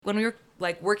When we were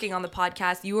like working on the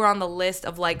podcast, you were on the list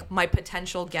of like my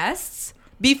potential guests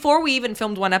before we even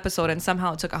filmed one episode, and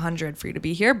somehow it took 100 for you to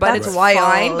be here. But That's it's wild.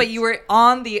 fine. But you were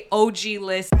on the OG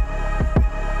list.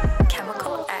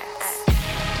 Chemical X.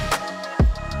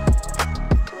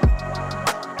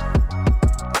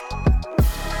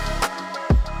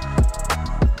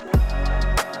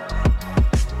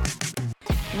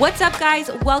 What's up,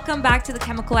 guys? Welcome back to the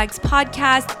Chemical X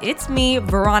podcast. It's me,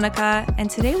 Veronica, and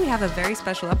today we have a very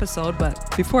special episode.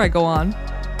 But before I go on,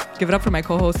 give it up for my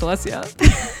co-host, Alessia.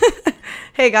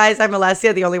 Hey guys, I'm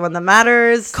Alessia, the only one that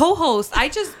matters. Co-host. I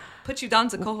just put you down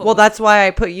to co-host. Well, that's why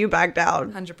I put you back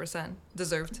down. 100%.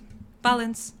 Deserved.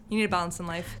 Balance. You need a balance in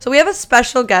life. So we have a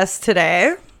special guest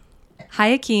today.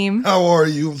 Hi, Akeem. How are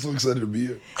you? I'm so excited to be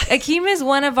here. Akeem is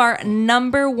one of our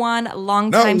number one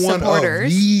longtime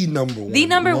supporters. The number one. The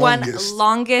number longest. one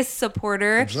longest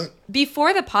supporter. 100%.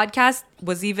 Before the podcast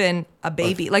was even a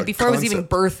baby. A Like before it was even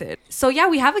concept. birthed. So yeah,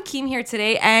 we have Akeem here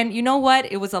today. And you know what?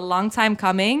 It was a long time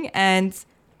coming. And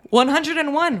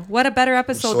 101. What a better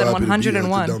episode than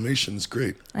 101. The Dalmatian is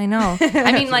great. I know.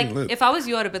 I mean, like, lit. if I was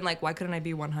you, I'd have been like, why couldn't I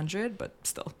be 100? But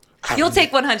still. You'll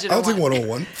take 101. I'll take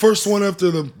 101. First one after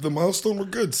the milestone, we're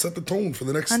good. Set the tone for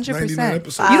the next 99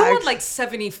 episodes. You don't want like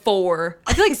 74.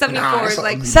 I feel like 74 is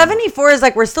like... 74 is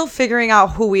like we're still figuring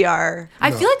out who we are.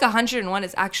 I feel like 101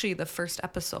 is actually the first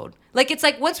episode. Like, it's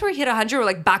like once we hit 100, we're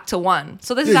like back to 1.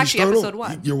 So this is you actually start episode over.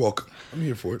 1. You're welcome. I'm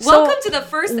here for it. Welcome to the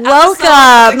first Welcome.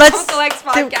 episode of the Let's. Chemical X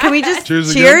podcast. Can we just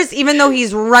Cheers cheers, again. even though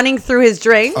he's running through his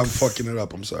drinks? I'm fucking it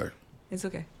up. I'm sorry. It's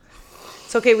okay.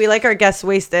 It's okay. We like our guests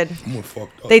wasted. I'm more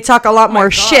fucked up. They talk a lot more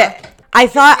God. shit. I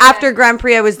thought after Grand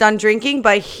Prix I was done drinking,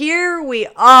 but here we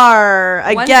are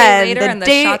again. One day later and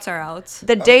the shots are out.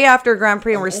 The day after Grand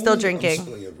Prix and we're still I'm drinking.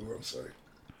 selling everywhere. I'm sorry.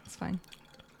 It's fine.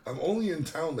 I'm only in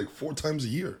town like 4 times a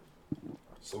year.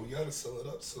 So we gotta sell it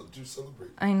up. So do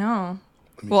celebrate. I know.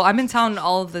 Well, I'm in town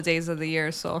all of the days of the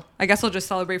year, so I guess I'll just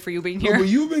celebrate for you being No, here. but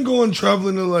you've been going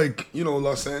traveling to like,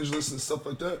 Los Angeles and stuff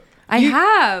like that. I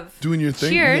have. Doing your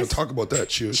thing. Cheers. We gotta talk about that.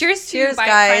 Cheers. Cheers to Cheers, by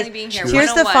guys. finally being here. Cheers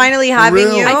to 101. finally having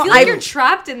real. you. I feel like I've- you're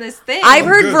trapped in this thing. I've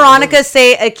heard good. Veronica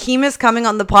say Akeem is coming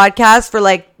on the podcast for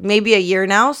like maybe a year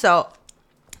now. So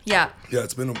Yeah. Yeah,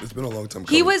 it's been a long time.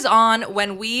 He coming. was on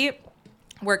when we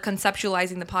were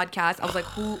conceptualizing the podcast. I was like,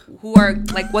 who are,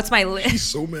 like, what's my list? He's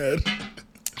so mad.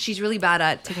 She's really bad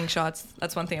at taking shots.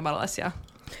 That's one thing about Alessia.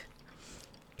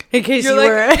 in case You're you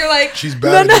were, like, you're like, She's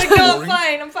bad no, at I'm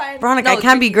fine, I'm fine. Veronica, No, I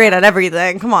can't be great at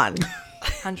everything. Come on.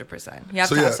 100%. You have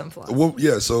So to yeah, have some flaws. well,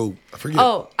 yeah. So I forget.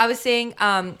 Oh, I was saying,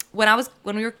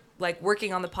 when we were like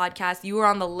working on the podcast, you were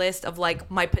on the list of like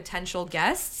my potential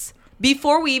guests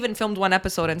before we even filmed one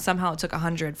episode, and somehow it took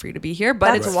 100 for you to be here.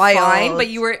 But That's it's wild. fine. But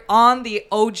you were on the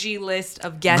OG list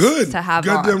of guests Good. to have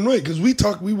Goddamn on. right, because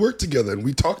we worked together and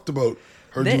we talked about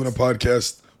her This. doing a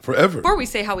podcast forever. Before we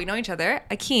say how we know each other,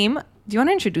 Akeem, do you want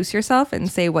to introduce yourself and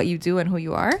say what you do and who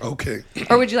you are? Okay.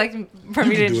 Or would you like for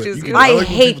me to can do it. introduce You you? can- I I like when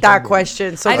hate people talk that about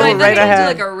question. So I know. go I thought right you were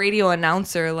ahead. like a radio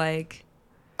announcer, like.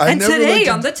 I And never today liked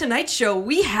to- on the Tonight Show,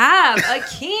 we have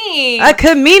Akeem, a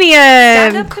comedian.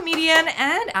 stand-up comedian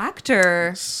and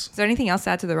actor. Is there anything else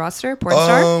to add to the roster? Porn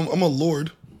star? I'm a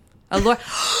lord. A lord.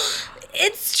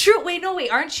 It's true. Wait,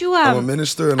 aren't you? I'm a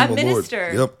minister and a I'm a minister.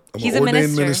 lord. Yep. I'm He's an a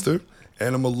ordained minister.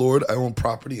 and I'm a lord. I own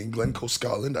property in Glencoe,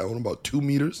 Scotland. I own about 2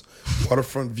 meters,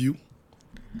 waterfront view.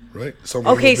 Right. So I'm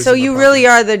gonna Okay, go so visit you my really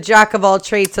property. are the jack of all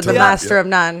trades and the Yeah. master Yeah. of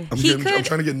none. I'm, He I'm could-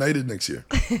 trying to get knighted next year.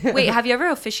 Wait, have you ever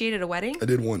officiated a wedding? I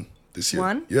did one this year.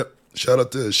 One? Yep. Shout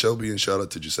out to Shelby and shout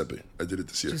out to Giuseppe. I did it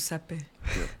this year. Giuseppe.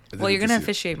 Yeah, I did Well, it you're this gonna year.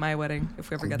 officiate my wedding if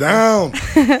we ever get there. Down.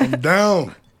 I'm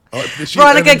down. This year,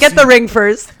 Veronica, get NMC. the ring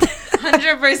first.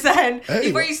 100%. Hey,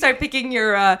 Before well- you start picking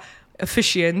your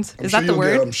officiant, I'm is sure that the you'll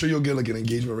word? I'm sure you'll get like an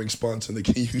engagement ring sponsor and they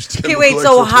can use. Okay, wait.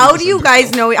 So how do you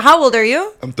guys know? How old are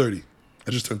you? I'm 30. I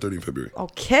just turned 30 in February.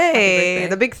 Okay, birthday.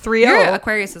 the big You're 3-0.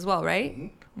 Aquarius as well,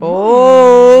 right?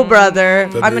 Oh, brother.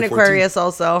 I'm February an Aquarius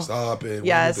also. Stop it.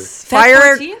 Yes. Feb Fire.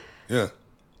 14? Yeah.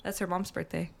 That's her mom's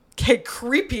birthday. Okay,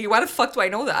 creepy. Why the fuck do I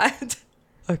know that?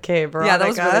 Okay, Veronica. Yeah, that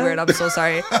was really weird. I'm so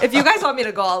sorry. If you guys want me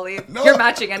to go, I'll leave. No. You're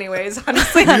matching anyways,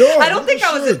 honestly. No, I don't think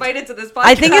I was shit. invited to this podcast.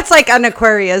 I think it's like an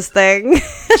Aquarius thing.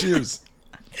 Cheers.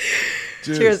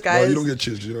 Cheers, guys. No, you don't get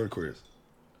cheers. You're not Aquarius.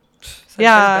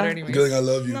 Yeah. Better anyways. Good, I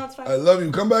love you. No, it's fine. I love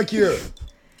you. Come back here.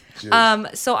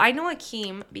 Cheers. So I know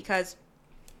Akeem because,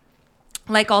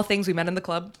 like all things, we met in the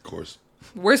club. Of course.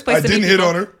 Worst place I to didn't meet hit people.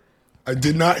 on her. I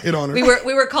did not hit on her. We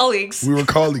were colleagues. We were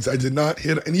colleagues. I did not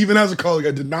hit, and even as a colleague,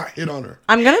 I did not hit on her.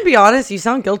 I'm gonna be honest. You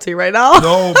sound guilty right now.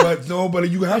 No, but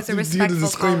you have It's a to do the respectful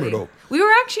disclaimer colleague. though. We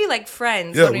were actually like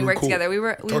friends Yeah, when we were worked cool. together. We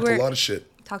Talked were a lot of shit.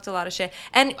 talked a lot of shit.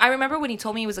 And I remember when he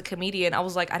told me he was a comedian, I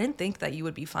was like, I didn't think that you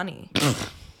would be funny.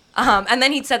 And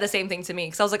then he said the same thing to me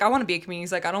because I was like, I want to be a comedian.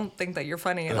 He's like, I don't think that you're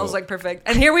funny. And I was like, perfect.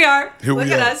 And here we are. Look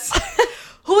at us.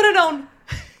 Who would have known?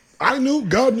 I knew.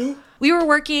 God knew. We were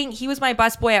working. He was my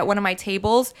busboy at one of my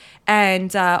tables.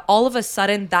 And all of a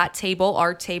sudden, that table,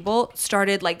 our table,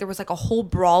 started like there was like a whole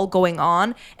brawl going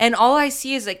on. And all I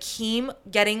see is Akeem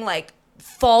getting like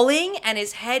falling and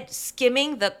his head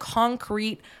skimming the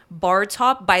concrete bar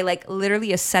top by like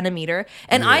literally a centimeter.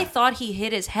 And I thought he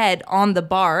hit his head on the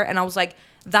bar. And I was like,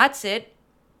 that's it.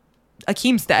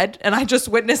 Akeem's dead, and I just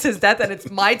witnessed his death, and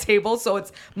it's my table, so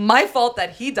it's my fault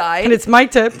that he died. And it's my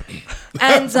tip.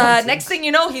 And next thing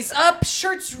you know, he's up,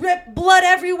 shirts ripped, blood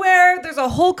everywhere. There's a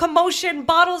whole commotion.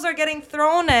 Bottles are getting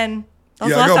thrown, and that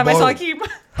was the last time I saw Akeem.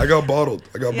 I got bottled.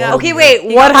 Okay, wait.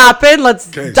 What happened? Let's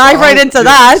dive right into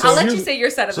that. I'll let you say your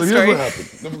side of the story. So here's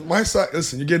what happened. My side.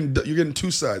 Listen, you're getting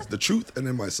two sides: the truth and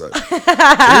then my side.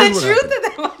 The truth and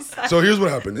then my side. So here's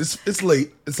what happened. It's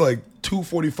late. It's like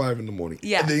 2:45 in the morning.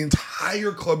 Yeah. And the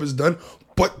entire club is done,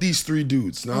 but these three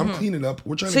dudes. Now I'm cleaning up.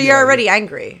 We're trying. So you're already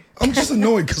angry. I'm just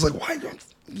annoyed because like why?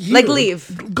 Here, like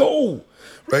leave. Go.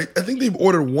 Right. I think they've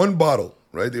ordered one bottle.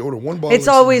 Right. They ordered one bottle. It's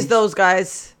always those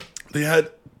guys. I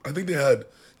think they had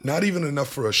not even enough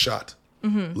for a shot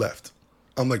left.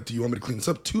 I'm like, do you want me to clean this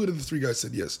up? Two out of the three guys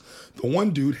said yes. The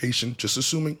one dude, Haitian, just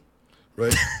assuming,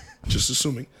 right? Just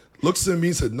assuming, looks at me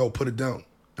and said, no, put it down.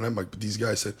 And I'm like, but these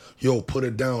guys said, yo, put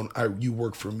it down. You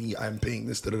work for me. I'm paying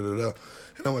this, da-da-da-da.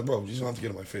 And I'm like, bro, you don't have to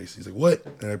get in my face. He's like, what?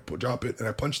 And I drop it, and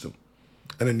I punched him.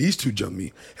 And then these two jump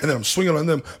me. And then I'm swinging on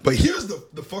them. But here's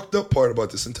the fucked up part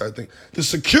about this entire thing. The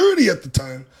security at the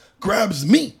time grabs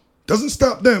me. Doesn't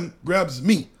stop them, grabs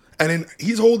me. And then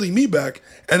he's holding me back.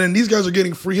 And then these guys are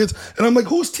getting free hits. And I'm like,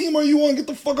 whose team are you on? Get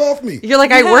the fuck off me. You're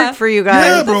like, I work for you guys.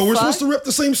 Yeah, bro. We're supposed to rep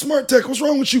the same smart tech. What's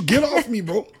wrong with you? Get off me,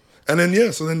 bro. And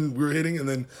then, so then we were hitting. And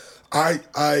then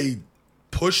I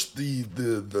pushed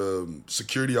the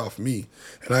security off me.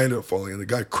 And I ended up falling. And the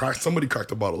guy somebody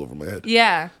cracked a bottle over my head.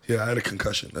 Yeah. Yeah, I had a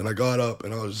concussion. And I got up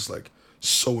and I was just like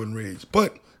so enraged.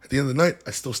 But at the end of the night,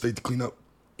 I still stayed to clean up.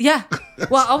 Yeah.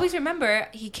 Well, I always remember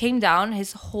he came down,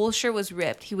 his whole shirt was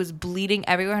ripped. He was bleeding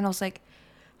everywhere. And I was like,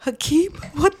 Akeem,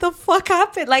 what the fuck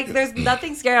happened? Like, there's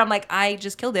nothing scary. I'm like, I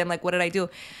just killed him. Like, what did I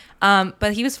do?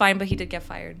 But he was fine, but he did get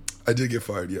fired. I did get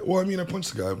fired, yeah. Well, I mean, I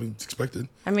punched the guy. I mean, it's expected.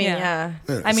 I mean, yeah.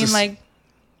 I mean, like,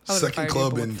 second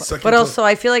club in second. But also,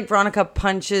 I feel like Veronica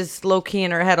punches low key in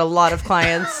her head a lot of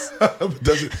clients.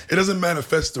 It doesn't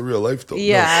manifest to real life, though.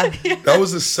 Yeah. No. That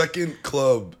was the second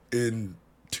club in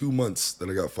 2 months that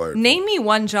I got fired. Name me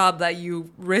one job that you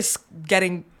risk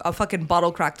getting a fucking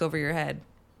bottle cracked over your head.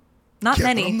 Not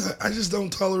many. I just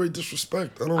don't tolerate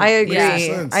disrespect. I agree.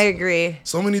 I agree.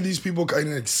 So many of these people,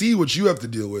 I see what you have to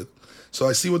deal with. So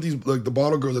I see what these, like, the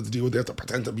bottle girls have to deal with. They have to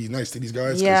pretend to be nice to these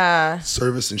guys. Yeah.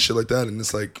 Service and shit like that. And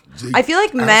it's like, I feel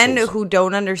like men who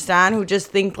don't understand, who just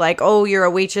think like, oh, you're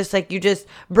a waitress, like you just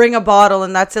bring a bottle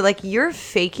and that's it. Like, you're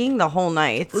faking the whole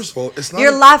night. First of all, it's not.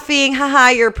 You're laughing, haha,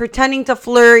 you're pretending to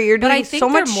flirt, you're doing so much shit. But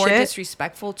I think they're more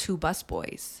disrespectful to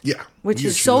busboys. Yeah. Which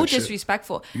is so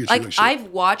disrespectful. Like, I've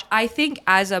watched, I think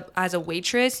as a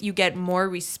waitress, you get more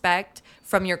respect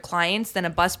from your clients than a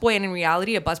busboy, and in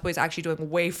reality, a busboy is actually doing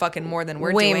way fucking more than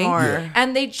we're doing. Way more. Yeah.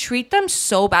 And they treat them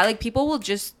so bad. Like, people will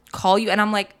just call you, and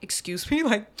I'm like, excuse me,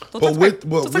 like. But with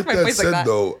that said,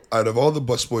 though, out of all the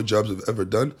busboy jobs I've ever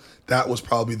done, that was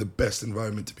probably the best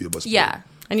environment to be a busboy. Yeah.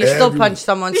 And you still punch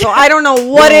someone. So I don't know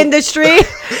what industry.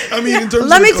 I mean, in terms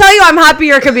let me tell you, I'm happy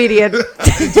you're a comedian.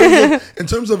 in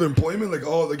terms of employment,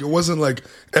 like, it wasn't like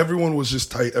everyone was just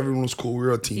tight. Everyone was cool. We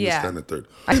were a team to stand at third.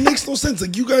 It makes no sense.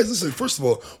 Like, you guys, listen, first of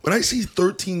all, when I see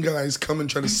 13 guys come and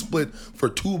try to split for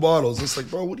 2 bottles, it's like,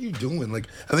 bro, what are you doing? Like,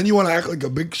 and then you want to act like a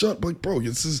big shot. Like, bro,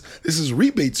 this is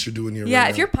rebates you're doing here. Yeah, right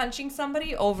if now. you're punching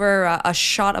somebody over a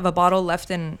shot of a bottle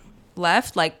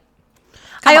left, like.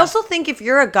 I also think if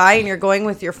you're a guy and you're going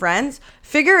with your friends,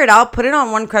 figure it out, put it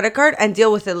on one credit card, and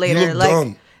deal with it later. You look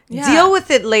dumb. Deal with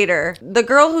it later. The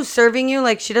girl who's serving you,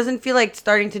 like, she doesn't feel like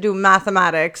starting to do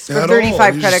mathematics for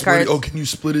 35 credit cards. Oh, can you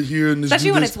split it here? And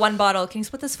especially when it's one bottle. Can you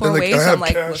split this 4 ways? I'm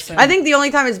like, listen. I think the only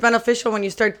time it's beneficial when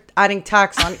you start adding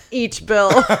tax on each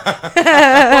bill.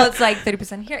 Well, it's like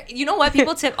 30% here. You know what?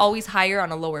 People tip always higher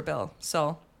on a lower bill.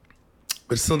 So.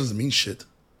 But it still doesn't mean shit.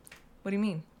 What do you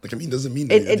mean? Like, I mean, doesn't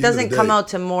mean it doesn't come out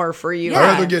to more for you. Yeah.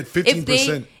 I'd rather get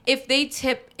 15%. If they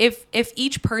tip, if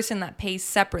each person that pays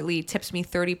separately tips me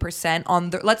 30%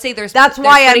 on the, let's say that's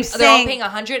why I'm saying they're all paying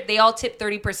 100, they all tip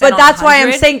 30%. But that's why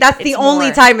I'm saying that's the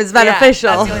only time it's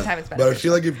beneficial. Yeah, that's the only time it's beneficial. But I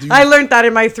feel like if I learned that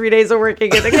in my 3 days of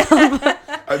working in the club.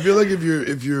 I feel like if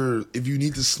you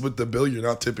need to split the bill, you're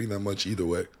not tipping that much either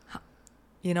way.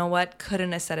 You know what?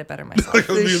 Couldn't have said it better myself. Like,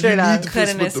 if you Straight up. need to Couldn't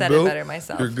split have the said bill, it better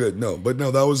myself. You're good. No, but no,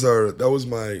 that was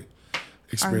my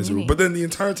experience. uni. But then the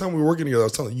entire time we were working together, I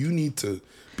was telling you need to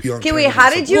be on. Okay, camera wait. How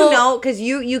or did something. you know? Because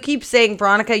you keep saying,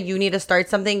 Veronica, you need to start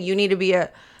something. You need to be a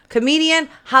comedian.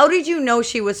 How did you know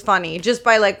she was funny? Just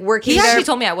by like working He there? actually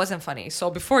told me I wasn't funny. So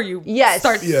before you Yes.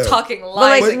 start Yeah. talking But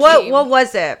lies, like, Akeem. what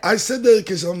was it? I said that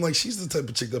because I'm like, she's the type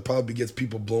of chick that probably gets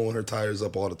people blowing her tires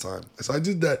up all the time. So I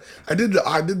did that. I did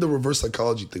the reverse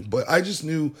psychology thing, but I just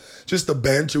knew just the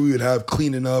banter we would have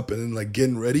cleaning up and then like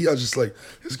getting ready. I was just like,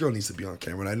 this girl needs to be on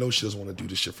camera, and I know she doesn't want to do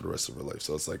this shit for the rest of her life.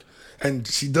 So it's like, and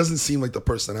she doesn't seem like the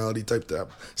personality type to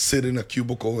sit in a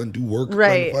cubicle and do work 9 to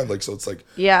Right. 5. Like, so it's like,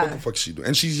 Yeah. what the fuck is she doing?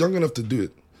 And she's young enough to do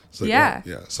it. It's like, Yeah. wow,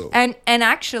 yeah. So And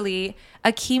actually,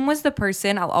 Akeem was the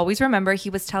person I'll always remember. He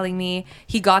was telling me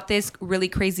he got this really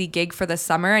crazy gig for the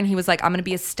summer, and he was like, "I'm gonna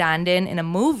be a stand-in in a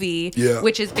movie," Yeah.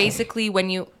 which is basically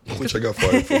when you, which I got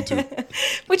fired from too.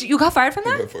 which you got fired from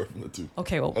I that. got fired from that too.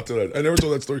 Okay, well, I'll tell that. I never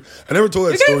told that story. I never told that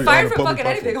you're story getting on fired a from public fucking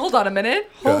platform. anything. Hold on a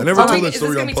minute. Yeah, I never Oh, told wait, that story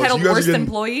is this on gonna be podcast. titled You guys Worst are getting,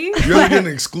 Employee? you guys are getting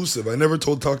an exclusive. I never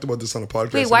talked about this on a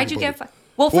podcast. Wait, why'd you get fired?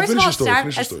 Well, first of finish all, your story,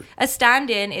 finish your story. a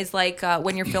stand-in is like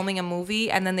when you're filming a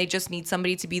movie and then they just need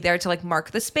somebody to be there to like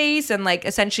mark the space and like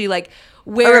essentially like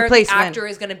where the replacement. actor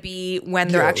is going to be when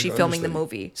they're Yeah, actually I filming the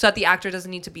understand. movie, so that the actor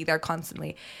doesn't need to be there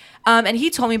constantly. And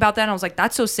he told me about that, and I was like,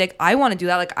 "That's so sick! I want to do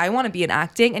that. Like, I want to be in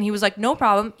acting." And he was like, "No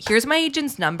problem. Here's my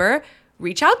agent's number.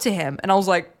 Reach out to him." And I was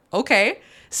like, "Okay."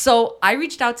 So I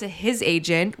reached out to his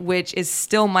agent, which is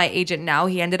still my agent now.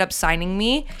 He ended up signing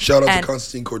me. Shout out And- to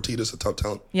Constantine Cortitas, a top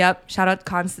talent. Yep. Shout out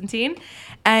Constantine.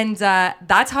 And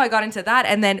that's how I got into that.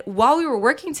 And then while we were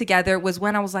working together was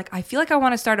when I was like, I feel like I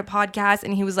want to start a podcast.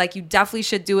 And he was like, you definitely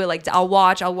should do it. Like, I'll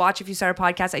watch if you start a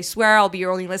podcast. I swear I'll be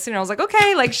your only listener. I was like,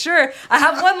 okay, like, sure. I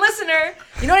have one listener.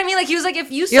 You know what I mean? Like, he was like,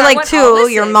 if you start You're like one, I'll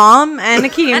two, your listen. mom and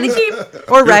Akeem. And Akeem.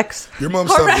 Or Rex. Your mom Or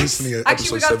stopped Rex. listening at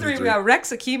Actually, we episode got three. 73. We got Rex,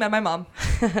 Akeem, and my mom.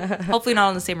 Hopefully not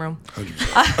in the same room.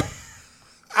 100%.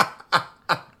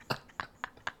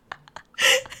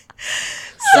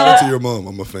 So, Shout out to your mom.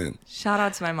 I'm a fan. shout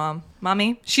out to my mom.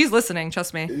 Mommy, she's listening.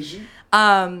 Trust me. Is she?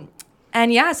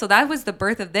 And yeah, so that was the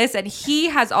birth of this. And he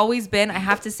has always been, I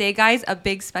have to say, guys, a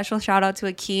big special shout out to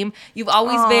Akeem. You've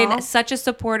always been such a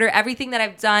supporter. Everything that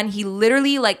I've done, he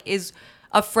literally like is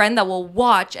a friend that will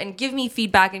watch and give me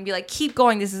feedback and be like, keep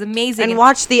going. This is amazing. And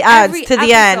watch the ads every to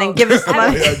the end and episode- give us the Oh,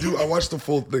 money. yeah, I do. I watch the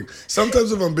full thing.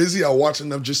 Sometimes if I'm busy, I'll watch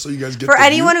enough just so you guys get For the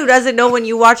anyone view. who doesn't know, when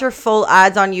you watch our full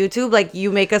ads on YouTube, like you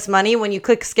make us money. When you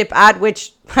click skip ad,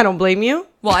 which I don't blame you.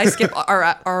 Well, I skip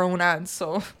our own ads,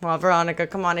 so Well, Veronica,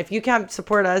 come on. If you can't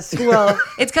support us, who will?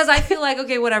 it's because I feel like,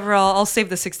 okay, whatever, I'll save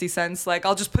the 60 cents. Like,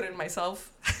 I'll just put it in myself.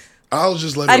 I'll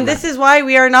just let And it this is why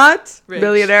we are not Rich.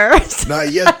 millionaires.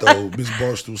 Not yet, though, Miss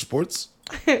Barstool Sports.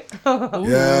 Yeah,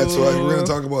 so we're going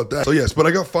to talk about that. So, yes, but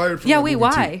I got fired from Yeah, the wait,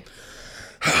 movie, too. why?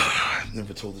 I've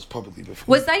never told this publicly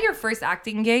before. Was that your first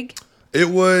acting gig? It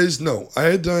was, no. I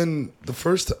had done the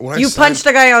first, when I You signed- punched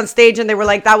a guy on stage and they were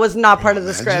like, that was not part of the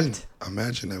Imagine- script.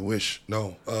 Imagine, I wish.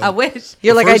 No. I wish.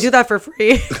 You're The like, I first- do that for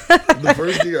free. The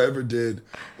first gig I ever did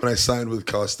when I signed with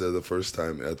Costa the first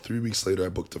time, 3 weeks later, I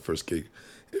booked the first gig.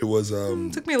 It was,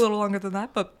 Took me a little longer than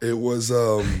that, but what was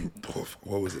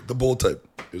it? The Bold Type.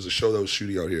 It was a show that was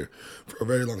shooting out here for a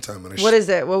very long time. And What is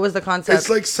it? What was the concept? It's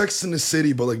like Sex in the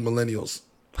City, but like millennials.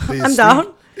 I'm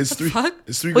down. It's three. fuck?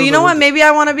 It's three. Well, you girls know that what? work- Maybe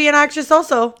I want to be an actress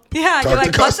also. yeah, you're Talk to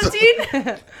like, Costa.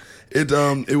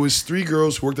 Constantine? It was three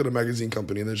girls who worked at a magazine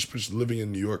company and they're just living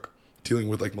in New York, dealing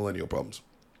with like millennial problems.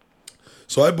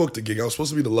 So I booked a gig. I was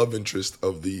supposed to be the love interest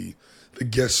of the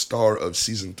guest star of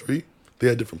season 3. They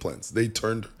had different plans. They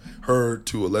turned her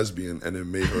to a lesbian and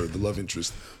then made her the love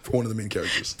interest for one of the main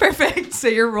characters. Perfect. So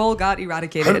your role got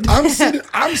eradicated. And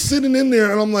I'm sitting in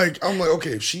there, and I'm like,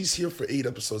 okay, if she's here for 8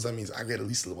 episodes, that means I get at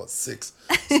least about 6.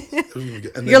 And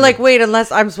then- You're like, wait,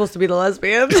 unless I'm supposed to be the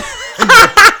lesbian.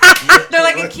 They're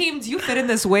like, Akeem, do you fit in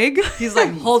this wig? He's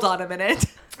like, hold on a minute.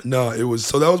 no, it was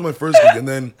so that was my first gig, and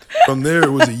then from there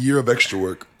it was a year of extra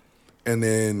work, and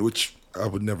then which I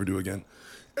would never do again.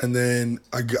 And then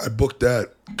I booked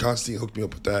that. Constantine hooked me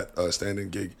up with that stand-in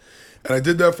gig, and I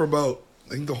did that for about,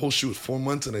 I think the whole shoot was 4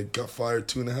 months, and I got fired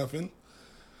 2.5 in.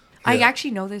 I Yeah.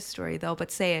 actually know this story though,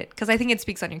 but say it because I think it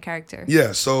speaks on your character.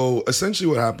 Yeah. So essentially,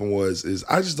 what happened is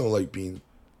I just don't like being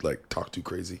like talked too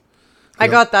crazy. I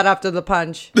got that after the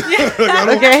punch. Like,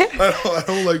 Okay. I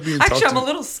don't like being Actually, talked I'm a to.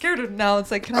 little scared of now.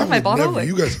 It's like, can I I have my would bottle? never. Like,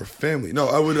 You guys are family. No,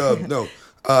 I would. No,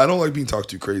 I don't like being talked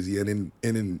too crazy. And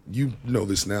in you know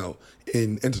this now.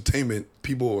 In entertainment,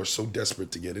 people are so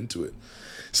desperate to get into it.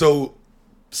 So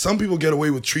some people get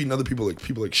away with treating other people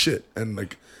like shit, and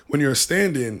like when you're a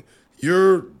stand-in,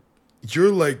 you're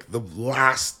like the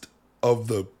last of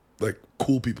the like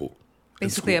cool people.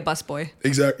 Basically a busboy.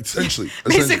 Exactly. Essentially.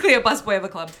 Basically a busboy of a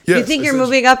club. Yes, you think you're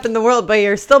moving up in the world, but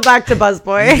you're still back to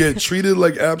busboy. You get treated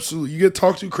like absolute. You get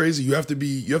talked to crazy. You have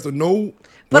to know.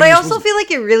 But I also feel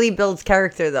like it really builds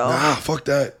character, though. Nah, fuck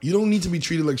that. You don't need to be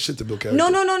treated like shit to build character.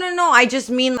 No. I just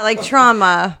mean like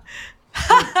trauma.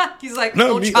 He's like,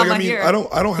 No, no trauma like, I mean, here. I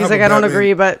don't have. He's like, I don't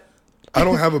agree, but I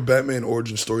don't have a Batman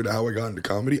origin story to how I got into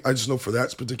comedy. I just know for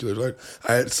that particular night,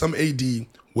 I had some AD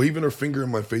waving her finger in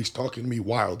my face, talking to me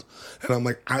wild, and I'm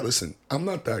like, listen, I'm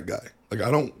not that guy. Like,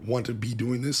 I don't want to be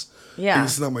doing this. Yeah.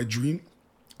 This is not my dream.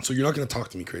 So you're not gonna talk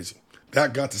to me crazy.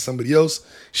 That got to somebody else.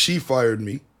 She fired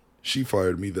me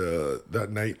that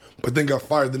night, but then got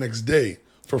fired the next day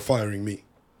for firing me.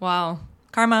 Wow.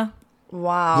 Karma.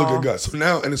 wow. Look at God. So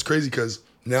now, and it's crazy because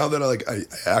now that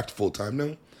I act full time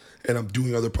now, and I'm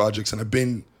doing other projects, and I've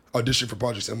been auditioning for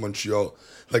projects in Montreal.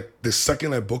 Like the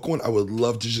second I book one, I would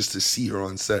love to see her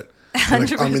on set. And,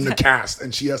 like, I'm in the cast,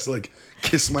 and she has to like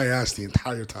kiss my ass the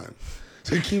entire time.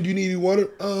 Say, Akeem, do you need any water?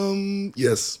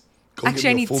 Yes. Go Actually, get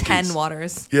I me a need full 10 case.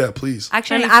 waters. Yeah, please.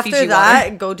 Actually, And I need after Fiji that,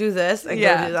 water. go do this and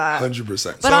Yeah. go do that.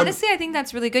 100%. But honestly, I think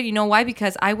that's really good. You know why?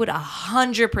 Because I would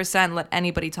 100% let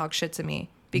anybody talk shit to me.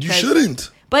 Because, you shouldn't.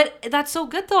 But that's so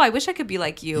good, though. I wish I could be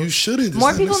like you. You shouldn't. It's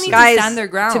More not people need necessary. to stand their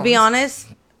ground. To be honest,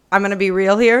 I'm gonna be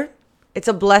real here. It's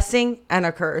a blessing and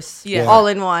a curse, Yeah. all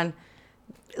in one.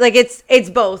 Like it's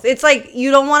both. It's like you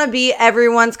don't want to be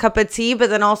everyone's cup of tea, but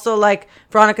then also like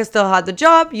Veronica still had the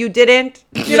job, you didn't.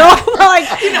 You know, like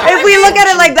if we look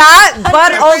at it like that,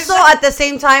 but also at the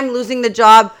same time losing the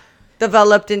job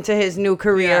developed into his new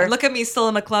career. Yeah, look at me still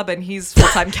in a club and he's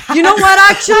full-time cast. You know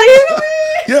what? Actually,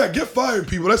 Yeah, get fired,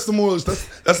 people. That's the moral. That's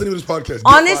the name of this podcast. Get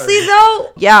honestly fired.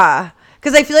 though, yeah,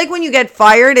 because I feel like when you get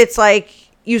fired, it's like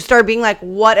you start being like,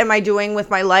 what am I doing with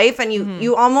my life? And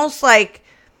you almost like,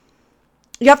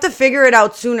 you have to figure it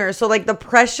out sooner. So like the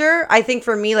pressure, I think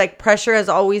for me, like pressure has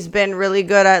always been really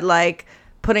good at like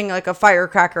putting like a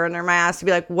firecracker under my ass to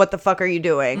be like, what the fuck are you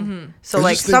doing? So I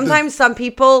like just think that- sometimes some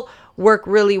people work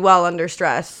really well under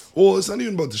stress. Well, it's not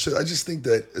even about the shit. I just think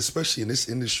that, especially in this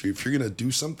industry, if you're gonna do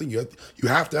something, you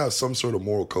have to have some sort of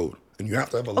moral code, and you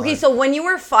have to have a line. Okay, so when you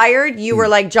were fired, you were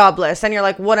like jobless and you're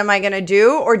like, what am I going to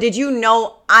do? Or did you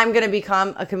know I'm going to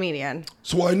become a comedian?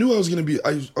 So I knew I was gonna be.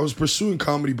 I was pursuing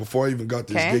comedy before I even got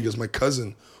this Okay. gig. As my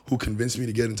cousin who convinced me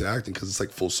to get into acting because it's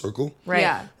like full circle. Right.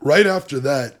 Yeah. Right after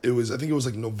that, I think it was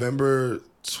like November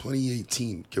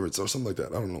 2018, give it or something like that.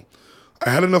 I don't know. I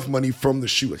had enough money from the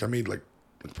shoot. Like I made like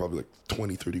probably like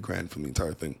 20, 30 grand from the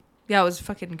entire thing. Yeah, it was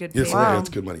fucking good. Yeah, pay. so like, it's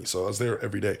good money. So I was there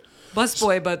every day.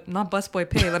 Busboy, but not busboy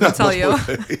pay, let me tell you.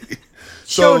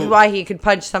 Showed why he could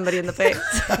punch somebody in the face.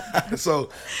 So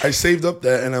I saved up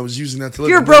that and I was using that to If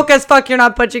you're broke as fuck, you're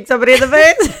not punching somebody in the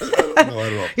face. No, I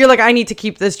don't know. You're like, I need to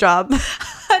keep this job.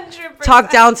 100%.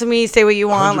 Talk down to me, say what you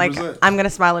want. 100%. Like, I'm going to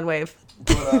smile and wave.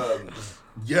 But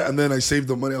yeah, and then I saved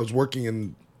the money. I was working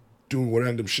and doing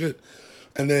random shit.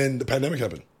 And then the pandemic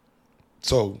happened.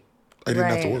 So I didn't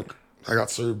have to Right. work. I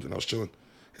got served and I was chilling.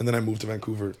 And then I moved to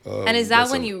Vancouver. And is that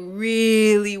when you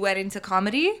really went into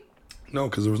comedy? No,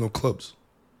 because there was no clubs.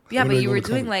 Yeah, When but did I you go were to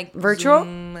doing comedy? like Virtual?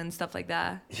 Zoom and stuff like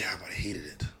that. Yeah, but I hated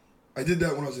it. I did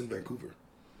that when I was in Vancouver.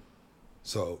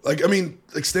 So, like, I mean,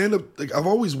 like stand-up, like I've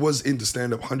always was into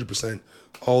stand-up 100%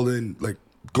 all in, like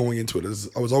going into it.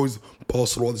 I was always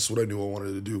balls to the wall. This is what I knew I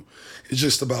wanted to do. It's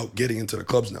just about getting into the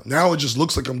clubs now. Now it just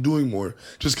looks like I'm doing more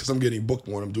just because I'm getting booked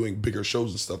more and I'm doing bigger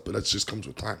shows and stuff, but that just comes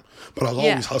with time. But I was Yeah.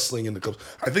 always hustling in the clubs.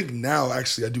 I think now,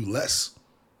 actually, I do less.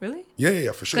 Really?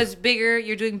 Yeah, for sure. Because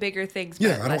you're doing bigger things.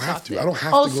 Yeah, but I don't less have often. to. I don't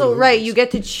have to. Also, go to right, those. you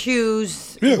get to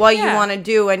choose Yeah. what you Yeah. want to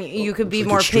do, and you could be Freaking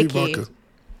more straight picky. vodka.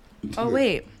 Oh,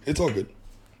 wait. It's all good.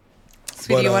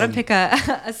 Sweetie, But, you want to pick a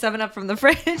 7-Up from the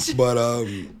fridge? But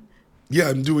yeah,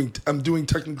 I'm doing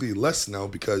technically less now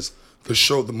because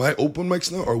my open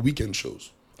mics now are weekend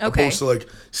shows. Okay. Opposed to like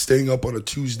staying up on a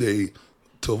Tuesday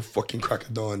till fucking crack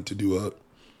of dawn to do a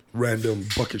random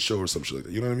bucket show or some shit like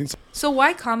that. You know what I mean? So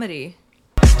why comedy?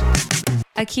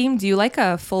 Akeem, do you like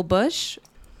a full bush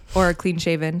or a clean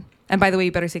shaven? And by the way,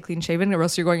 you better say clean shaven or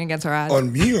else you're going against our ad.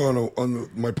 On me or on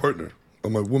my partner,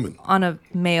 on my woman. On a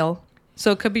male.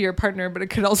 So it could be your partner, but it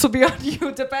could also be on you.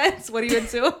 It depends. What are you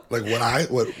into? Like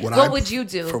What would you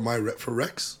do? for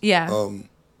Rex? Yeah.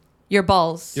 Your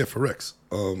balls. Yeah, for Rex.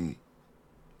 I've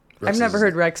Rex never is-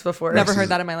 heard Rex before. Never Rex heard is-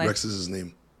 that in my life. Rex is his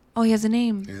name. Oh, he has a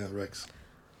name. Yeah, Rex.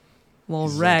 Well,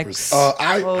 He's his own Rex. person.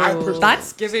 I personally,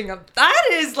 That's giving up. That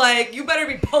is like, you better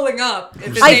be pulling up.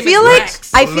 If his I name feel is like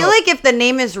Rex. I Put it feel up. like if the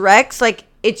name is Rex, like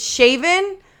it's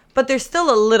shaven, but there's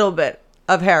still a little bit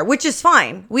of hair, which is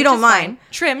fine. We don't mind.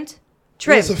 Trimmed.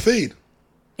 Well, it's a fade.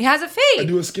 It has a I fade.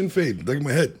 do a skin fade, like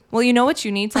my head. Well, you know what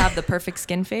you need to have the perfect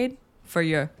skin fade? For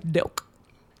your dick.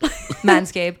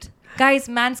 Manscaped. Guys,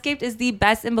 Manscaped is the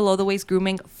best in below the waist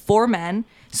grooming for men.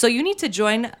 So you need to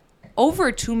join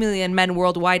over 2 million men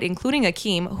worldwide, including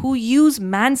Akeem, who use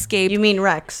Manscaped. You mean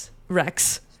Rex?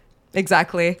 Rex.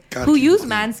 Exactly. God, Who keep it use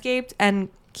clean. Manscaped and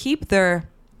keep their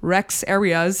Rex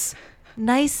areas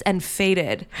nice and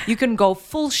faded. You can go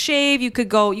full shave. You could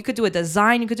do a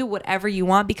design. You could do whatever you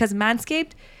want because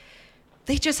Manscaped,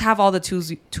 they just have all the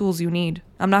tools you need.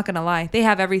 I'm not going to lie. They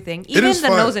have everything. Even is the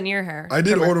fine. nose and ear hair. I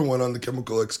did order one on the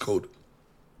Chemical X code.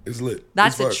 It's lit.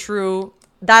 That's It's a fire. true...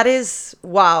 That is,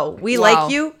 wow. We Wow.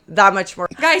 like you that much more.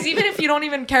 Guys, even if you don't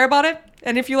even care about it,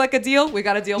 and if you like a deal, we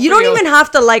got a deal You for you. don't even have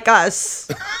to like us.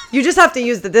 You just have to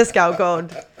use the discount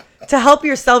code to help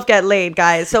yourself get laid,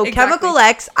 guys. So Exactly. Chemical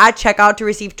X at checkout to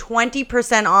receive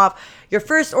 20% off your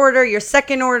first order, your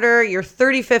second order, your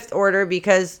 35th order,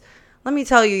 because let me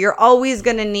tell you, you're always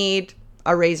going to need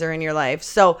a razor in your life.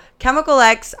 So Chemical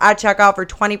X at checkout for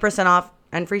 20% off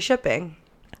and free shipping.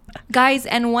 Guys,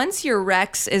 and once your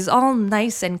Rex is all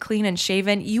nice and clean and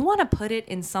shaven, you want to put it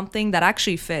in something that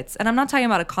actually fits. And I'm not talking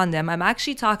about a condom. I'm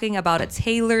actually talking about a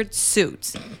tailored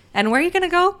suit. And where are you going to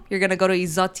go? You're going to go to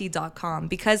izotti.com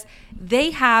because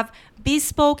they have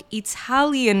bespoke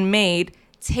Italian-made,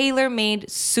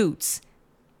 tailor-made suits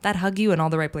that hug you in all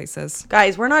the right places.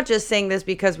 Guys, we're not just saying this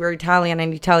because we're Italian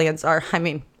and Italians are,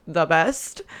 the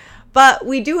best. But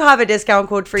we do have a discount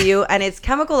code for you, and it's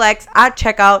Chemical X at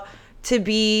checkout to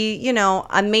be,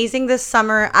 amazing this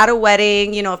summer at a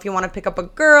wedding. If you want to pick up a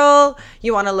girl,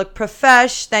 you want to look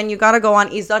profesh, then you got to go on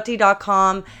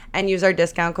izotti.com and use our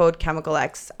discount code Chemical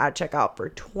X at checkout for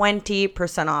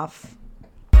 20% off.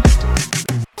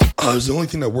 It was the only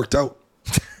thing that worked out.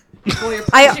 Well, you're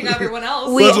punishing everyone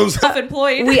else. we- That's what I'm saying.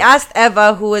 Self-employed. We asked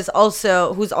Eva, who's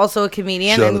also a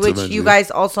comedian, Shout in out to which you Evangeline.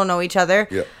 guys also know each other.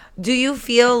 Yeah. Do you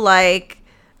feel like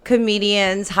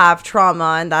comedians have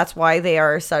trauma and that's why they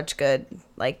are such good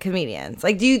comedians?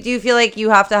 Do you feel like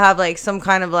you have to have some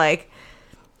kind of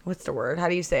what's the word? How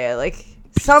do you say it?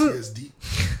 PSD.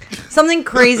 Something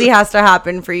crazy has to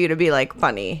happen for you to be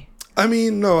funny. I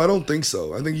mean, no, I don't think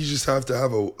so. I think you just have to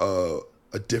have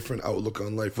a different outlook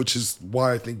on life, which is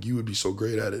why I think you would be so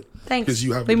great at it. Thanks. Because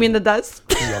you have. You mean the dust?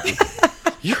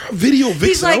 You're a video vixen.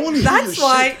 He's I like, want to hear your that's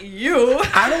why shit. you.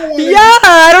 I don't want. Yeah,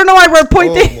 I don't know why we're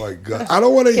pointing. Oh my god! I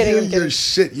don't want to Kidding, hear I'm your kidding.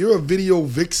 shit. You're a video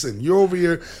vixen. You're over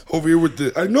here with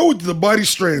the. I know with the body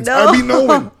strands. No. I be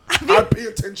knowing. I pay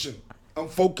attention. I'm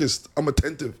focused. I'm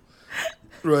attentive.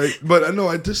 Right, but I know.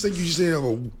 I just think you just need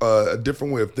to have a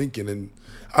different way of thinking, and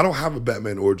I don't have a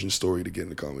Batman origin story to get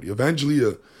into comedy.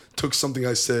 Evangelia took something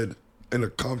I said in a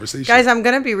conversation. Guys, I'm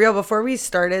going to be real. Before we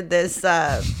started this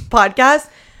podcast,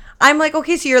 I'm like,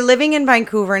 okay, so you're living in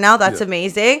Vancouver now. That's Yeah.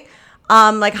 amazing.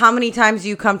 How many times do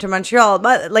you come to Montreal?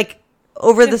 But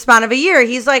over the span of a year,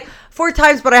 he's like 4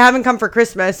 times, but I haven't come for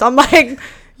Christmas. I'm like,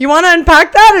 you want to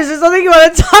unpack that? Is there something you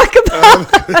want to talk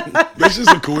about? That's just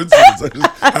a coincidence.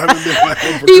 I haven't been back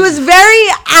home for He was Christmas. very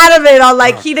adamant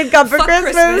on he didn't come for Fuck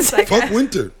Christmas. Christmas. Fuck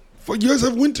winter. Fuck, you guys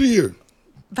have winter here.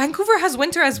 Vancouver has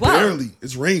winter as well. Barely.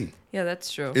 It's rain. Yeah,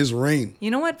 that's true. It's rain. You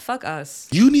know what? Fuck us.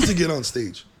 You need to get on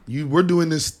stage. We're doing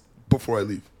this before I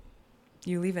leave.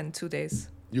 You leave in 2 days.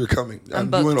 You're coming. I'm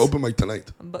booked. doing an open mic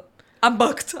tonight. I'm booked. I'm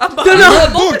booked. no. I'm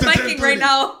Booked open at micing 10:30. right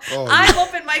now. Oh, I'm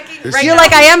open micing You're right You're now.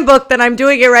 like, I am booked and I'm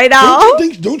doing it right now.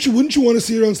 Wouldn't you want to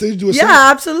see her on stage do a set? Yeah, I don't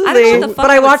know absolutely. what the fuck But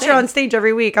I I would watch her say. on stage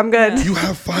every week. I'm good. You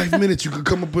have 5 minutes. You could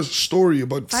come up with a story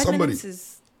about 5 somebody. minutes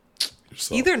is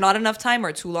Yourself. either not enough time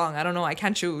or too long. I don't know. I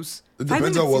can't choose. It 5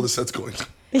 depends how minutes well the is- set's going.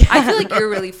 I feel like you're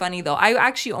really funny though. I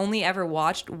actually only ever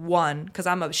watched one because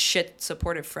I'm a shit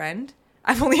supportive friend.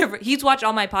 He's watched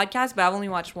all my podcasts, but I've only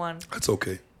watched one That's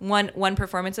okay.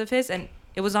 performance of his, and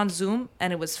it was on Zoom,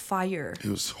 and it was fire. It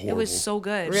was horrible. It was so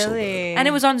good. Really? And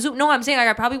it was on Zoom. No, I'm saying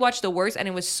I probably watched the worst, and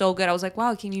it was so good. I was like,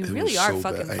 wow, Akeem, you It really was are so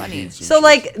fucking bad. I funny. hate Zoom So,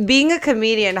 shows. being a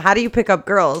comedian, how do you pick up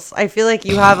girls? I feel like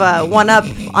you have a one-up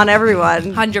on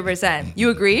everyone. 100%. You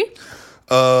agree?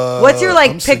 What's your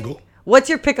I'm single. What's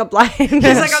your pickup line? He's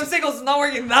like, I'm single, it's not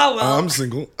working that well. I'm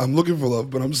single. I'm looking for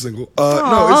love, but I'm single.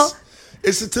 No,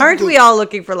 it's a typical. Aren't we all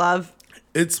looking for love?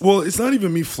 It's not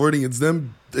even me flirting. It's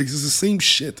them. It's the same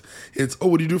shit. It's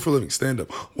what do you do for a living? Stand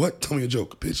up. What? Tell me a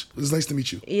joke, bitch. It's nice to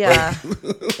meet you. Yeah.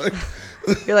 Like,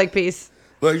 You're like, peace.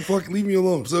 fuck, leave me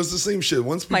alone. So it's the same shit.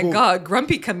 Once people. My God,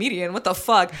 grumpy comedian. What the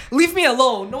fuck? Leave me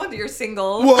alone. No wonder you're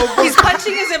single. Well, He's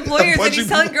punching his employers and punching he's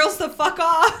telling people. girls to fuck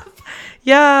off.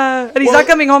 Yeah, and he's Well- not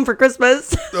coming home for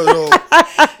Christmas. No,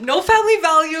 No family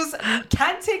values.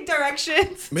 Can't take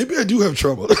directions. maybe I do have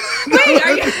trauma. Wait,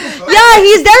 are you? Yeah,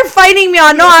 he's there fighting me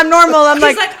on. No, I'm normal. I'm He's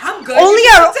like, like, I'm good. only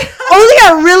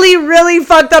a really really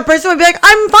fucked up person would be like,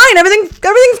 I'm fine. Everything's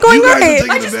going You guys are right.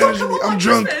 taking I just don't advantage of come me. home I'm on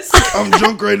drunk. Christmas. I'm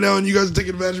drunk right now, and you guys are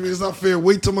taking advantage of me. It's not fair.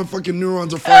 Wait till my fucking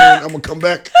neurons are firing. I'm gonna come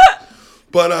back.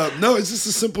 But no, it's just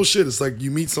a simple shit. It's like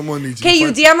you meet someone. Okay, you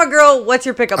DM a girl. What's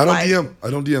your pickup I don't line? DM. I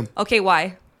don't DM. Okay,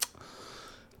 why?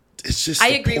 It's just I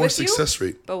a agree poor with you. success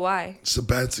rate. But why? It's a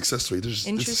bad success rate. It's a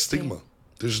Interesting. stigma.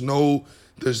 There's no.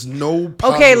 Okay,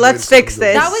 positive way let's to start fix a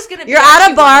this. girl. That was gonna be You're actually at a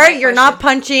one of bar. my You're not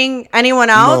questions. punching anyone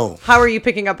out. No. How are you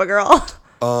picking up a girl?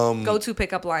 Go to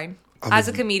pickup line. As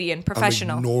a comedian,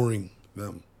 professional. I'm ignoring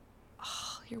them.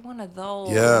 You're one of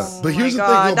those. Yeah, but here's the thing.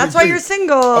 God, No, that's but why hey, you're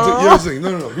single. Here's the thing.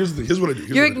 No. Here's the thing. Here's what I do. Here's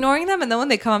You're what I do. ignoring them, and then when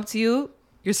they come up to you,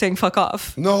 you're saying fuck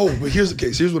off. No, but here's the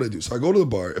case. Here's what I do. So I go to the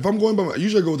bar. If I'm going by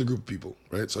usually I go with a group of people,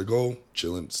 right? So I go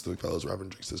chilling, still fellas, rapping,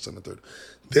 drinks, this and the third.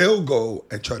 They'll go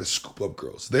and try to scoop up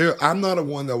girls. I'm not a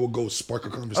one that will go spark a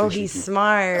conversation. Oh, he's with you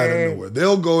smart. Out of nowhere.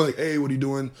 They'll go like, hey, what are you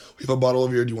doing? We have a bottle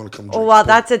over here. Do you want to come drink? Oh, wow,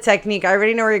 that's a technique. I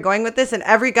already know where you're going with this. And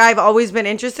every guy I've always been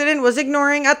interested in was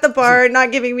ignoring at the bar,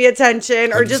 not giving me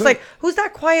attention, or just 100%. like, who's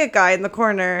that quiet guy in the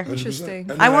corner? 100%. Interesting. And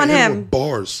then I want hit him. with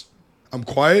bars. I'm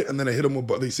quiet, and then I hit them with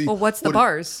bars. They see. Well, what's the what-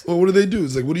 bars? Well, what do they do?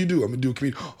 It's like, what do you do? I'm gonna do a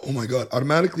comedian. Oh my god!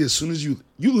 Automatically, as soon as you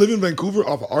live in Vancouver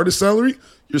off an artist salary,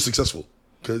 you're successful.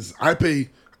 Because I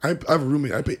have a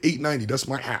roommate. I pay $8.90. That's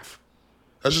my half.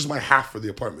 That's just my half for the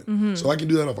apartment. Mm-hmm. So I can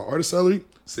do that off an artist salary.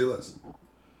 Say less.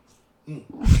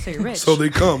 So you're rich. So they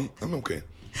come. I'm okay.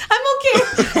 I'm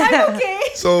okay. I'm okay.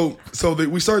 So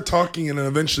we start talking, and then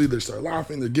eventually they start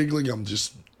laughing, they're giggling. I'm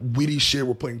just witty shit.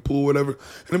 We're playing pool, whatever.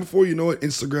 And then before you know it,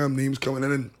 Instagram names coming,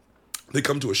 and then they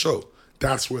come to a show.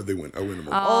 That's where they win. I win them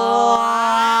over. Oh,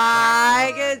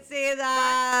 I can see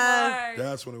that.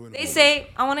 That's when I win them They over. say,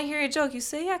 I want to hear a joke. You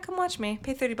say, yeah, come watch me.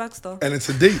 Pay $30 though. And it's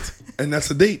a date, and that's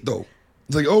a date though.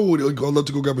 It's like, oh, I'd love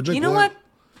to go grab a drink. You know Well, what?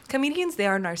 Comedians, they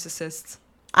are narcissists.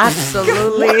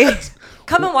 Absolutely.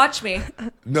 Come and watch me.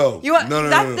 No, You want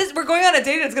no. This, we're going on a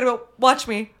date. And it's gonna go. Watch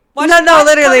me. Watch, No, watch- come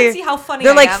literally. and see how funny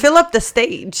They're I like, am. fill up the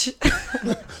stage.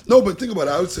 No, but think about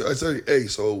it. I'd say, hey,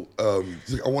 so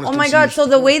it's like, I want to. Oh my God. So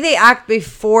the way they act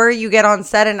before you get on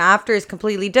set and after is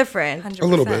completely different. 100%. A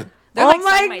little bit. They're Oh like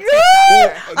my sucking God.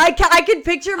 tits after. I can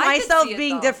picture I could myself see it,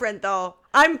 being though. different though.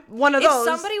 I'm one of If those.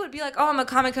 somebody would be like, "Oh, I'm a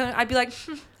comic," I'd be like,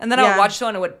 and then I Yeah. would watch the show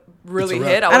and it would really It's a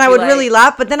hit. wrap. and I be would like- really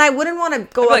laugh, but then I wouldn't want to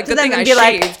go I'd be up like, to "Good them thing and I be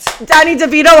like, shaved." Danny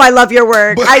DeVito, I love your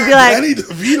work. But I'd be like, Danny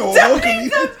DeVito, all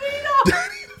comedians.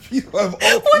 Danny DeVito of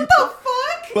all What people. the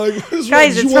fuck? Like, what is Guys, wrong?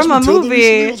 Did it's you watch from a Matilda movie.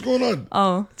 recently? What's going on?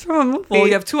 Oh, it's from a movie. well,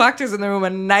 you have two actors in the room,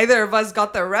 and neither of us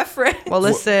got the reference. Well,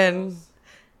 listen,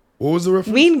 What was the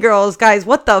reference? Mean Girls, guys,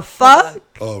 what the fuck?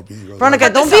 Oh, Mean Girls. Veronica,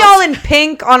 Cut don't this be out. all in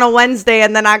pink on a Wednesday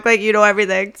and then act like you know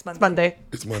everything. It's Monday.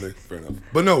 It's Monday. Fair enough.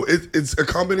 But no, it's a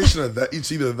combination of that.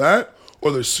 It's either that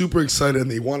or they're super excited and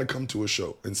they want to come to a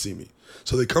show and see me.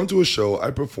 So they come to a show,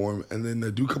 I perform, and then they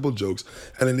do a couple jokes,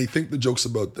 and then they think the joke's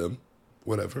about them,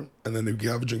 whatever, and then they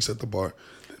have drinks at the bar.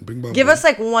 And bing, bong, Give boom. us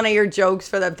like one of your jokes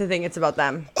for them to think it's about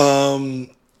them.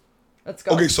 Let's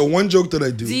go. Okay, so one joke that I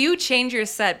do. Do you change your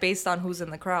set based on who's in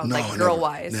the crowd, No, like never. girl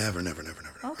wise? Never.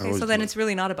 I Okay, always so then do it's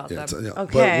really not about yeah, them. yeah.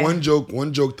 Okay. But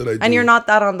one joke that I do. And you're not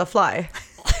that on the fly.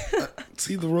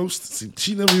 See the roast? See,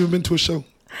 she never even been to a show.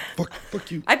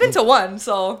 Fuck you. I've been to one,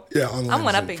 so Yeah, online. I'm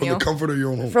one-upping From you. the comfort of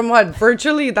your own home. From what?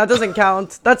 Virtually? That doesn't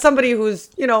count. That's somebody who's,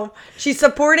 she's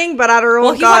supporting, but at her own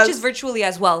well, he cause. watches virtually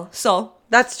as well. So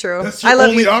That's true. That's your I love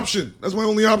only you. option. That's my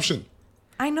only option.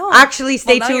 I know. Actually,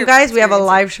 stay Well, now tuned, you're guys. We have a experiencing-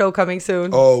 live show coming soon.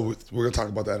 Oh, we're gonna talk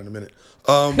about that in a minute.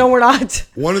 No, we're not.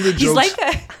 One of the jokes.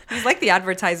 He's like the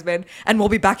advertisement, and we'll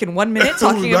be back in 1 minute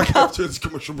We'll talking be back about. after this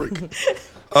commercial break.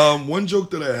 One joke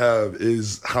that I have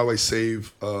is how I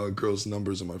save girls'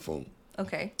 numbers on my phone,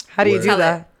 Okay. How do you Where- do Tell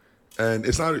that? and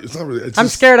it's not really. It's I'm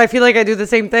just- scared. I feel like I do the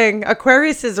same thing.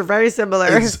 Aquarius is very similar.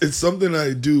 It's something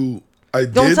I do.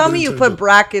 Don't tell me you put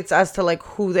brackets as to like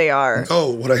who they are. No,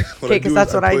 what I Okay, do 'cause is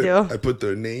that's what I put- do. I put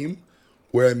their name,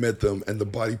 where I met them, and the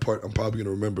body part I'm probably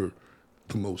gonna remember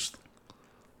the most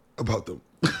about them.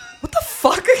 What the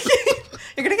fuck?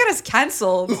 You're gonna get us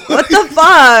canceled. What the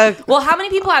fuck? Well, how many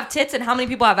people have tits and how many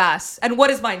people have ass? And what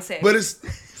does mine say? But it's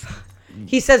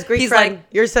He says great He's friend. like-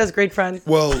 Yours says great friend.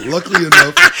 well, luckily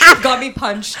enough. Got me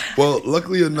punched. Well,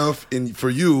 luckily enough, for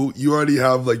you already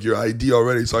have like your ID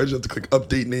already, so I just have to click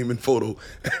update name and photo,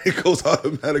 and it goes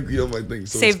automatically on my thing.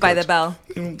 So Saved it's by the clutch. bell.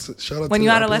 You know, shout out When to you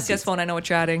the add Apple Alessia's updates. phone, I know what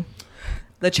you're adding.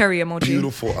 The cherry emoji.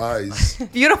 Beautiful eyes.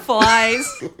 Beautiful eyes.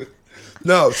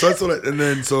 No, so that's what and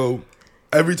then so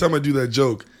every time I do that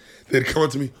joke, they'd come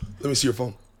up to me, let me see your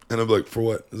phone. And I'm like, for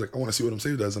what? It's like, I want to see what I'm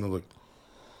saved as. And I'm like,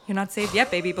 You're not saved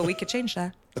yet, baby, but we could change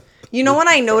that. You know when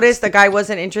I noticed the guy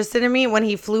wasn't interested in me? When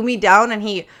he flew me down and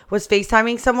he was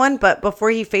FaceTiming someone, but before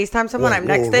he FaceTimed someone, I'm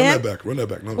next to him. Run that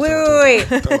back. No, Wait.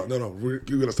 No, you're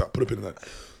going to stop. Put a pin in that.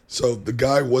 So the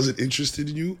guy wasn't interested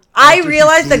in you? I after he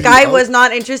realized the flew you guy out? was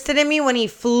not interested in me when he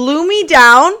flew me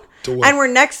down To what? and we're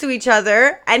next to each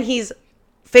other and he's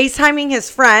FaceTiming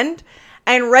his friend.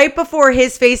 And right before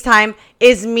his FaceTime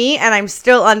is me, and I'm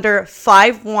still under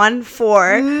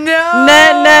 514. No.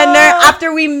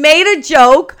 After we made a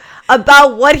joke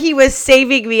about what he was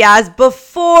saving me as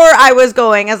before I was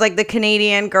going as like the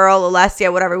Canadian girl,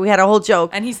 Alessia, whatever. We had a whole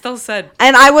joke. And he still said,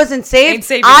 And I wasn't saved. Ain't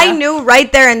saving I ya. knew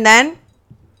right there and then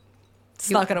it's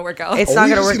not going to work out. it's Are not we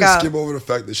going to just work gonna out. skip over the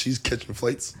fact that she's catching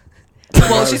flights?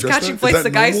 Well, she's Just catching that? flights. Is The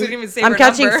that guys normal? didn't even say I'm her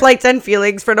catching number. flights and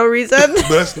feelings for no reason. But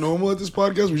that's normal at this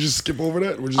podcast? We just skip over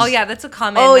that? We're just Oh, yeah, that's a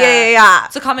common. Oh, yeah.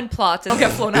 It's a common plot. I'll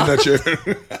get flown in out. that chair.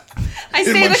 I in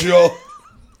stay in Montreal.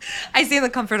 I stay in the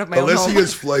comfort of my own Unless home. he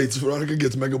gets flights, Veronica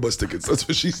gets megabus tickets. That's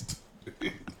what she's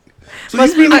doing. So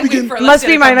Must you be really my- be getting, for- Must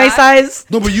be my nice eyes.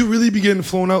 no, but you really be getting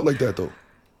flown out like that though.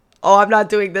 Oh, I'm not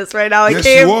doing this right now. Yes,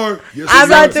 Akeem. you are. Yes, I'm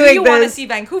you not are. doing Do you want to this. see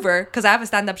Vancouver? Because I have a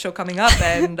stand-up show coming up,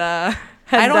 and I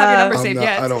don't have your number I'm saved not-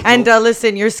 yet. I don't And know.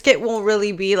 listen, your skit won't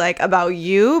really be like about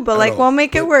you, but like know, we'll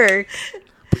make it but- work.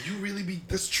 But you really be.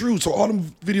 That's true. So all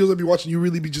them videos I be watching, you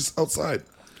really be just outside.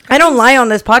 I don't lie on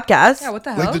this podcast. Yeah, what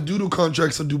the hell? Like the doodle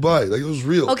contracts in Dubai. Like it was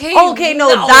real. Okay. Okay,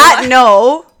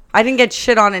 no. I didn't get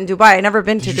shit on in Dubai. I never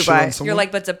been to Did you shit on Dubai. someone? You're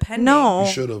like, but depending. No.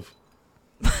 You should have.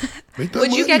 Make that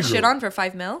Would you money, get shit girl. on for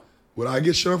 5 mil? Would I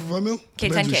get shit on for 5 mil? Okay,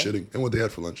 Depends who's 10K. shitting and what they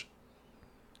had for lunch.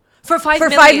 For 5 For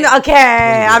million. 5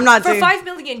 okay, I'm not For doing 5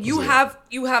 million, you have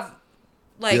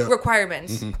like Yeah.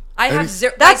 requirements. I have And-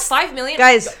 zero. That's- That's 5 million,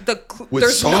 guys, With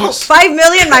there's sauce? 5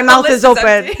 million, my mouth list is is open.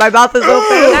 empty. My mouth is no.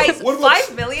 open. Guys, What about-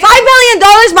 5 million. $5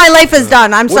 million, my life is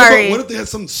done. I'm sorry. What if they had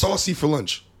something saucy for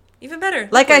lunch? Even better.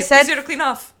 Like I Liquid, said- easier to clean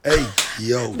off. Hey,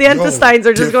 yo. The intestines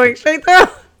are just going straight through.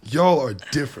 Y'all are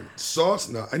different. Sauce?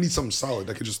 No, I need something solid.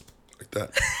 I could just like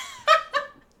that.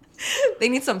 They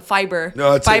need some fiber.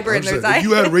 No, that's fiber it. in I'm their saying, diet. if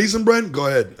you had Raisin Bran, go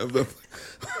ahead.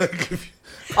 Like, if you-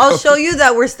 I'll show you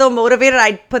that we're still motivated.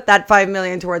 I'd put that 5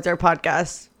 million towards our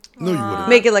podcast. no, you wouldn't.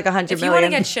 Make it like 100 if you million.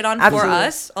 want to get shit on Absolutely. for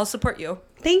us, I'll support you.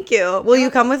 Thank you. Will you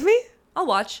come with me? I'll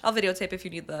watch. I'll videotape if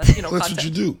you need the That's content. what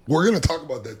you do. We're gonna talk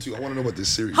about that too. I want to know about this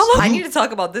series. How long? I need to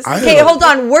talk about this. I Okay, have- hold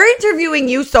on. We're interviewing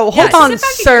you, so Yeah, hold on, sit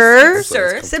back in your sir. seat,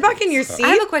 sir. Sit back in your I have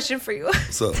seat. a question for you.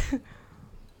 So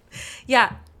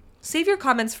Yeah. Save your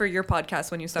comments for your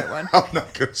podcast when you start one. I'm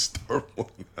not gonna start one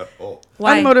at all.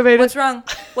 Why? I'm motivated. What's wrong?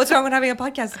 What's wrong with having a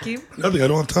podcast, Akeem? Nothing. I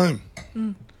don't have time.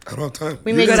 I don't have time.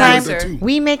 We You make guys time. do that answer. too.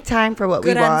 We make time for what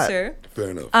Good we want. answer. Fair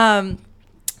enough.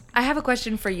 I have a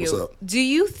question for you. What's up? Do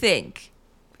you think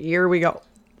Here we go.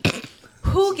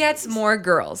 who gets more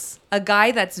girls? A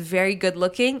guy that's very good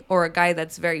looking or a guy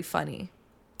that's very funny?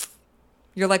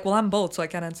 You're like, well, I'm both, so I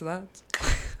can't answer that.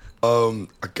 A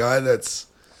guy that's.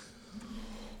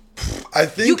 I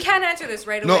think You can't answer this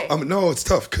right No, away. no, it's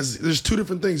tough because there's two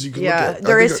different things you can Yeah, look at.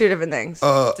 there I is think two different things.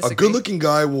 A Disagree. good-looking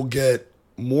guy will get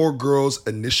more girls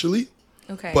initially,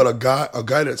 Okay. but a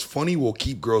guy that's funny will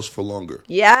keep girls for longer.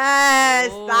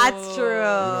 Yes, that's true.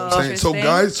 I'm saying? So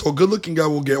Interesting. a good-looking guy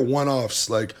will get one-offs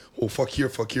like, oh, fuck here,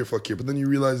 fuck here, fuck here. But then you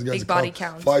realize the guy's Big a body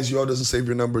clown, count. flies you out, doesn't save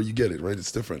your number, you get it, right?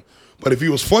 It's different. But if he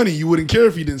was funny, you wouldn't care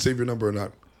if he didn't save your number or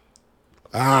not.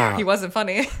 He wasn't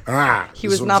funny. He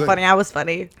was not funny. I was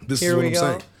funny. This Here is what we I'm go.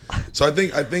 saying. So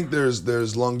I think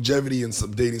there's longevity in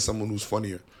dating someone who's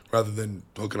funnier rather than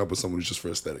hooking up with someone who's just for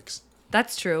aesthetics.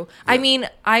 That's true. I mean,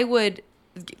 I would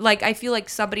like. I feel like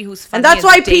somebody who's funny. And that's is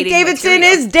why Pete dating Davidson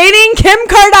material. is dating Kim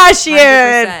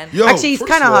Kardashian. 100%. Yo, Actually, he's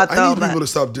first kind of of all, hot though. I need but- people to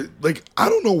stop. Like, I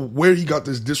don't know where he got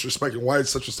this disrespect and why it's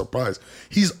such a surprise.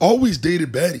 He's always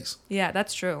dated baddies. Yeah,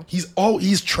 that's true. His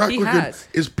track He record has.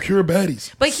 is pure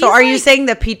baddies. But So he's are you like- saying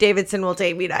that Pete Davidson will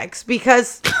date me next?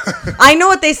 Because I know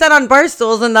what they said on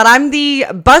Barstools and that I'm the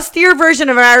bustier version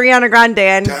of Ariana Grande.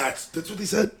 And That's what they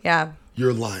said. yeah,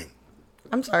 You're lying.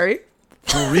 I'm sorry.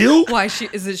 For real? Why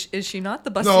is she not the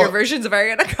bustier No. versions of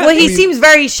Ariana Grande? Well, he seems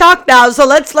very shocked now. So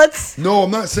let's. No, I'm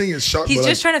not saying it's shock. He's but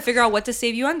just trying to figure out what to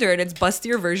save you under, and it's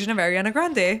bustier version of Ariana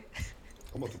Grande.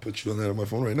 I'm about to put you on that on my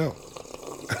phone right now.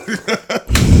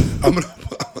 I'm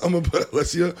gonna put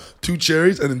Alessia 2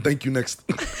 cherries and then thank you next.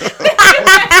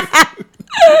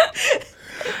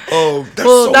 Oh, that's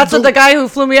Well, so that's what the dope. guy who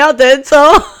flew me out did.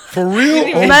 So For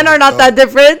real? Oh men my are not God. that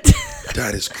different.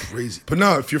 That is crazy. But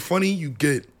no, if you're funny, you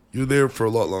get You're there for a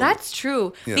lot longer. That's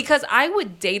true. Yeah. Because I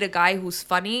would date a guy who's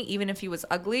funny, even if he was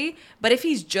ugly. But if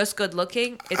he's just good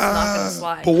looking, it's not going to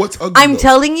slide. But what's ugly? I'm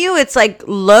telling you, it's like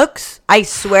looks. I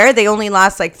swear they only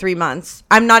last like 3 months.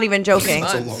 I'm not even joking.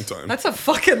 That's a long time. That's a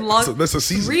fucking long. That's a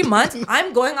season. 3 months.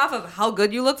 I'm going off of how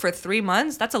good you look for 3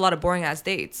 months. That's a lot of boring ass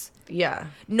dates. Yeah.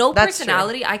 No That's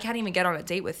personality. I can't even get on a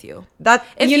date with you. That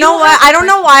If you you know don't what? have I don't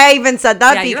know why I even said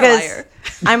that Yeah, you're a because liar.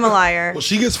 I'm a liar. Well,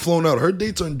 she gets flown out. Her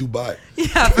dates are in Dubai.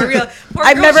 Yeah, for real. Poor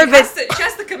I've girl, never she been-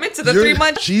 has to commit to the You're- 3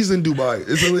 months. She's in Dubai.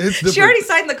 It's different. She already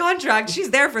signed the contract. She's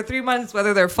there for 3 months,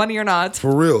 whether they're funny or not.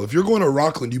 For real. If you're going to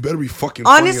Rockland, you better be fucking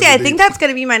funny Honestly, on I the think date. that's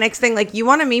gonna be my next thing. Like, you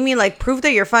want to meet me? Like, prove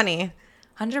that you're funny.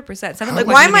 100%. Send him Like,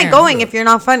 the why am I questionnaire. going if you're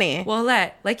not funny? Well,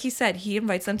 like he said, he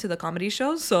invites them to the comedy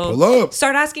shows. So Pull up.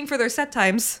 start asking for their set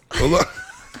times. Hold on.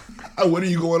 When are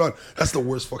you going on? That's the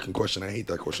worst fucking question. I hate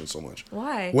that question so much.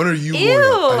 Why? When are you Ew, going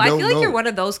on? I don't feel like know. you're one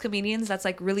of those comedians that's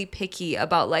like really picky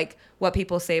about like what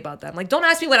people say about them. Like, don't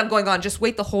ask me when I'm going on. Just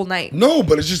wait the whole night. No,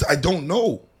 but it's just I don't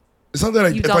know. It's not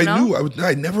that You if don't I know? knew,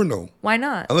 I'd never know. Why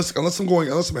not? Unless I'm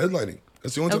headlining.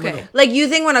 That's the only time I Okay. know. Like, you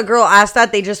think when a girl asks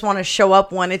that, they just want to show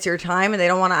up when it's your time and they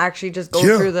don't want to actually just go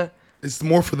through the. It's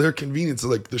more for their convenience.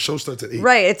 Like the show starts at 8.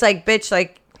 Right. It's like, bitch,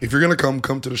 like, If you're gonna come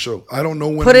to the show. I don't know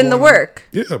when. Put I'm in the going on. work.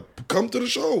 Yeah, come to the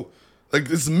show. Like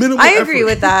it's minimal. I agree effort.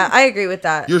 with that. I agree with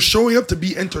that. You're showing up to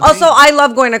be entertained. Also, I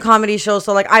love going to comedy shows,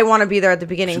 so like I want to be there at the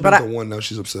beginning. She's But been I, to one now.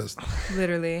 She's obsessed.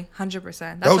 Literally,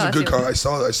 100%. That was a good con. I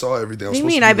saw everything. what do you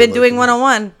mean? I've been doing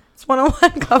 101. It's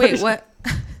 101 comedy. Wait, what?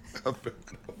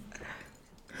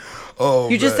 Oh,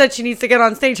 You just man. said she needs to get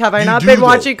on stage. Have I You not do, been though.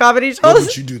 watching comedy No, shows?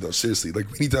 but you do though. Seriously,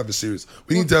 like we need to have a serious.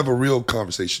 We need to have a real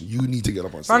conversation. You need to get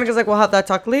up on stage. Veronica's like, we'll have that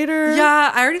talk later.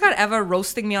 Yeah, I already got Eva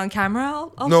roasting me on camera.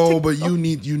 I'll No, take- but you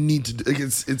need to. Like,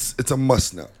 it's a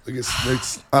must now. Like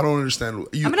it's I don't understand.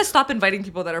 You, I'm gonna stop inviting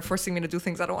people that are forcing me to do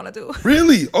things I don't want to do.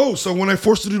 really? Oh, so when I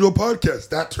forced her to do a podcast,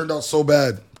 that turned out so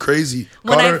bad, crazy.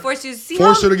 When Got I her- forced you to see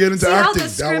forced how, her to get into see how the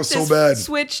acting. That was script so is bad.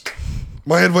 Switched.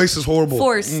 My advice is horrible.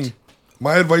 Forced.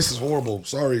 My advice is horrible.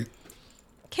 Sorry.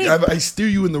 Okay. I steer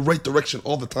you in the right direction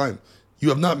all the time. You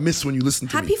have not missed when you listen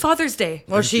to Happy me. Father's Day.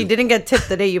 Well, Thank she you. didn't get tipped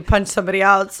the day you punched somebody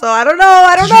out, so I don't know.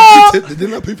 I don't Did you get know. tipped? They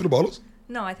did not pay for the bottles?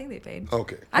 No, I think they paid.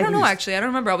 Okay. I don't know Nobody's- actually. I don't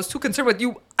remember. I was too concerned with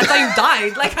you. I thought you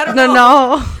died. Like I don't No, know.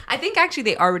 no. I think actually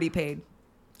they already paid,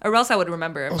 or else I would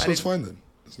remember. If Oh, I so it's didn't. fine then.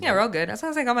 Yeah, we're all good. As long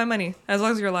as I got my money. As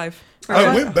long as you're alive.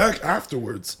 I went back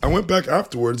afterwards.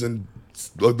 And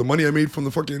the money I made from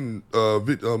the fucking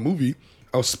movie,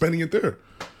 I was spending it there.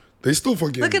 They still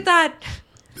fucking Look at that.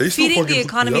 They still Feeding fucking the hooked me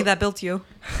economy up. that built you.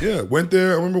 Yeah, went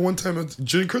there. I remember one time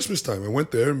during Christmas time. I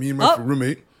went there. Me and my Oh.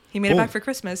 roommate. He made it Boom. back for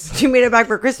Christmas. You made it back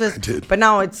for Christmas. I did. But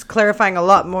now it's clarifying a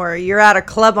lot more. You're at a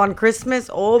club on Christmas.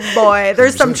 Oh boy,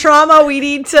 there's some 100%. trauma we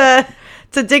need to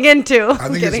dig into. I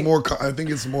think it's more. I think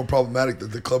it's more problematic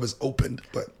that the club is opened.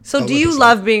 But So, I'll do let you this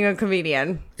love being a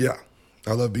comedian? Yeah,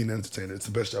 I love being an entertainer. It's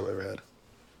the best job I've ever had,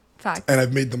 Fact. and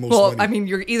I've made the most Well, money. I mean,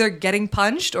 you're either getting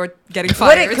punched or getting What,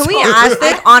 fired. can we so- ask,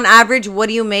 like, on average, what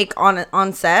do you make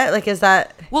on set? Like, is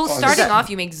that Well, starting that- off,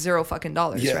 you make zero fucking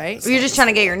dollars, Yeah. right? you're just trying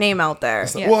to get your name out there?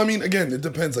 Yeah. Well, I mean, again, it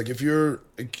depends. Like, if you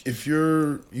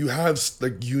have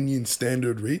like union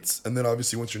standard rates, and then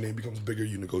obviously once your name becomes bigger,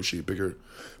 you negotiate bigger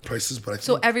prices. But I think,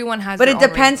 So everyone has. But their it own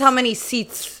depends rates. how many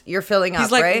seats you're filling up,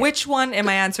 He's like, right? which one am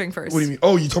I answering first? what do you mean?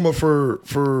 Oh, you talking about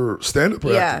for stand up?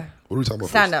 Yeah. What are we talking about?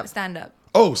 Stand first? up. Stand up.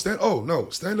 Oh, no,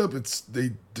 stand up. It's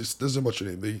they just doesn't about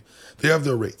your name. They have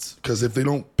their rates because if they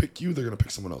don't pick you, they're gonna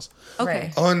pick someone else.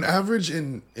 Okay. Right. On average,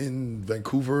 in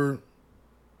Vancouver,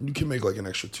 you can make like an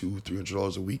extra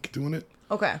 $200-$300 a week doing it.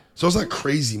 Okay. So it's not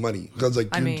crazy money because like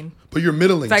I mean, but you're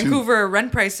middling too. Vancouver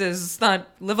rent prices not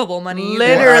livable money.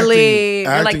 Literally.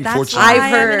 Well, You're like, acting, that's fortunately. why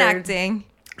I've I'm in heard. acting.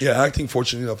 Yeah, acting,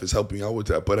 fortunately enough, is helping out with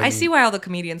that. But I see why all the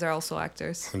comedians are also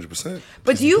actors. 100%.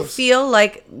 But do you feel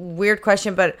like, weird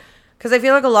question, but because I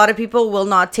feel like a lot of people will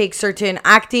not take certain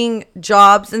acting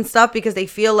jobs and stuff because they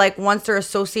feel like once they're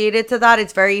associated to that,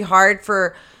 it's very hard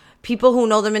for people who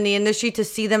know them in the industry to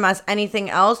see them as anything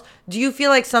else. Do you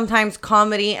feel like sometimes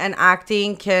comedy and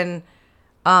acting can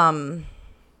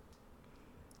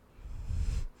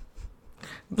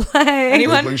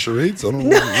Anyone? playing charades? I don't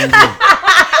know.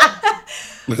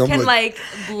 Like, I'm Can like,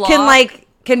 block,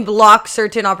 can block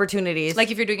certain opportunities?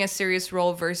 like if you're doing a serious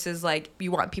role versus like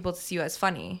you want people to see you as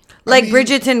funny. Like mean-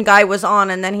 Bridgerton guy was on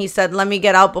and then he said, "Let me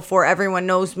get out before everyone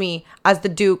knows me as the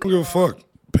Duke." I don't give a fuck.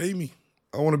 Pay me.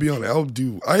 I want to be on it. I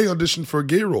auditioned for a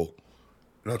gay role.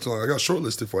 Not too long. I got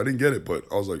shortlisted for it. I didn't get it, but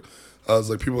I was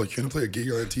like, people were like, you gonna play a gay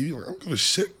guy on TV? I'm like, I don't give a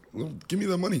shit. Give me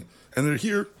that money. and they're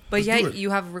here. But let's do yet it.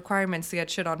 you have requirements to get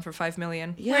shit on for $5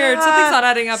 million. Yeah. Weird. Something's not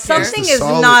adding up Something here. is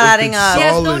solid, not if adding it's up. He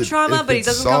has no solid, trauma, if but he it's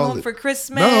doesn't come home solid. for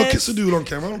Christmas. No, I'll kiss a dude on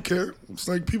camera. I don't care. It's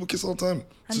like people kiss all the time.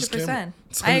 It's just 100%. camera.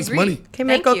 It's I his agree. money. Okay, Thank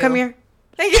Mirko, you. come here.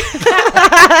 Thank you.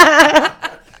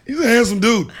 He's a handsome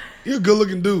dude. He's a good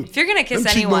looking dude. If you're gonna kiss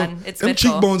Them anyone, cheekbone- it's them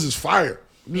Mitchell. cheekbones is fire.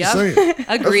 I'm just Yep. saying. That's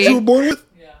what Agreed. you were born with?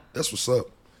 Yeah. That's what's up.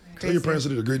 Tell your Crazy. parents they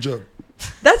did a great job.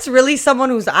 That's really someone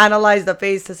who's analyzed the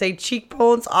face to say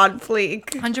cheekbones on fleek.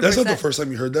 100%. That's not the first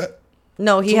time you heard that.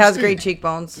 No, he That's what has I'm great saying.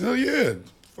 cheekbones. Hell yeah.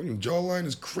 Fucking jawline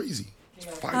is crazy.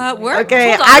 It's fire. Okay,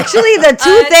 hold on. actually, the two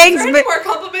Is things. there any more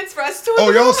compliments for us to Oh,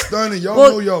 y'all stunning. Y'all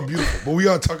Well- know y'all beautiful. But we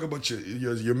gotta talk about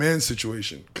your man's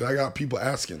situation. Cause I got people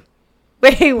asking.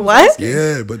 Wait, what?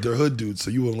 Yeah, but they're hood dudes, so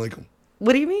you won't like them.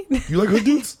 What do you mean? You like hood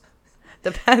dudes?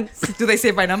 Depends. Do they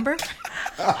save my number?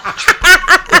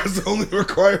 That's the only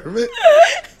requirement.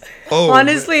 Oh,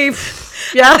 Honestly, At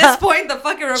this yeah. point, the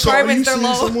fucking man. So are you requirements are seeing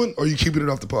low. someone or are you keeping it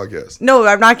off the podcast? No,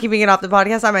 I'm not keeping it off the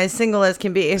podcast. I'm as single as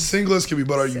can be. Single as can be,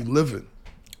 but are you living?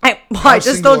 I How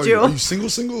just single told are you. Are you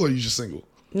single or are you just single?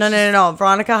 No.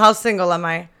 Veronica, how single am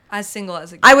I? As single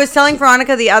as a I was telling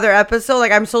Veronica the other episode,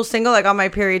 like, I'm so single, I got my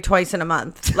period twice in a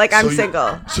month. Like, I'm So you-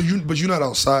 single. But you're not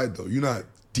outside though. You're not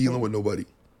dealing with nobody.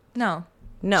 No.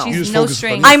 No. You She's just no focus on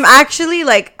strings. you. I'm actually,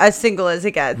 like, as single as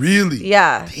it gets. Really?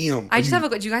 Yeah. Damn. I Are just you- have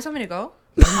a. Do you guys want me to go?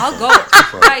 I'll go,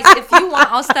 guys. If you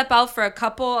want, I'll step out for a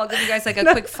couple. I'll give you guys like a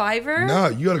quick $5. Nah,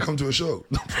 you gotta come to a show.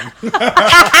 He's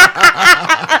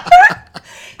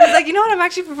like, you know what? I'm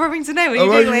actually performing tonight. What are you All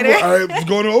right, doing later? all right,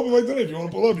 going to open mic tonight. If you want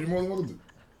to pull up, you're more than welcome to.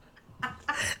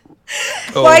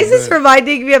 Oh, Why is this man.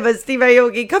 reminding me of a Steve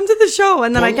Aoki? Come to the show,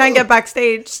 and then I Pull can't up. get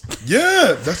backstage.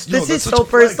 Yeah, that's This is such so a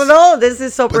flex. personal. This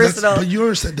is so But that's- personal. But you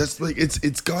understand? That's like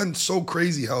it's gotten so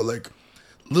crazy how like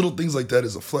little things like that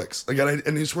is a flex. Like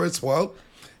and it's where it's wild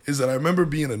is that I remember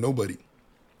being a nobody,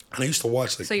 and I used to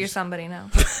watch like So you're somebody now.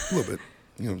 a little bit.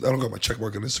 You know, I don't got my check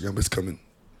mark on Instagram, but it's coming.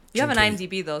 You have an June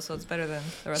IMDb though, so it's better than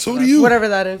the rest So of do us. you. Whatever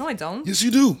that is. No, I don't. Yes,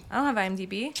 you do. I don't have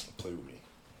IMDb. Play with me.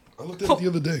 I looked at it the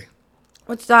other day.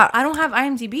 What's that? I don't have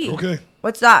IMDb. Okay,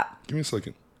 What's that? give me a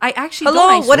second. I actually Hello,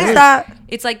 don't. I what is swear. that?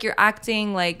 It's like your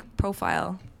acting like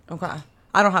profile. Okay.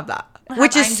 I don't have that. I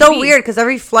Which have is so IMDb. weird because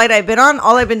every flight I've been on,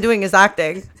 all I've been doing is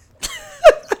acting.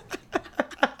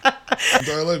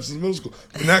 Entire life since middle school.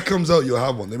 When that comes out, you'll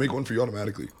have one. They make one for you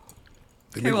automatically.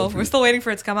 They Okay, make well, one for we're you. still waiting for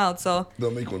it to come out. So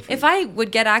They'll make one for if you. I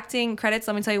would get acting credits,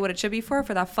 let me tell you what it should be for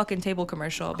that fucking table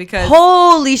commercial because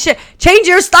Holy shit. Change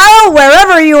your style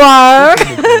wherever you are.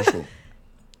 Commercial.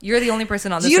 you're the only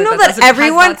person on this. Do you earth know that doesn't- has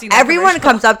everyone not seen that everyone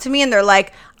commercial. comes up to me and they're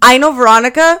like, I know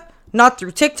Veronica, not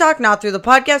through TikTok, not through the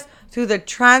podcast, through the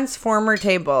Transformer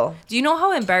table. Do you know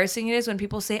how embarrassing it is when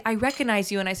people say, I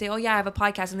recognize you, and I say, oh yeah, I have a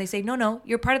podcast, and they say, no,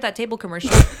 you're part of that table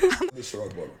commercial. Let's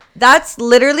talk about it. That's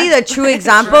literally the true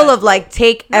example of like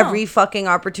take every fucking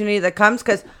opportunity that comes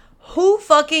because who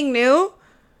fucking knew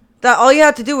that all you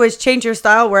had to do was change your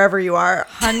style wherever you are?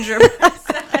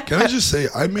 100%. Can I just say,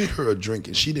 I made her a drink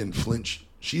and she didn't flinch.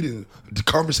 The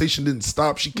conversation didn't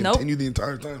stop. She Nope. continued the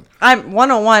entire time. I'm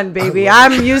 101, baby. I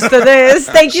love I'm used to this.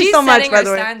 Thank you She's so much, setting by her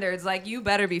the way. standards. Like, you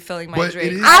better be filling my But it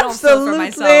drink. is- I don't fill for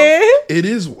myself. Absolutely. It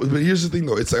is, but here's the thing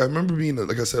though. It's like, I remember being,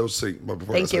 like I said, I was saying before.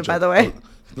 Thank I you, said by joke. the way.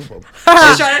 No problem.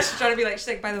 She's trying to be like, she's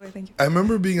like, by the way, thank you. I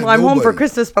remember being a Well, I'm nobody. home for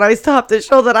Christmas, but I still have to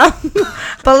show that I'm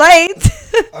polite.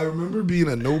 I remember being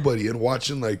a nobody and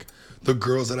watching like the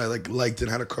girls that I liked and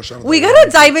had a crush on. We gotta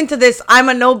dive into this. I'm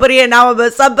a nobody and now I'm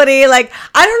a somebody. Like,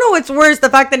 I don't know what's worse, the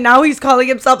fact that now he's calling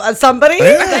himself a somebody,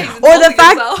 Yeah. He's or the insulting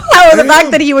fact, himself. or the I fact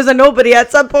am. that he was a nobody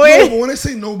at some No, point. but when I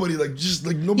say nobody, like just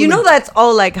like nobody. You know that's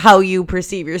all like how you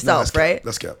perceive No, yourself, that's cap. right?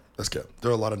 That's cap. That's cap. There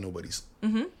are a lot of nobodies.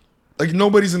 Mm-hmm. Like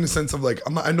nobodies in the sense of like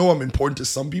I know I'm important to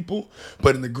some people,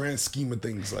 but in the grand scheme of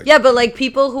things, like Yeah, but like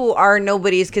people who are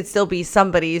nobodies could still be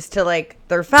somebodies to like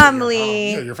their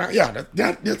family. Yeah, your family. Yeah,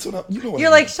 that's what you know. What You're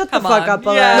I mean. like, shut Come the fuck on. up,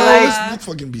 Yeah. Alana. No, Like, let's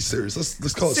fucking be serious.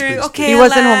 Let's call it Seriously, space. okay, He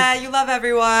wasn't Alana, home. you love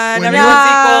everyone. When Everyone's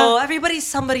Yeah. equal. Everybody's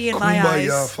somebody in my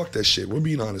Kumbaya, eyes. fuck that shit. We're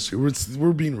being honest here.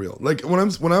 We're being real. Like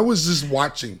when I was just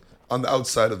watching on the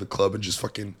outside of the club and just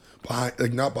fucking behind,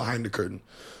 like not behind the curtain.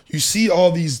 You see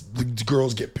all these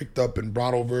girls get picked up and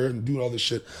brought over and doing all this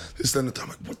shit. This then the time,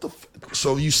 like what the fuck?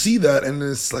 So you see that and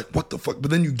it's like what the fuck?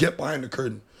 But then you get behind the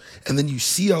curtain and then you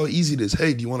see how easy it is.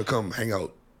 Hey, do you want to come hang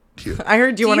out here? I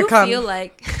heard you Do want to you come. feel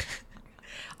like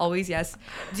always yes?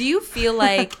 Do you feel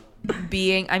like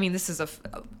being? I mean, this is a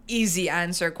easy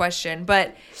answer question,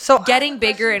 but So- getting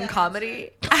bigger in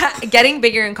comedy, getting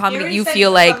bigger in comedy, already you said feel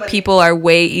for like somebody. people are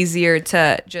way easier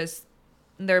to just.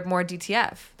 They're more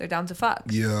DTF. They're down to fuck.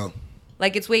 Yeah.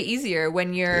 Like it's way easier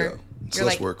when Yeah. you're It's you're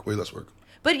less like work. Way less work.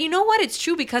 But you know what? It's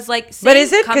true because like. But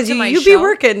is it? come Because to my you be show-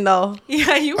 working though.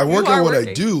 Yeah, you. I work you at are what I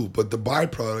working. do, but the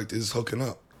byproduct is hooking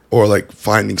up or like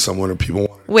finding someone or people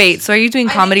want. Wait, so are you doing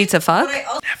comedy to fuck? But I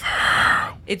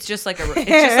also- It's just like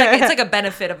it's like a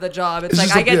benefit of the job. It's It's like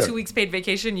just I get yeah. 2 weeks paid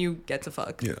vacation, you get to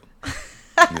fuck. Yeah.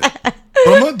 Yeah.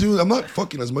 But I'm not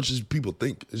fucking as much as people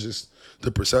think. It's just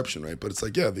the perception, right? But it's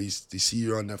like, yeah, they see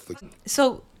you on Netflix.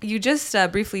 So you just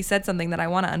briefly said something that I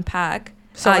want to unpack.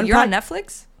 So You're on unpack.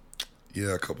 Netflix?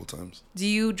 Yeah, a couple times. Do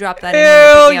you drop that in? when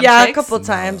you're Ew, picking up yeah, a chicks? couple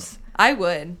times. I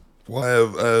would. Well, I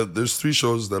have there's 3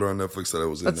 shows that are on Netflix that I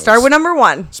was in. Let's start with number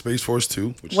 1. Space Force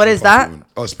 2. Which What is that?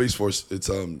 Oh, Space Force. It's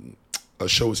a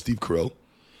show with Steve Carell.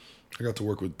 I got to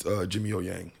work with Jimmy O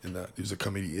Yang in that. He was a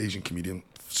Asian comedian,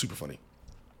 super funny.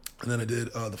 And then I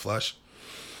did The Flash.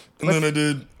 And then I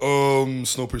did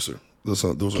Snowpiercer. Those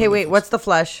Okay, wait, what's The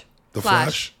Flash? The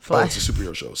Flash. Flash? Oh, it's a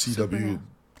superhero show. CW.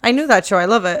 I knew that show. I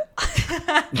love it.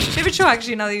 Favorite show,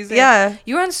 actually, now that you say Yeah. it.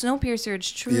 You were on Snowpiercer.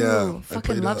 It's true. Yeah, I Fucking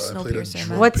played, love I played a Snowpiercer, drunk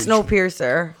man. What's patron.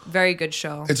 Snowpiercer? Very good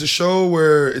show. It's a show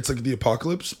where it's like the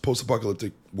apocalypse,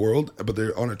 post-apocalyptic world, but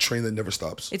they're on a train that never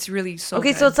stops. It's really so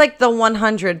Okay, good. so it's like the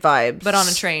 100 vibes. But on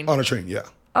a train. On a train, yeah.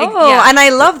 Oh, yeah. and I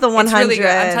love the 100. It's really good.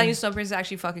 I'm telling you, Snowpiercer is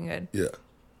actually fucking good. Yeah.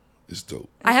 It's dope.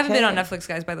 I haven't been on Okay. Netflix,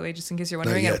 guys, by the way, just in case you're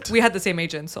wondering. yet. We had the same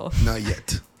agent, so Not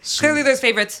yet. clearly Soon. there's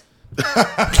favorites.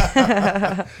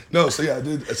 No, so yeah, I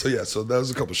did. So that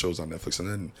was a couple shows on Netflix, and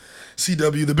then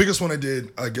CW. The biggest one I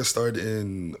did, I guess, starred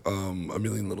in A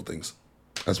Million Little Things.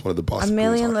 That's one of the boss. A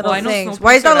Million Little Well, I know Things. Snowpiercer,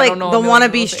 Why is that but I like don't know the A Million Little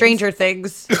wannabe Things. Stranger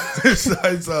Things?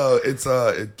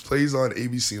 It plays on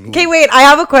ABC and Hulu. Okay, wait, I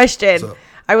have a question. What's up?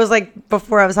 I was like,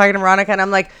 before I was talking to Veronica, and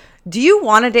I'm like, do you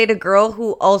want to date a girl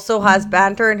who also has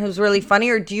banter and who's really funny,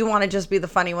 or do you want to just be the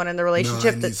funny one in the No, I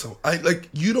relationship? need some. I like.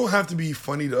 You don't have to be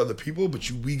funny to other people, but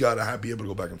we gotta be able to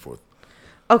go back and forth.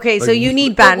 Okay, so like, you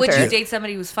need But would banter. you date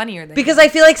somebody who's funnier than Because you? I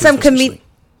feel like some Especially. comedians.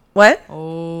 What?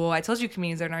 Oh, I told you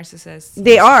comedians are narcissists.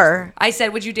 They are. I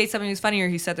said, would you date somebody who's funnier?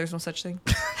 He said there's no such thing.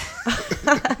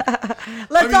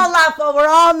 Let's all laugh while we're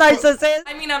all narcissists.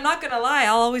 I mean, I'm not going to lie.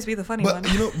 I'll always be the funny But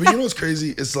one. you know what's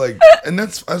crazy? It's like, and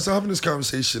that's I was having this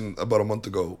conversation about a month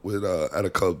ago with at a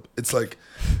club. It's like,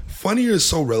 funnier is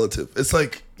so relative. It's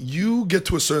like you get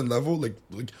to a certain level, like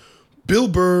Bill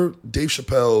Burr, Dave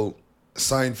Chappelle,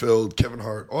 Seinfeld, Kevin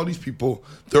Hart, all these people,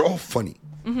 they're all funny.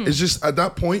 Mm-hmm. It's just at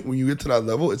that point when you get to that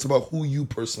level, it's about who you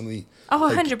personally. Oh,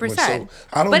 like, 100%. so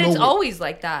I don't But know. it's what- always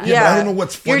like that. Yeah, but I don't know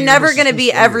what's You're funnier never versus going to who's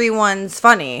be funnier. everyone's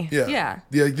funny. Yeah. Yeah.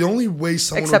 The only way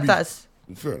someone Except will be, us.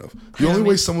 Fair enough. The only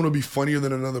way someone will be funnier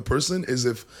than another person is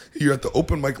if you're at the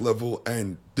open mic level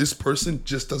and this person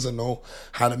just doesn't know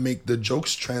how to make the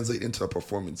jokes translate into a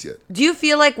performance yet. Do you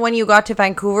feel like when you got to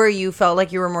Vancouver, you felt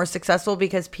like you were more successful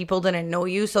because people didn't know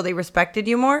you, so they respected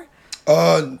you more?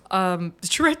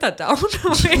 Did you write that down?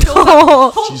 Wait, hold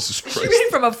on. Jesus Did Christ. you read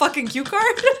it from a fucking cue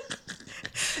card?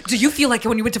 Do you feel like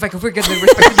when you went to Vancouver, you're getting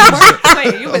respected more?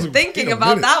 Wait, you've was been like, thinking wait a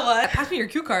about minute. that one. Pass me your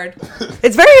cue card.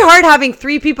 It's very hard having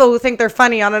 3 people who think they're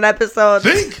funny on an episode.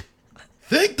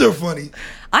 Think they're funny.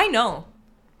 I know.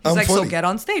 He's I'm like, so funny. get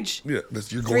on stage. Yeah,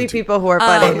 that's you're 3 going to. people who are All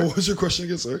funny. right, what was your question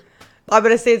again, sir? I'm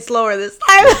going to say it slower this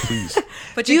time. Please.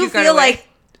 But Do you cue card feel away. like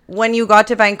when you got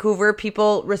to Vancouver,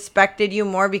 people respected you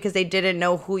more because they didn't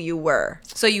know who you were?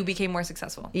 So you became more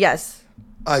successful? Yes.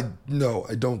 No,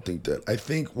 I don't think that. I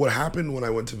think what happened when I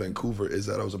went to Vancouver is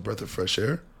that I was a breath of fresh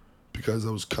air because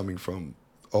I was coming from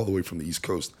all the way from the East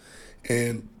Coast.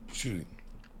 And excuse me,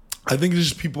 I think it's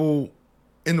just people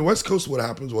in the West Coast, what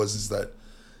happens is that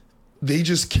they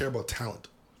just care about talent.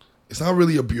 It's not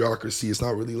really a bureaucracy. It's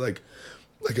not really like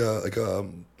a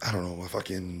I don't know, a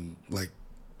fucking like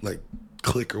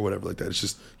clique or whatever like that. It's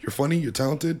just you're funny, you're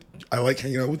talented. I like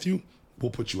hanging out with you. We'll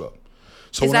put you up.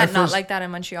 So Is when I that not first- like that in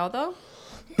Montreal, though?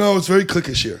 No, it's very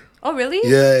cliquish here. Oh, really?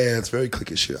 Yeah, it's very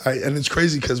cliquish here. And it's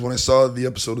crazy because when I saw the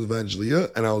episode of Evangelia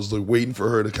and I was like waiting for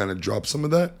her to kind of drop some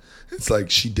of that, it's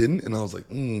like she didn't, and I was like,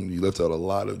 you left out a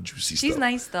lot of juicy stuff. She's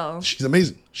nice, though. She's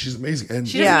amazing. She's amazing. And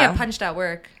She doesn't Yeah. get punched at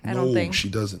work, I no, don't think. she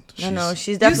doesn't. No,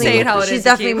 she's say definitely it how it she's is,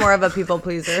 definitely Akeem. more of a people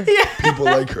pleaser. People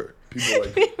like her. People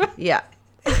like her. Yeah.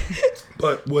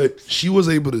 But what she was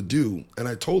able to do, and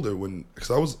I told her because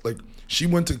I was like, she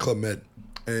went to Club Med,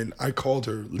 and I called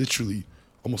her literally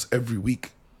almost every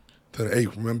week. That hey,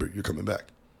 remember you're coming back.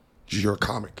 You're a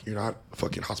comic. You're not a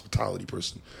fucking hospitality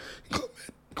person.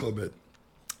 Club Med.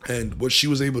 And what she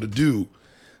was able to do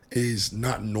is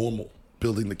not normal.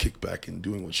 Building the kickback and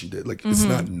doing what she did, like it's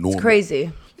not normal.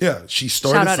 Crazy. Yeah, she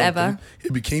started Shout out something. Eva.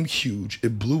 It became huge.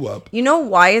 It blew up. You know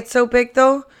why it's so big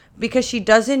though? Because she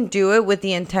doesn't do it with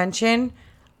the intention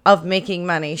of making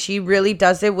money. She really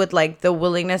does it with like the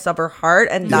willingness of her heart,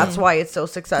 and that's why it's so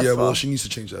successful. Yeah, well, she needs to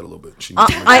change that a little bit. She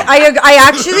needs to I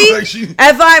actually,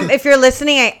 Like if you're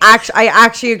listening, I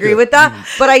actually agree with that.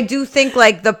 But I do think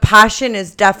like the passion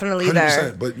is definitely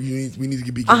there. But we need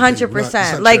to be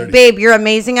 100%. Like, babe, you're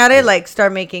amazing at it. Like,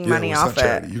 start making money off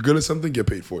it. You're good at something, get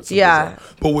paid for it. Yeah.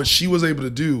 But what she was able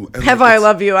to do, and I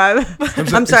love you. I'm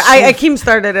sorry. Akeem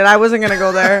started it. I wasn't gonna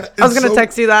go there. I was gonna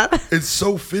text you that. It's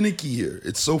so finicky here.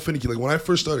 It's so finicky. Like when I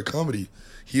first started comedy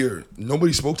here,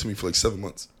 nobody spoke to me for like 7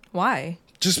 months. Why?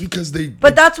 Just because they.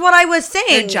 But that's what I was saying.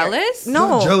 They're jealous?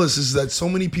 No. No. Jealous is that so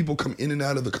many people come in and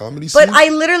out of the comedy scene. But I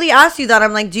literally asked you that.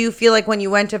 I'm like, do you feel like when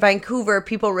you went to Vancouver,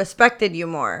 people respected you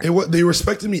more? They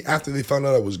respected me after they found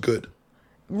out I was good.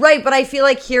 Right, but I feel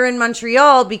like here in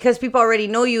Montreal, because people already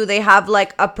know you, they have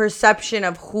like a perception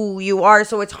of who you are.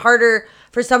 So it's harder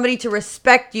for somebody to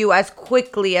respect you as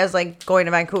quickly as like going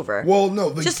to Vancouver. Well,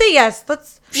 no. Just say yes.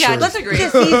 Let's agree.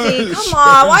 Just easy. Come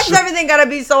on. Why does everything gotta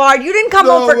be so hard? You didn't come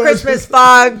home for Christmas,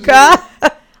 fuck.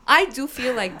 I do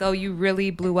feel like though you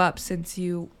really blew up since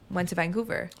you went to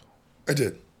Vancouver. I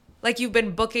did. Like you've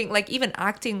been booking, like even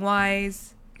acting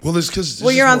wise. Well, there's because.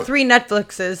 Well, you're on 3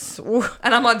 Netflixes.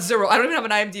 And I'm on 0. I don't even have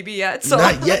an IMDb yet. So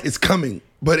Not yet. It's coming,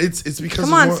 but it's because.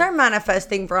 Come on, start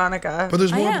manifesting, Veronica. But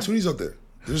there's more am. opportunities out there.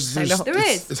 There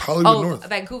is. It's Hollywood North.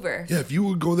 Vancouver. Yeah, if you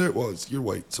would go there, well, you're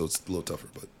white, so it's a little tougher.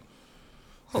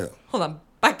 But Hold on,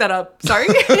 back that up. Sorry.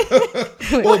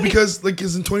 well, because in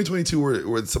 2022,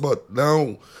 where it's about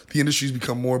now, the industry's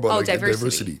become more about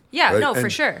diversity. Yeah, right? no, for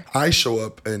And sure. I show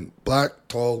up and black,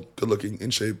 tall, good looking, in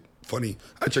shape, funny.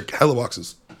 I check hella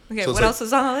boxes. Okay, So what else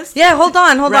is on the list? Yeah, hold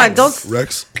on. Don't.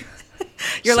 Rex.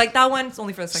 You're like that one's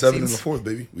only for the sex 7 and scenes. the 4th,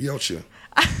 baby. We out here.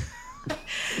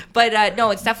 But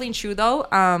no, it's definitely true though.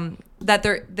 That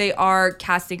they are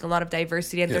casting a lot of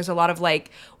diversity and there's a lot of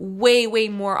like way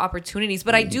more opportunities.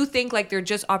 But I do think like they're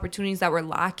just opportunities that we're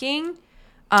lacking.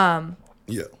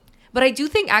 Yeah. But I do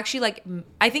think actually like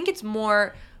I think it's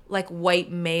more like white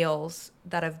males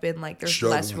that have been like there's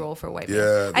less role for white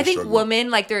males. I think women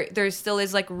like there still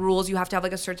is like rules. You have to have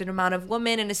like a certain amount of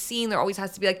women in a scene. There always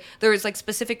has to be like there's like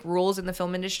specific rules in the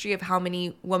film industry of how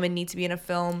many women need to be in a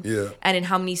film and in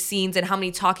how many scenes and how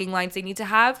many talking lines they need to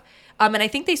have. And I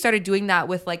think they started doing that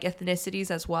with like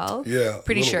ethnicities as well. Yeah,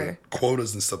 pretty sure.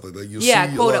 Quotas and stuff like that. You'll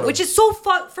see quota, which is so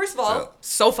first of all,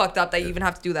 so fucked up that you even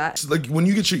have to do that. It's like when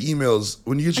you get your emails,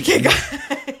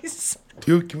 Guys.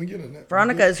 Dude, can we get a net?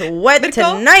 Veronica is wet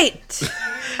tonight,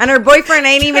 and her boyfriend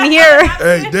ain't even here.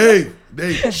 Hey,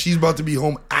 Dave, she's about to be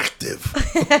home active.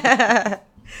 I'm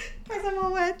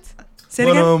all wet. Say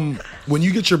it again. When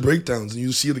you get your breakdowns and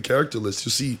you see the character list,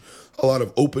 you'll see a lot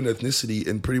of open ethnicity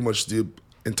in pretty much the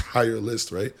entire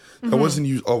list, right? That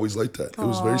wasn't always like that. It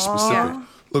was very specific. Yeah.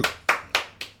 Look.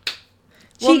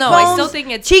 Well, no, I still think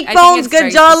it's cheekbones,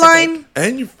 good jawline,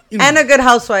 and a good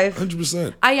housewife.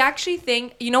 100%. I actually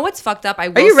think what's fucked up. Are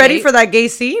you ready for that gay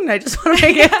scene? I just want to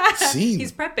make it. Scene.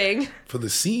 He's prepping For the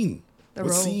scene. What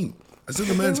role. scene? I said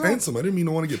the man's handsome. I didn't mean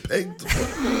to want to get pegged.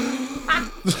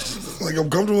 Like I'm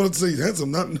comfortable to say he's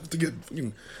handsome, not enough to get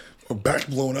fucking my back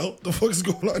blown out. The fuck is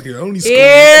going on here? I don't need.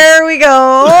 Here we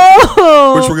go.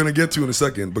 Which we're gonna get to in a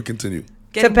second, but continue.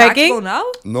 getting pegging? now?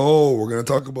 No, we're gonna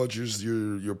talk about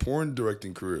your porn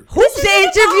directing career. Who's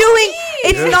interviewing?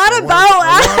 It's Yes, not I about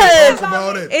wanna us. talk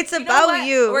about it. It's You know about what?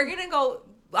 you. We're gonna go.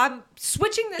 I'm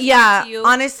switching this. Yeah, back to you.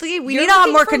 honestly, we You're need to have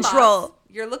looking more for control. love.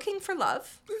 You're looking for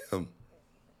love. Damn.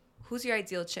 Who's your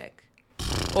ideal chick?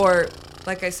 Or,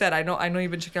 like I said, I know you've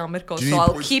been checking out Mirko, Do you so need I'll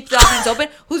points? keep the options open.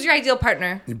 Who's your ideal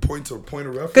partner? You point of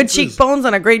reference. Good cheekbones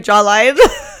and a great jawline.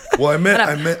 Well,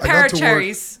 I Pair of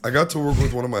cherries. I got to work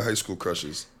with one of my high school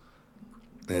crushes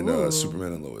in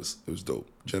Superman and Lois. It was dope.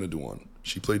 Jenna Dewan.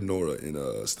 She played Nora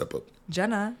in Step Up.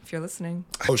 Jenna, if you're listening.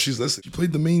 Oh, she's listening. She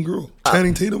played the main girl.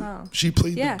 Channing Tatum. She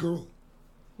played the girl.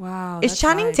 Wow. Is that's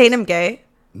Channing nice. Tatum gay?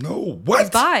 No, what? He's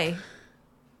bi.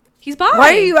 He's bi.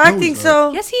 Why are you acting he's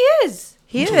so? Yes, he is.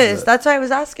 He told you is. that? That's why I was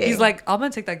asking. He's like, I'm gonna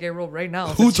take that gay role right now.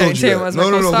 Who told you that?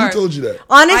 No. Who told you that?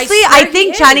 Honestly, I I swear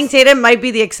think he Channing is. Tatum might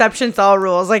be the exception to all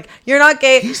rules. Like, you're not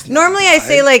gay. He's not Normally, I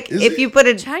say bi, like is if he? you put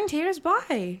a. Channing Tatum's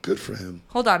bi. Good for him.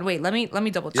 Hold on, wait. Let me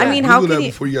double check. I mean, how Google can that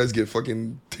you? before you guys get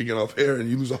fucking taken off air and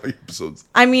you lose all your episodes?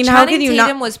 I mean, how Channing can you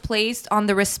Tatum not? was placed on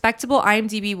the respectable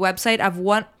IMDb website of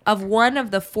one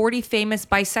of the 40 famous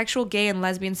bisexual, gay, and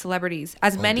lesbian celebrities.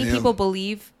 As many damn. people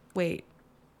believe. Wait,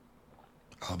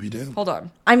 I'll be damned. hold on.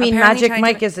 I mean, Apparently Magic Channing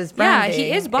Mike Tatum- is his brand. Yeah,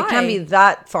 he is bi. It can't be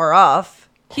that far off.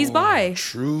 He's bi.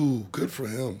 True. Good for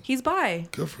him. He's bi.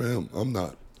 Good for him. I'm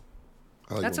not.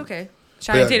 I like That's women. okay. But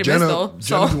Channing yeah, Tatum is though.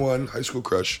 Jenna So Dewan, high school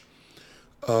crush.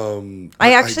 I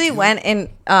actually went and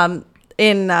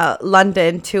in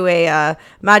London to a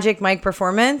Magic Mike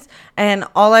performance, and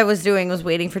all I was doing was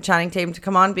waiting for Channing Tatum to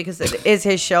come on because it is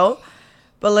his show.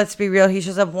 But let's be real, he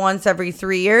shows up once every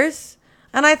 3 years,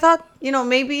 and I thought,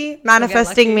 maybe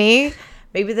manifesting me,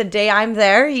 maybe the day I'm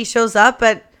there, he shows up.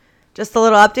 But just a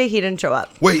little update, he didn't show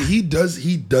up. Wait, he does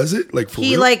it like for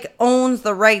He real? like owns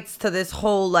the rights to this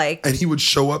whole like. And he would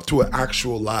show up to an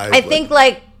actual live. I think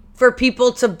like for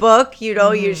people to book, you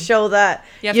show that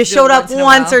You have you to do it showed up once in a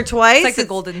once while. or twice. It's like the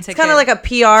golden It's ticket. kind of like a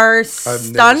PR I've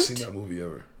stunt. never seen that movie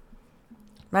ever.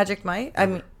 Magic Mike. I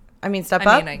mean, Step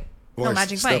I Up. mean, Well,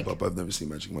 Magic Step Mike. Up. I've never seen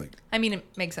Magic Mike. I mean, it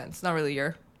makes sense. Not really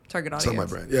your target It's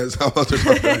audience. not my brand. Yeah, it's not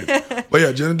my brand. But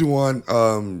yeah, Jenna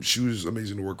Dewan, she was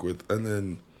amazing to work with. And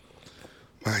then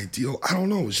my ideal, I don't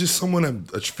know. It's just someone I'm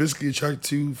physically attracted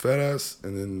to, fat ass,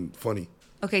 and then funny.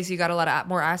 Okay, so you got a lot of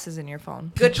more asses in your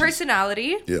phone. Good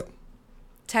personality. Yeah.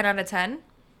 10 out of 10.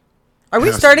 Are we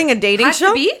Has to starting a dating Has show?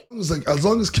 to be. It was like, as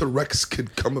long as Rex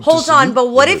could come up Hold to on, see but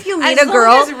what me, if you meet As a long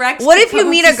girl? as Rex What can if you come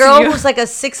meet to a girl see you. who's like a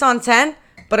 6 on 10,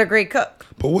 but a great cook?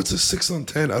 But what's a 6 on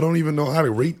 10? I don't even know how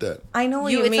to rate that. I know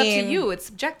what You, you it's mean. up to you. It's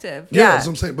subjective. Yeah, Yeah. that's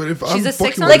what I'm saying. But if She's I'm a 6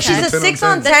 fucking on with Like she's a 10. 6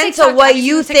 on 10. That's So TikTok. what Have you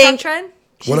you seen the TikTok think? trend?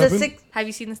 She's What a happened? 6. Have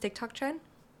you seen this TikTok trend?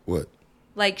 What?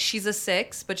 Like she's a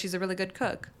 6, but she's a really good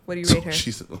cook. What do you So rate her?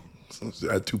 she's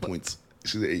at 2 points.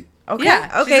 She's an 8. Okay. Yeah,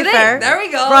 she's Okay. an eight. Fair. There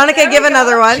we go. Veronica, There we give go.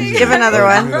 another one. She's Give another All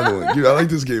right, one. give me another one. Dude, I like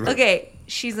this game. Okay,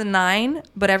 she's a 9,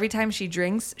 but every time she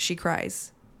drinks, she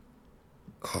cries.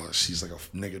 Oh, she's like a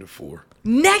 -4.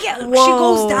 Negative. She Whoa.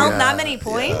 goes down that many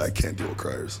points. Yeah, I can't deal with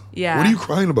criers. Yeah. What are you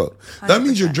crying about? That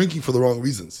means you're drinking for the wrong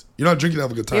reasons. You're not drinking to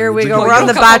have a good time. Here You're we drinking go. to We're on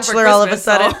The Come home for Bachelor all of a Christmas,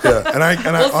 sudden. so- Yeah, and I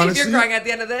We'll see honestly, if you're crying at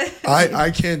the end of it.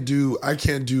 I can't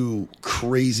do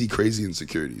crazy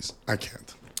insecurities. I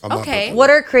can't. I'm not Okay. built for What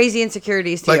that. are crazy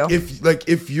insecurities to you?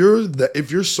 if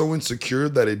you're so insecure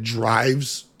that it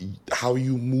drives how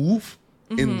you move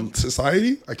in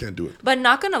society, I can't do it. But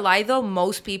not gonna lie though,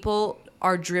 most people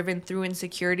are driven through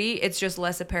insecurity. It's just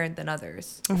less apparent than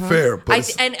others. Fair, but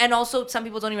it's- And also some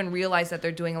people don't even realize that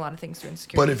they're doing a lot of things through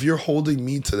insecurity. but if you're holding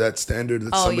me to that standard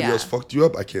that Oh, somebody yeah. else fucked you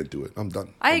up, I can't do it. I'm done.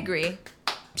 I agree.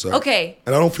 Sorry. Okay.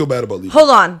 And I don't feel bad about leaving. Hold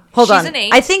on. She's on. an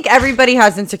 8. I think everybody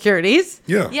has insecurities.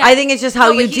 Yeah. Yeah. I think it's just how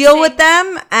No, but you he's deal saying- with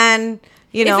them, and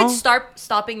you know. If it's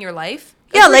stopping your life.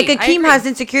 Yeah, agree, like I Akeem agree. has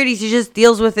insecurities. He just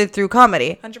deals with it through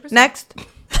comedy. 100%. Next.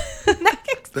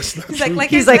 That's not He's true. like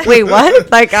He's like, wait, what?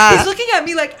 Like, He's looking at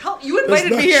me like, help! You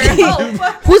invited not me here. true.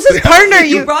 Help! who's his partner?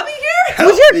 You You brought me here.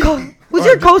 who's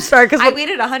your co-star? Because I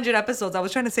waited 100 episodes. I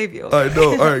was trying to save you. I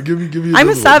know. All right, give me. I'm a another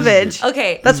one. savage.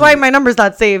 Okay. That's why my number's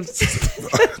not saved.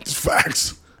 It's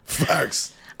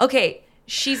facts. Okay.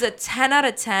 She's a 10 out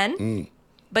of 10,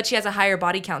 but she has a higher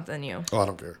body count than you. Oh, I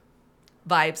don't care.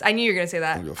 Vibes. I knew you were gonna say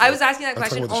that. don't give a I fuck. was asking that I'm talking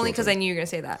question about the only show because thing. I knew you were gonna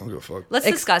say that. I don't give a fuck. Let's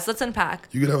discuss. Let's unpack.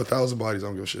 You could have 1,000 bodies. I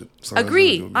don't give a shit.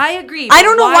 Agree. I agree. I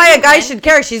don't know but why a do guy men- should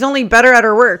care. She's only better at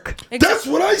her work. That's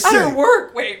what I At said. her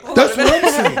work. Wait. Hold That's on a what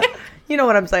minute. I'm saying. You know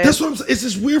what I'm saying? That's what I'm saying. It's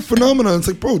this weird phenomenon. It's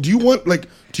like, bro, do you want yeah, someone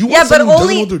but who doesn't know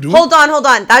only what they're doing? hold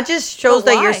on. That just shows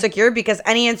But that you're why? secure, because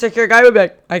any insecure guy would be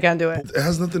like, I can't do it. It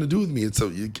has nothing to do with me. It's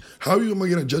how am I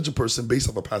going to judge a person based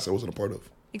off a past I wasn't a part of?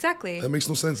 Exactly. That makes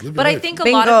no sense. Live But your I life. think a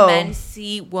lot of Bingo. men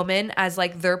see women as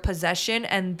like their possession,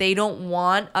 and they don't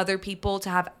want other people to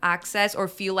have access or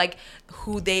feel like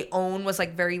who they own was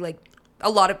like very like a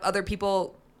lot of other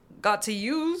people got to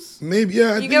use. Maybe,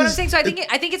 yeah. You get what I'm saying? So I think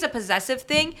it's a possessive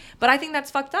thing, but I think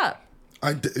that's fucked up.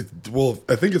 I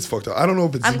think it's fucked up. I don't know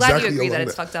if it's I'm glad you exactly agree that along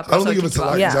it's fucked up. I don't Also, think if it it's keeps you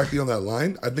up. exactly on that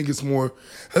line. I think it's more.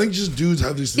 I think just dudes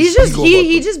have this. He's ego just about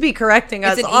he them. just be correcting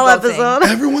us It's an all ego thing. episode.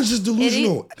 Everyone's just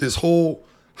delusional. This whole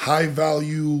high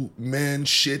value man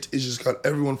shit is just got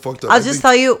everyone fucked up. I'll just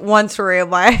tell you one story of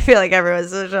why I feel like everyone's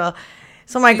delusional.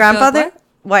 So my You feel like grandfather, what?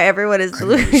 why everyone is I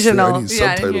delusional. need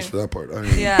Yeah, I didn't subtitles hear- for that part.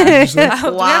 Yeah. What you say?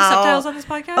 Do we have subtitles on this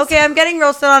podcast? Okay, I'm getting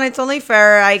roasted on. It's only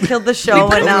fair. I killed the show.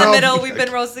 Put and him in now- the middle. We've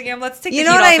been roasting him. Let's take You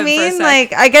the know heat what off I him for a mean? sec.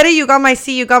 Like, I get it. You got my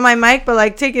seat, you got my mic, but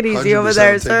like, take it easy over 100%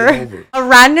 there, take sir. it over. A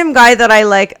random guy that I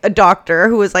like, a doctor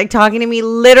who was like talking to me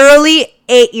literally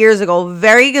 8 years ago.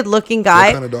 Very good looking guy.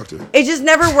 What kind of doctor? It just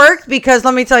never worked because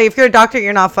let me tell you, if you're a doctor,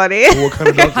 you're not funny. What kind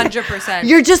of doctor? 100%.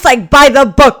 You're just like by the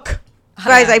book.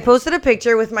 Guys, I posted a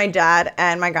picture with my dad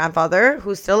and my grandfather,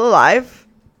 who's still alive.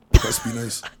 Must be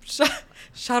nice.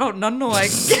 Shout out Nunno.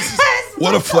 Like,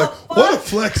 What a flex! What a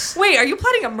flex! wait, are you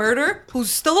planning a murder?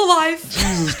 Who's still alive?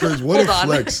 Jesus Christ! What Hold a on.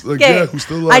 flex! Like, Okay, yeah, who's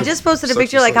still alive? I just posted a Such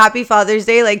picture and like such. Happy Father's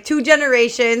Day, like 2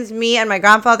 generations, me and my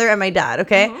grandfather and my dad,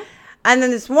 okay? And then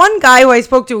this one guy who I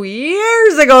spoke to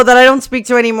years ago that I don't speak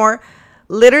to anymore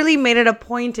literally made it a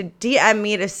point to DM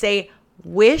me to say,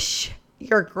 wish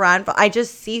your grandfather. I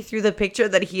just see through the picture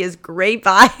that he has great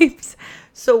vibes.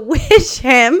 So wish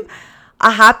him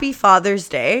a happy Father's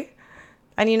Day.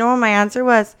 And you know what my answer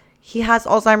was? He has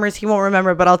Alzheimer's. He won't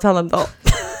remember, but I'll tell him though.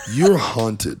 You're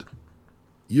haunted.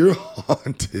 You're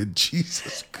haunted.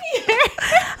 Jesus Christ.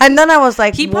 And then I was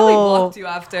like, He probably whoa. blocked you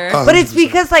after. But it's 100%.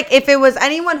 because, like, if it was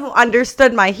anyone who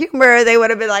understood my humor, they would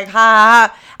have been like, ha,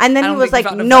 ha, ha. And then I he don't was think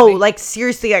like, you found it no, funny. like,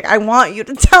 seriously, like, I want you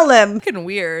to tell him. Fucking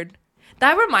weird.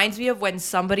 That reminds me of when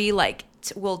somebody like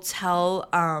will tell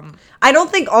I don't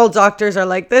think all doctors are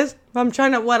like this. I'm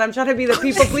trying to be the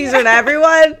people pleaser to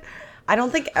everyone. I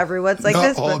don't think everyone's like Not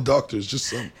this. all But doctors, just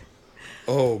some.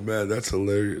 Oh man, that's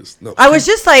hilarious. No, I was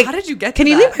just like, How did you get can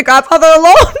to you that? leave my grandfather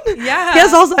alone? Yeah. He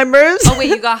has Alzheimer's. Oh wait,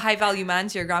 you got high value man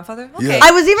to your grandfather? Okay. Yeah. I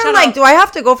was even Shout like, out. do I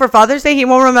have to go for Father's Day? He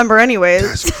won't remember anyways.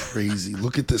 That's crazy.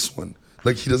 Look at this one.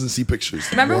 Like he doesn't see pictures.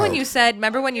 Remember when Wow. you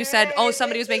said oh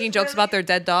somebody was making jokes about their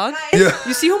dead dog? Yeah.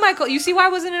 You see you see why I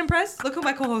wasn't impressed? Look who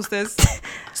my co-host is.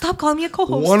 Stop calling me a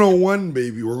co-host. 101,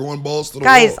 baby. We're going balls to the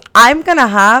Guys, wall. I'm going to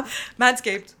have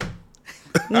Manscaped.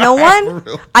 no For one.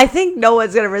 real. I think no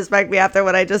one's going to respect me after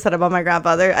what I just said about my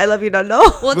grandfather. I love you, no.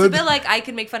 Well, it's a But- bit like I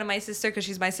can make fun of my sister because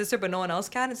she's my sister, but no one else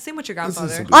can. It's the same with your grandfather.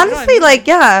 simple. You know what I Honestly, mean? like,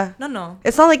 yeah. No.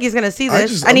 It's not like he's going to see I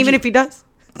this. just- and I'm even just- if he does.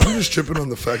 I'm just tripping on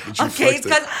the fact that you Okay, it's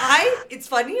flexed because it. it's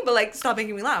funny, but like, stop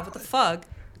making me laugh. What the fuck?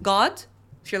 God,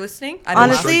 if you're listening, I don't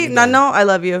Honestly, strike me no, down. I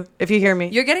love you if you hear me.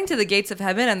 You're getting to the gates of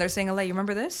heaven and they're saying, Allah, you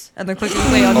remember this? And they're clicking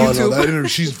play on Oh YouTube. no, that interview.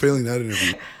 She's failing that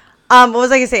interview. What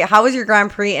was I going to say? How was your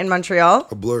Grand Prix in Montreal?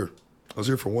 A blur. I was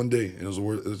here for one day, and it was a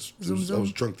word. I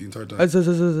was drunk the entire time.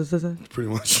 Pretty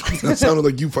much. That sounded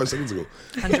like you 5 seconds ago.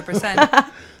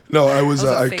 100%. No, I was.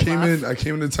 That was a I fake came laugh. I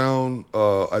came into town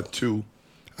at 2.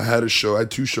 I had a show. I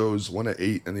had 2 shows. One at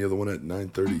 8 and the other one at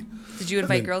 9:30. Did you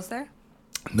invite girls there?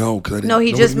 No, because I didn't. No, he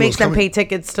nobody just knew I makes was them coming. pay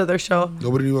tickets to their show.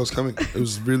 Nobody knew I was coming. It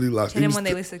was really last. Hit it him was when they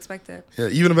th- least expect it. Yeah,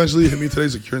 even eventually hit me today.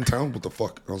 He's like, "You're in town? What the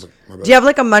fuck?" And I was like, "My bad." Do you have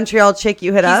like a Montreal chick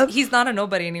you hit up? He's not a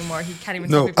nobody anymore. He can't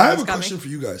even tell No, people I have he's a coming. question for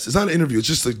you guys. It's not an interview. It's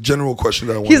just a general question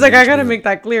that I want. He's like, I got to make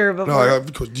that clear. Before. No, I have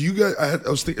because do you guys? I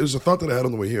was thinking. It was a thought that I had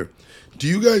on the way here. Do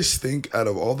you guys think out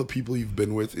of all the people you've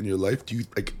been with in your life, do you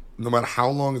like? No matter how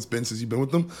long it's been since you've been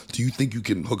with them, do you think you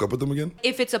can hook up with them again?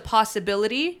 If it's a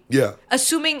possibility, Yeah.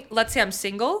 assuming, let's say I'm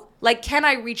single, like, can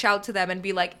I reach out to them and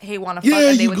be like, hey, want to fuck? Yeah,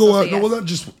 And they you would go still out. say No, yes. well, not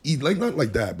just eat, like not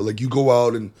like that, but like you go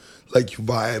out and like you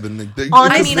vibe and like.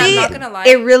 Honestly, I mean, I'm not gonna lie.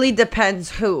 it really depends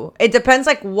who. It depends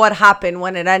like what happened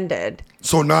when it ended,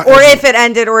 So not or every- if it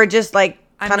ended, or just like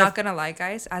I'm kind not of. gonna lie,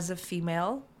 guys. As a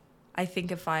female, I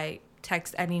think if I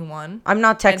text anyone, I'm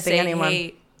not and texting say, anyone.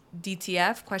 hey,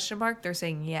 DTF question mark, they're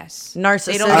saying yes. Narcissist.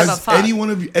 They don't give a As fuck. any one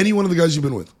of you, any one of the guys you've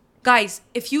been with. Guys,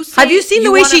 if you say Have you seen the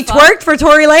way wanna she fuck- twerked for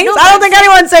Tory Lanez? No, I don't but think I'm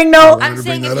anyone's saying no. I'm I'm to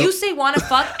saying bring if that you up. say want to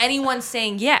fuck, anyone's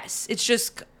saying yes. It's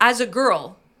just as a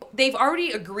girl, they've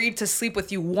already agreed to sleep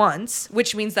with you once,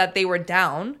 which means that they were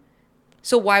down.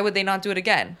 So why would they not do it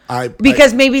again?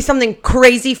 Because maybe something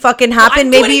crazy fucking happened. I don't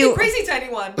Maybe do anything you. crazy to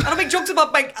anyone. I don't make jokes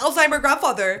about my Alzheimer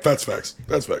grandfather. That's facts.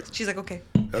 That's facts. She's like, okay.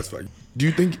 That's fact. Do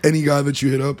you think any guy that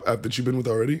you hit up after that you've been with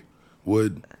already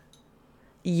would?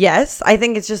 Yes, I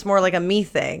think it's just more like a me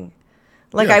thing.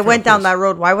 Like Yeah, I of went down course. that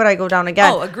road. Why would I go down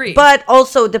again? Oh, agree. But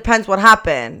also depends what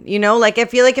happened. You know, like I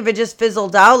feel like if it just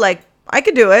fizzled out, like I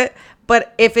could do it.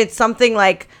 But if it's something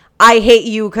like I hate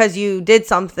you because you did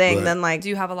something, Right. then like Do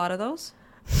you have a lot of those?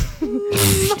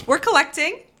 We're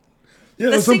collecting. Yeah,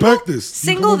 The let's single, unpack this. You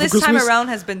single come over this Christmas? time around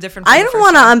has been different. From I the don't first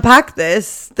want to time. unpack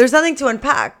this. There's nothing to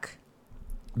unpack.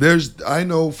 I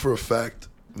know for a fact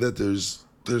that there's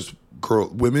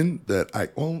women that now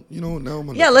I'm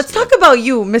on. Yeah, Netflix let's now. talk about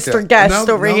you, Mr. Yeah, Guest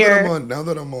over now here. Now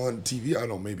that I'm on TV, I don't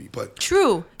know, maybe, but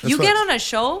True. That's You get facts. on a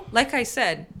show, like I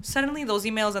said, suddenly those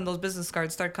emails and those business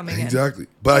cards start coming in. exactly.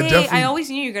 But Hey, I definitely. I always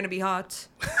knew you were gonna be hot.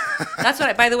 That's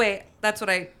what. By the way, that's what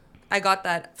I got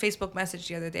that Facebook message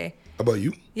the other day. about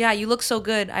you. Yeah, you look so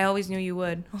good. I always knew you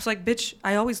would. I was like, bitch,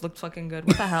 I always looked fucking good.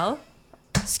 What the hell?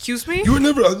 Excuse me? You were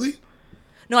never ugly.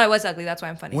 No, I was ugly. That's why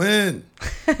I'm funny. When?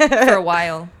 For a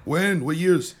while. When? What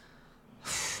years?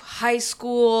 High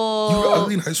school. You were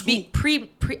ugly in high school?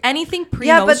 Anything pre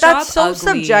Yeah, but nose that's job, so ugly.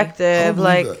 I don't subjective. believe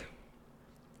Like that.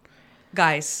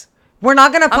 Guys, we're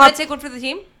not gonna I'm gonna pop. take one for the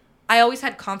team. I always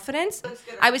had confidence.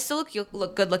 I was still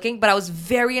look good looking, but I was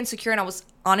very insecure and I was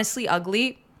honestly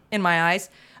ugly in my eyes.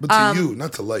 But to you,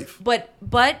 not to life. But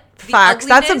the Facts.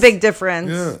 That's a ugliness- big difference.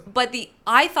 Yeah. But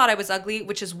I thought I was ugly,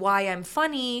 which is why I'm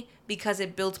funny because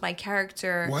it built my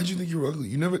character. Why'd you think you were ugly?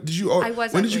 You never did you? Oh, I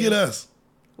was When did you ugly. get ass?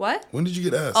 What? When did you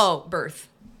get ass? Oh, birth.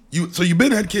 So you've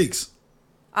been had cakes.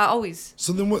 Always.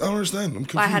 So then what? I don't understand. I'm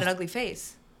confused. I had an ugly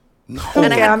face. No. And I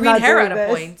Okay, had I'm green not hair doing at a this.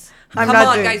 point. I'm Come not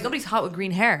on, doing guys. this. Nobody's hot with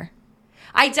green hair.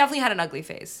 I definitely had an ugly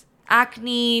face.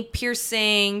 acne,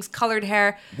 piercings, colored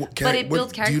hair, but it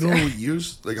builds character. Do you know what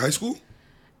years? Like high school?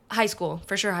 High school,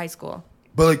 for sure, high school.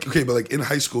 But in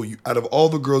high school, out of all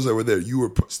the girls that were there, you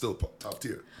were still top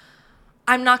tier.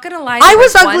 I'm not gonna lie. I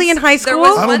was ugly in high school. There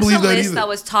was I don't once believe a that list either. that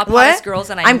was top What? hottest girls,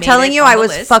 and I'm made telling it you, on I the was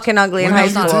list. fucking ugly in When high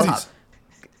did you school. get titties?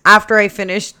 After I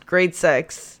finished grade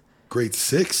 6. Grade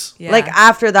 6? Yeah. Like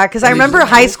after that, because I What age remember was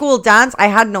high that? school dance. I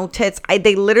had no tits.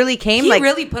 They literally came He like.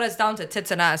 really put us down to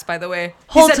tits and ass. By the way, he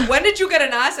Hold said, on. "When did you get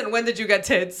an ass and when did you get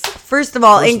tits?" First of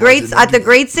all, First in of all, I grades did not at the do that.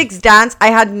 grade 6 dance, I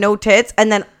had no tits, and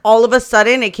then all of a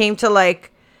sudden it came to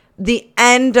like the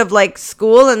end of like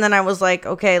school, and then I was like,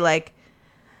 okay, like.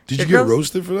 Did you The get girls-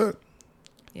 roasted for that?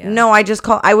 Yeah. No, I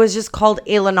was just called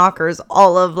Ayla Knockers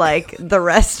all of like the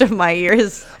rest of my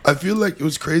years. I feel like it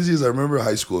was crazy as I remember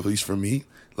high school, at least for me.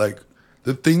 Like,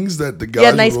 the things that the had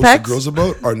guys nice roasted pecs? girls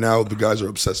about are now the guys are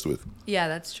obsessed with. Yeah,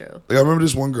 that's true. Like, I remember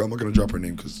this one girl, I'm not going to drop her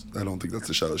name because I don't think that's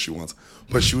the shout out she wants.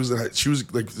 But she was like,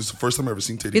 this is the first time I ever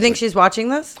seen titties. Do you think like, she's watching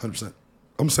this? 100%.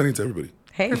 I'm sending it to everybody.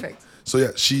 Hey. Perfect. So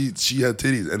yeah, she had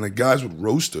titties, and the guys would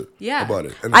roast her Yeah. about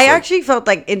it. And I it's like, actually felt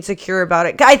like insecure about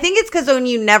it. I think it's because when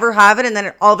you never have it and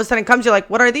then all of a sudden it comes, you're like,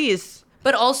 what are these?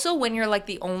 But also, when you're like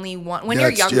the only one, when Yeah,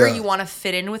 you're younger, yeah. you want to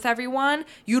fit in with everyone.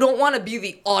 You don't want to be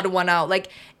the odd one out. Like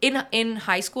in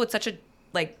high school, it's such a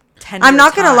like tender. I'm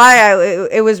not gonna time. lie,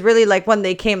 it was really like when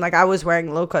they came, like I was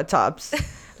wearing low cut tops.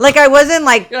 Like I wasn't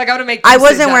like You're like, I'm gonna make. I usage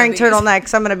wasn't out of wearing these.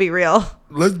 turtlenecks. I'm gonna be real.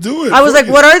 let's do it. I was Fuck like,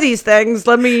 it. what are these things?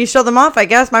 Let me show them off. I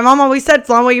guess my mom always said,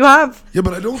 "Flaunt what you have." Yeah,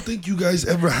 but I don't think you guys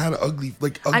ever had ugly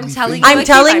I'm telling face. you, I'm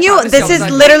telling I you, promise this you, is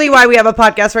I'm literally why we have a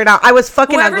podcast right now. I was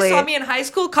fucking Whoever ugly. saw me in high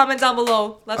school, comment down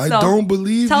below. Let's I know. don't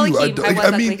believe Tell you. Akeem I was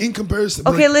I mean, ugly. in comparison.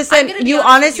 but Okay, like, I'm listen. gonna be You honest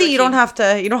with honestly, you, you don't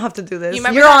Akeem. have to do this. You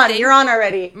remember You're that on. thing? You're on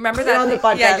already. Remember You're that? on the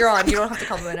thing? Yeah, podcast. you're on. You don't have to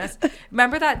compliment us.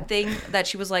 Remember that thing that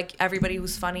she was like, everybody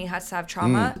who's funny has to have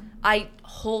trauma. I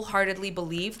wholeheartedly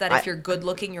believe that if you're good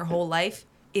looking your whole life,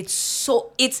 it's not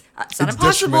It's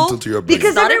impossible. detrimental to your upbringing. Because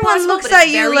It's not everyone impossible, looks but it's at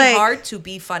you very like- hard to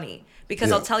be funny. Because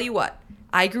Yeah. I'll tell you what,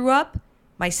 I grew up.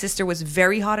 My sister was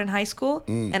very hot in high school,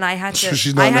 and I had to.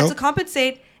 She's not I had now? to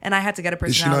compensate, and I had to get a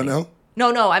Is she not personality.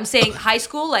 now? No, I'm saying high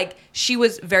school. Like she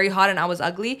was very hot, and I was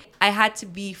ugly. I had to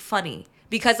be funny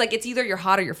because like it's either you're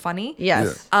hot or you're funny.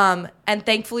 Yes. And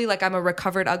thankfully, like I'm a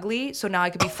recovered ugly, so now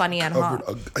I could be funny and hot.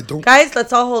 I don't. Guys,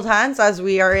 let's all hold hands as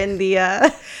we are in the.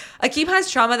 Akeem has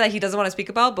trauma that he doesn't want to speak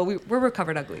about, but we're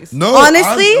recovered uglies. No,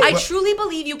 Honestly, I truly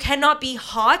believe you cannot be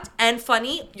hot and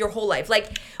funny your whole life.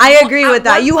 Like I you- agree at with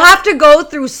that. one You point- have to go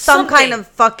through some kind something. of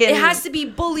fucking. It has to be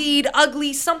bullied,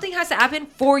 ugly. Something has to happen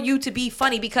for you to be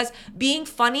funny because being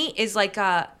funny is like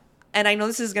a. And I know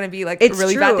this is gonna be like It's a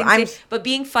really true. bad thing, to I'm- say, but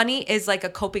being funny is like a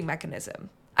coping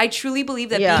mechanism. I truly believe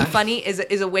that Yeah. being funny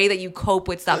is a way that you cope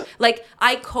with stuff. Like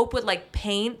I cope with like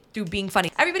pain through being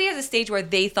funny. Everybody has a stage where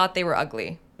they thought they were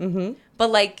ugly,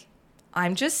 but like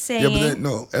I'm just saying. Yeah, but then,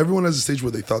 no. Everyone has a stage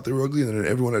where they thought they were ugly, and then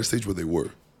everyone had a stage where they were.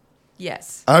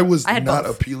 Yes, I was I had not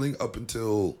both. appealing up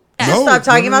until. Just stop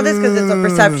talking about this 'cause it's a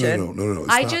perception. No. It's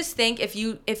I not. just think if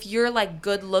you're like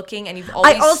good looking and you've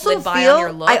always I also slid by feel. on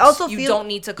your looks, I also you feel. don't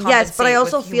need to compensate. Yes, but I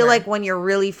also with feel humor. like when you're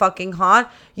really fucking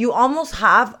hot, you almost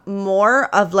have more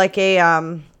of like a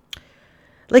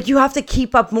like you have to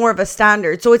keep up more of a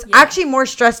standard. So it's Yeah. actually more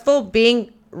stressful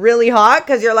being really hot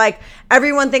because you're like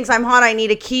everyone thinks I'm hot. I need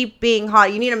to keep being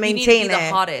hot. You need to need to maintain be the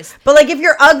it. hottest. But like if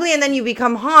you're ugly and then you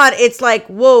become hot, it's like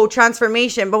whoa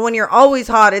transformation. But when you're always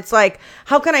hot, it's like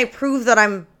how can I prove that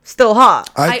I'm still hot?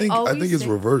 I I think always it's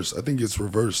think- reversed. I think it's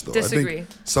reversed though. Disagree.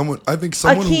 I think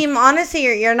someone. who- Akeem,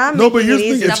 honestly, you're not no, making but here's it the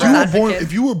easy. thing: if Devil's you were born, advocate.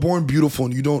 if you were born beautiful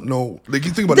and you don't know, like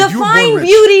you think about it, if you were born Define rich,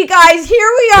 beauty, guys.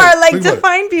 Here we are, like think about it.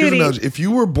 define Here's an beauty. analogy. If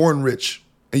you were born rich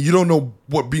and you don't know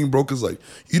what being broke is like,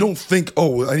 you don't think, oh,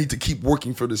 well, I need to keep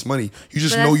working for this money. You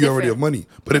just But know that's you already different. have money.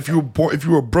 But if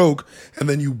you were broke and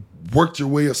then you worked your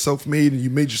way up self-made and you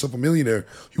made yourself a millionaire,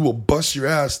 you will bust your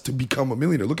ass to become a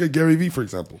millionaire. Look at Gary Vee, for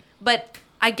example. But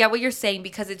I get what you're saying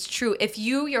because it's true. If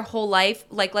you your whole life,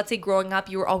 like let's say growing up,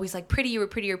 you were always like pretty, you were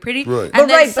pretty, you're pretty, Right. and But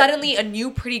then right, but- suddenly a new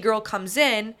pretty girl comes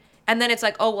in, and then it's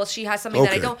like, oh well, she has something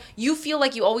that I Okay. don't. You feel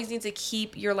like you always need to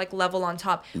keep your like level on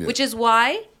top, which is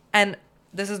why, and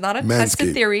this is not a tested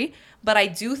Manscaped. theory, but I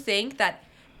do think that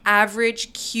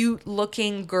average cute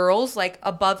looking girls, like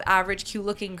above average cute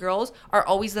looking girls, are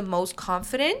always the most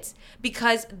confident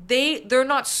because they're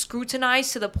not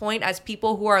scrutinized to the point as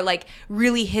people who are like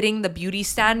really hitting the beauty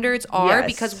standards are. Yes.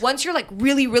 Because once you're like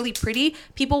really really pretty,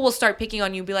 people will start picking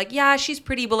on you and be like, yeah, she's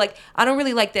pretty, but like I don't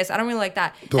really like this, I don't really like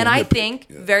that. Don't and I nitpick, think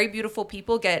yeah. very beautiful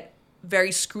people get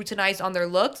very scrutinized on their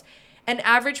looks. And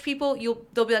average people,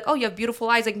 they'll be like, oh, you have beautiful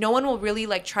eyes. Like, no one will really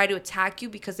like try to attack you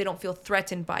because they don't feel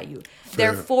threatened by you.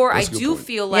 Fair. Therefore, That's I a good do point.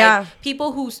 feel like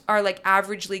people who are like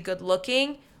averagely good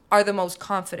looking are the most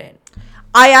confident.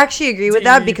 I actually agree with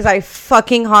that because I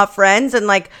fucking hot friends, and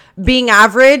like being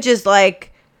average is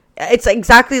like, it's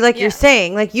exactly like you're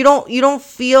saying. Like you don't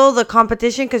feel the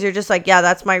competition because you're just like, yeah,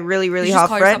 that's my really, really You hot just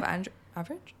call friend. yourself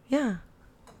average? Yeah.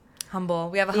 Humble.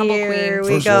 We have a humble Here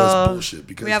queen. we First of all, go. it's bullshit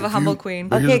because We have a if humble you- queen.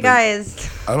 but here's Okay, the thing. guys.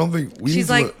 I don't think we She's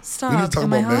need like, to. We stop. need to talk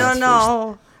Am I about hot? math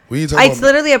No. first. We need to talk It's about.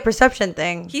 literally a perception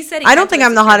thing. He said he I don't can't think do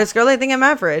I'm the insecure. hottest girl. I think I'm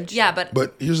average. Yeah, but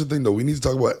But here's the thing, though. We need to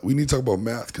talk about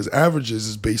math because averages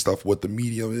is based off what the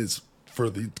medium is for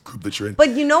the group that you're in. But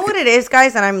you know what it is,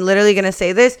 guys? And I'm literally going to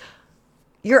say this.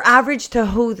 You're average to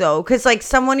who, though? Because, like,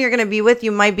 someone you're going to be with,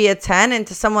 you might be a 10. And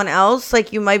to someone else,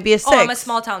 like, you might be a 6. oh, I'm a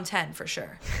small town 10 for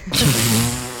sure.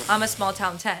 I'm a small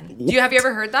town 10. Have you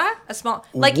ever heard that? A small,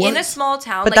 like in a What? small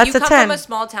town, But like that's you a come 10. from a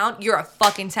small town, you're a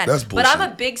fucking 10. That's But I'm a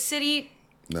bullshit. big city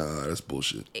Nah, that's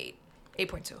bullshit.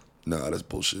 8.2. Nah, that's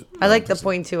bullshit. I like the 100%.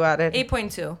 point 2 added.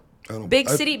 8.2. I don't- Big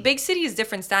I- city is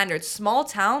different standards. Small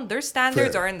town, their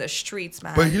standards Fair. are in the streets,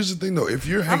 man. But here's the thing, though. If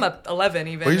you're I'm a 11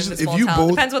 even But in here's the the- if small you town. both-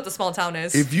 Depends what the small town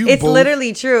is. if you It's both,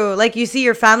 literally true. Like, you see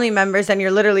your family members and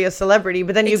you're literally a celebrity.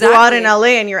 But then you go out Exactly. in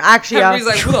LA and you're actually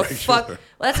Everybody's a... like, who the Sure, fuck? sure.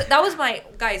 Well, that was my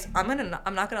guys. I'm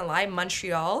not gonna lie.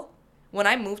 Montreal. When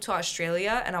I moved to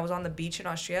Australia and I was on the beach in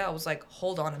Australia, I was like,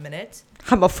 hold on a minute.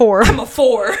 I'm a 4. I'm a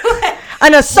 4.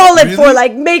 And a solid Really? 4,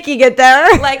 like, making it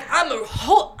there. Like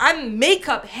I'm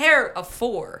makeup hair a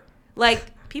 4. Like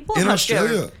people in Australia.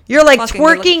 Australia, You're, like, Fucking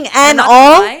good twerking look- I'm and not gonna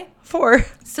all. lie. 4.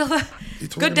 Still You a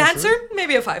twerking good in dancer, Australia?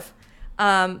 maybe a 5.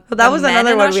 Well, that the was men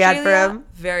another in one we had for Australia, him.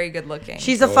 Very good looking.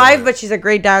 She's a Oh, 5, yeah. but she's a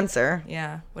great dancer.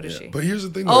 yeah. What is Yeah. she? But here's the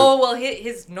thing, though. Oh well,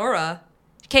 his Nora.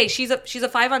 Okay, she's a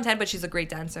 5 on 10, but she's a great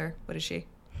dancer. What is she?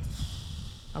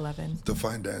 11.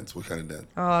 Define dance. What kind of dance?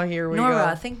 Oh, here we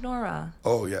Nora, go. think Nora.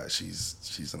 Oh yeah, she's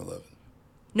an 11.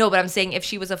 No, but I'm saying if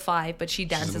she was a 5, but she an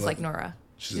dances like 11. Nora.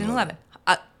 She's She's an an 11.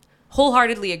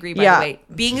 Wholeheartedly agree, by Yeah. the way.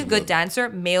 Being She's a good 11. dancer,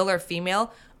 male or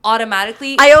female,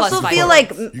 automatically. I plus also 5 feel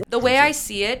points. like The way I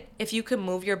see it, if you could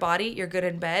move your body, you're good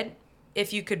in bed.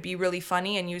 If you could be really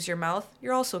funny and use your mouth,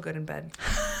 you're also good in bed.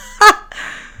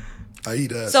 I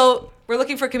eat ass. So we're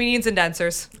looking for comedians and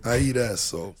dancers. I eat ass.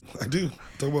 So I do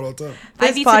talk about it all the time. this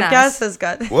I've eaten podcast ass. has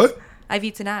got What? I've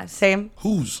eaten ass. same.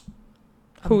 Who's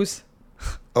Who's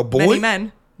a boy? Many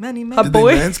men. Many men. A Did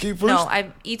boy? they manscape first? No,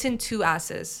 I've eaten 2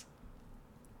 asses.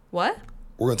 What?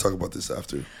 We're gonna talk about this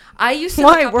after. I used to.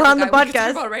 Why? hook up We're with a on the guy we can talk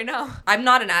podcast. about right now. I'm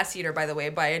not an ass eater, by the way,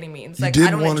 by any means. You Like didn't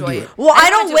I don't wanna enjoy do it. it. Well, I would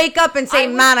don't do- wake up and say, I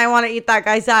would- "Man, I want to eat that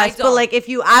guy's ass." But don't. like, if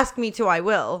you ask me to, I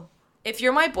will. If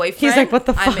you're my boyfriend, He's like, "What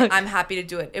the fuck?" I'm happy to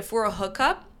do it. If we're a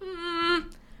hookup,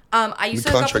 I used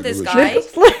to hook up with contract this guy,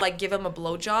 relationship. like give him a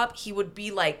blowjob. He would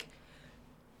be like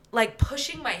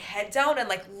pushing my head down and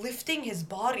like lifting his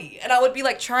body, and I would be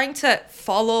like trying to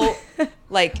follow,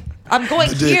 like I'm going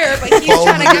The dick. here, but he's Follow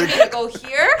trying to the get me to go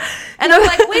here, and I'm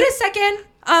like, wait a second,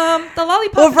 the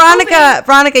lollipop. Well, is moving.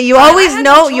 Veronica, you I always had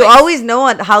know. no You choice. always know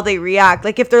how they react.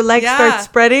 Like if their legs Yeah. start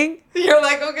spreading, You're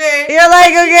like, okay. you're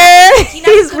like, okay, He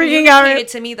never he's freaking out. communicated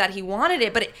to me that he wanted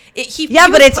it, but he Yeah,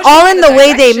 he but was it's pushing all me in in the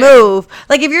way they direction. move.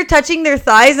 Like if you're touching their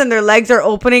thighs and their legs are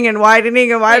opening and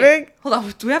widening and widening. Wait, hold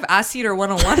on. Do we have Ass Eater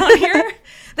 101 on here?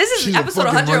 This is She's a episode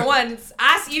fucking 101. It's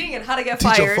ass eating and how to get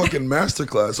Teach fired. a fucking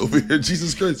masterclass over here.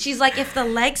 Jesus Christ. She's like, if the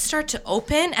legs start to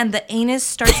open and the anus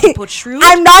starts to protrude.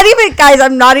 I'm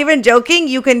not even joking.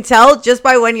 You can tell just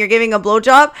by when you're giving a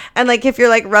blowjob and like if you're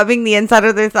like rubbing the inside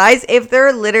of their thighs, if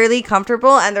they're literally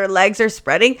comfortable and their legs are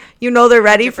spreading, you know they're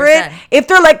ready for it. 100%. If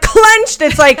they're like clenched,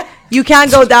 it's like you can't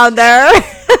go down there.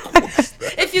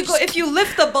 if you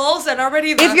lift the balls and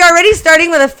already If you're already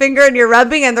starting with a finger and you're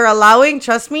rubbing and they're allowing,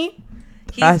 trust me,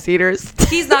 ass eaters.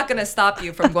 he's not gonna stop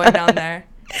you from going down there.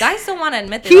 Guys don't want to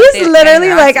admit that. He's they're literally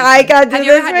getting like, their I ass can't eaten. do Have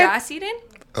you ever this, had your man. ass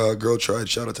eaten? Girl tried.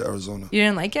 Shout out to Arizona. You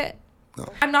didn't like it? No.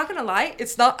 I'm not gonna lie.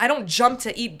 It's not. I don't jump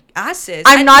to eat asses.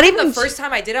 I'm not even even- the first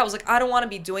time I did it. I was like, I don't want to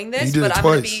be doing You this, did but it I'm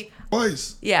gonna twice. be.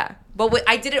 Twice. Yeah, but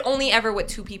I did it only ever with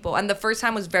 2 people, and the first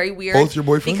time was very weird. Both your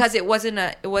boyfriends? Because it wasn't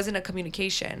a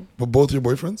communication. But both your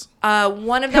boyfriends?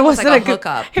 One of them was like a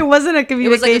hookup. It wasn't a It was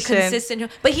communication. like a consistent,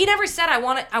 but he never said I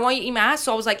want you to eat my ass.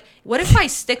 So I was like, what if I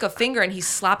stick a finger and he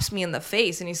slaps me in the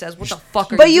face and he says, "What the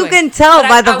fuck are But you you doing?" can tell But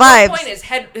by the at vibes. one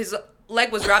point, his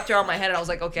leg was wrapped around my head, and I was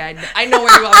like, okay, I know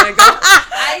where you want me to go.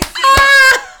 I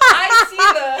see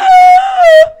the.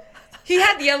 He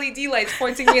had the LED lights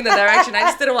pointing me in the direction. I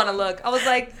just didn't want to look. I was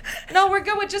like, no, we're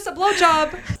good with just a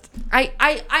blowjob. I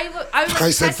I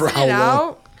said for tested how it long?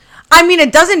 out. I mean,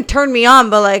 it doesn't turn me on,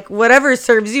 but like whatever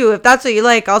serves you. If that's what you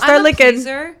like, I'll start I'm a licking.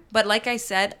 pleaser, but like I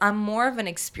said, I'm more of an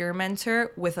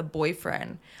experimenter with a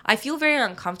boyfriend. I feel very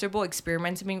uncomfortable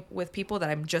experimenting with people that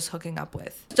I'm just hooking up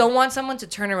with. Don't want someone to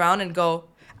turn around and go,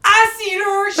 ass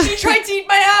eater, she tried to eat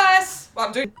my ass.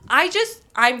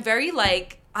 I'm very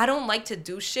like, I don't like to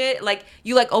do shit. Like,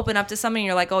 you like open up to something and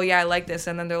you're like, oh yeah, I like this.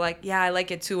 And then they're like, yeah, I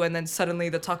like it too. And then suddenly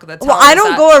the talk of the town I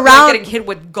don't go around getting hit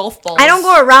with golf balls. I don't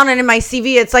go around and in my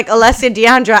CV it's like Alessia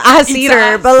Deandra ass Eats eater,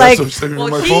 ass. but like That's what I'm saying on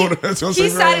my phone. That's what I'm he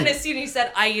saying. sat in his seat and he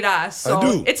said, I eat ass. So I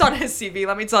do. it's on his CV,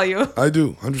 let me tell you. I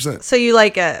do, 100%. so you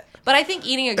like it. But I think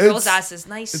eating a girl's It's- ass is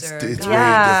nicer. It's God.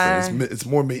 Yeah. very different. It's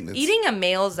more maintenance. Eating a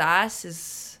male's ass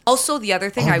is also the other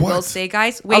thing Oh, I will what? say,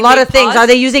 guys. A lot of things. pause. Are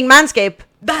they using Manscaped?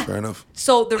 Fair enough.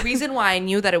 So the reason why I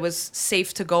knew that it was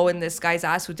safe to go in this guy's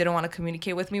ass who didn't want to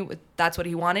communicate with me, that's what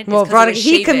he wanted. is Well, 'cause it Veronica, was he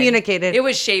shaven. communicated. It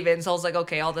was shaven, so I was like,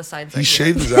 okay, all the signs. He are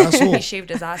shaved here. his asshole. He shaved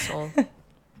his asshole.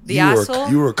 The you asshole.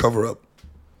 you were a cover up.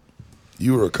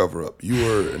 You were a cover up.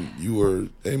 You were.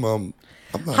 Hey, mom.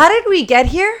 I'm not. How did we get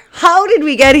here? How did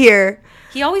we get here?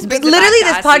 He always brings Literally, it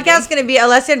this back to podcast ass is going to be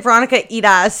Alessia and Veronica eat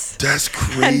ass. That's eating.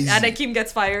 crazy. And Akeem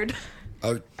gets fired.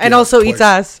 And Yeah, also twice. eats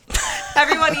ass.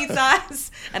 Everyone eats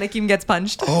ass, and Akeem gets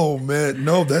punched. Oh man,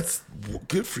 no, that's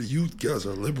good for you. You guys are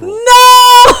liberal.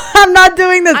 No! I'm not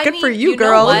doing this. I Good mean, for you, know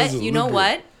girl. what? That is a You know liberal.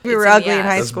 what? We were It's ugly in the high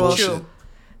ass. That's school. bullshit. True.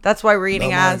 That's why we're eating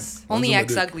Not ass. mine. Only Mine's on my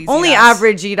dick. ex-uglies. Only eat ass.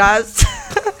 average eat ass.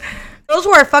 Those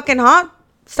who are fucking hot,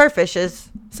 starfishes.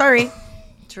 Sorry.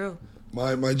 True.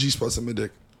 My G spot's in my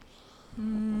dick.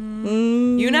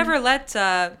 You never let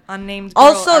unnamed girl,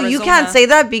 Also, you can't Arizona- say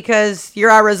that because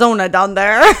you're Arizona down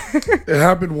there. It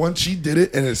happened once. She did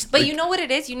it, and it's. But like, you know what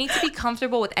it is? You need to be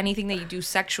comfortable with anything that you do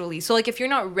sexually. So, like, if you're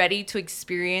not ready to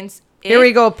experience it, Here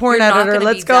we go, porn you're not editor, gonna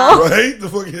let's be go. down. right? The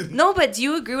fucking. No, but do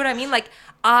you agree what I mean? Like,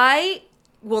 I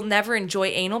will never enjoy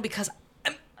anal because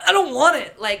I don't want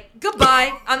it. Like,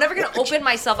 goodbye. I'm never gonna open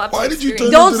myself up. Why to did you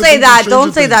experience- turn Don't into say the that. Stranger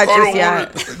Don't say Things? that I don't just want yet.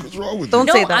 it. Like, what's wrong with Don't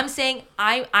you? say No, that. I'm saying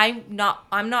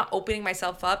I'm not opening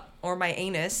myself up or my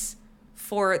anus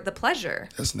for the pleasure.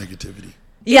 That's negativity.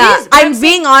 Yeah, is, but I'm I'm saying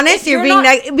being honest. if You're you're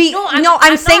being not- no.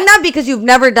 I'm saying not- that because you've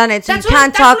never done it, so That's you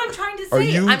can't that's talk. what I'm trying to Are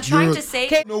say. you? I'm trying you're- to say.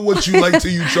 You know what you like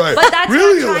till you try it. But that's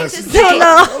really, what I'm trying to Alessia? say.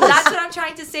 No. That's what I'm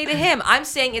trying to say to him. I'm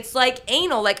saying it's like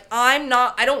anal. Like, I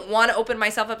don't want to open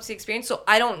myself up to the experience, so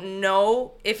I don't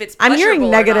know if it's I'm hearing pleasurable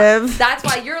or not. negative. That's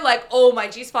why you're like, oh, my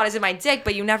G-spot is in my dick,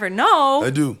 but you never know.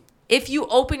 I do. If you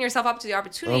open yourself up to the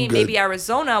opportunity, I'm good. maybe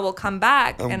Arizona will come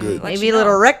back I'm and good. let Maybe you know.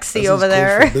 little That's Rexy his over code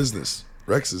there. for business.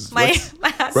 Rex is My- Rex,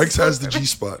 my ass Rex is has the over. G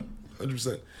spot,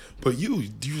 100%. But you.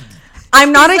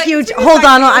 I'm not a like, huge. "It's really Hold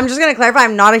on, fine, I'm just gonna clarify.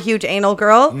 I'm not a huge anal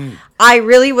girl. I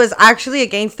really was actually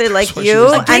against it, like That's why she you.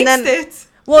 was And Against then, it.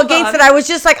 well, Hold against on. it, I was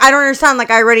just like, I don't understand. Like,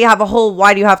 I already have a whole.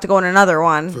 Why do you have to go in another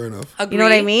one? Fair enough. You know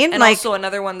what I Agree. mean? And Like- also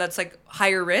another one that's like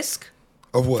higher risk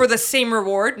Of what? for the same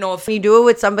reward. No, When you do it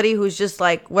with somebody who's just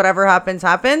like, whatever happens,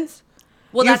 happens.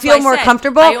 well, you that's feel why I more said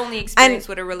comfortable, I only experience and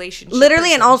with a relationship.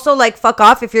 Literally, and person. also like, fuck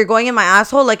off. If you're going in my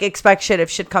asshole, like, expect shit if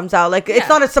shit comes out. Like, Yeah. it's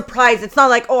not a surprise. It's not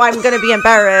like, oh, I'm gonna be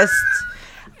embarrassed.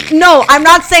 No, I'm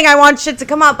not saying I want shit to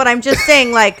come out, but I'm just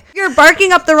saying, like, you're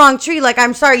barking up the wrong tree. Like,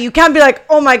 I'm sorry, you can't be like,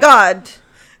 oh my god,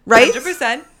 right?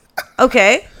 100%.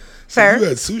 Okay, fair. You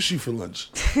had sushi for lunch.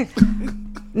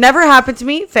 Never happened to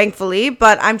me, thankfully,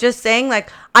 but I'm just saying,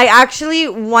 like, I actually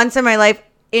once in my life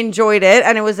enjoyed it,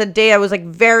 and it was a day I was like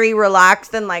very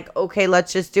relaxed and like, okay,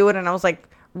 let's just do it, and I was like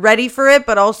ready for it,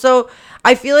 but also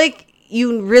I feel like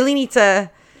you really need to.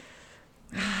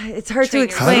 It's hard Train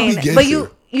to yourself. How did we explain, get but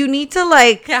here? you need to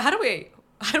like. Yeah, how do we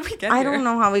get I here? don't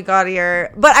know how we got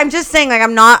here, but I'm just saying, like,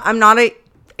 I'm not a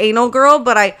anal girl,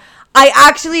 but I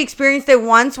actually experienced it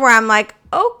once where I'm like,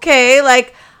 okay,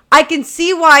 like, I can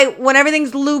see why when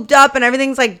everything's lubed up and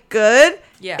everything's like good,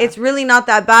 Yeah. it's really not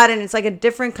that bad, and it's like a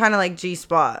different kind of like G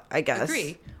spot, I guess.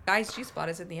 Agree. Guy's G-spot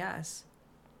is in the ass.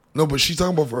 No, but she's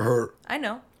talking about for her. I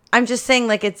know. I'm just saying,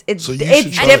 like, it's So you should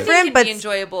it's try And I it. think it different, can but be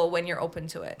enjoyable when you're open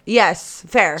to it. yes,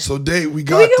 fair. So, Dave, we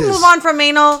got we can this. move on from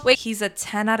anal. Wait, he's a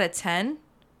 10 out of 10,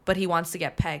 but he wants to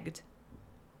get pegged.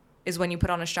 Is when you put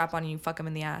on a strap on and you fuck him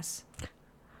in the ass.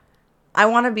 I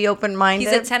want to be open minded.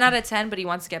 He's a 10 out of 10, but he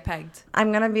wants to get pegged.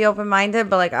 I'm gonna be open minded,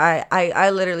 but like, I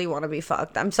literally want to be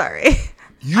fucked. I'm sorry.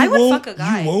 You I would won't? fuck a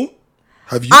guy. You won't?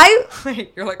 Have you?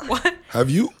 Wait, you're like, what? Have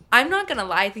you? I'm not gonna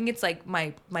lie. I think it's like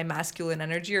my masculine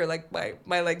energy or like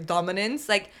my like dominance.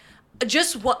 Like,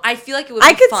 just what I feel like it would.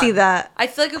 I Be could fun. see that. I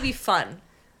feel like it would be fun.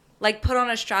 Like, put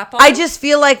on a strap on. I just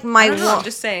feel like my I don't know, wo- I'm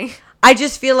just saying. I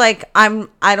just feel like I don't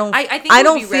I think it I would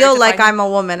don't be rare feel to like find- I'm a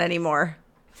woman anymore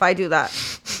if I do that.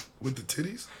 With the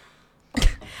titties?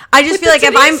 I just feel like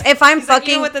if I'm He's like,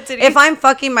 you know fucking what, the titties? if I'm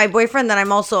fucking my boyfriend, then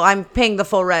I'm paying the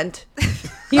full rent.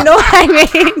 You know what I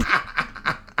mean?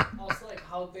 Also, like,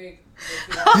 how big?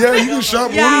 Yeah, you can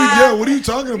shop. Yeah. What are you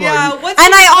talking about? Yeah, You- what's And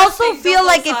your- I what's also the feel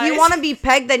like dildo if you size? want to be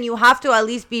pegged, then you have to at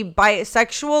least be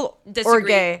bisexual or Disagree.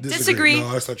 gay. Disagree.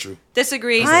 No, that's not true.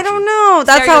 Disagree. I don't know.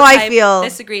 That's how I Stereotype. feel.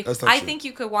 Disagree. That's not I true. think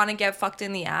you could want to get fucked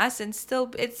in the ass and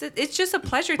still it's just a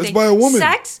pleasure It's thing. by a woman.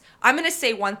 Sex. I'm gonna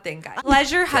say one thing, guys.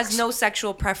 Pleasure has no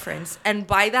sexual preference, and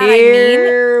by that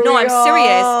Here I mean, no, we I'm go.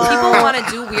 serious. People want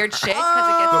to do weird shit because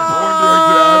it gets The them. porn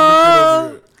director advocate over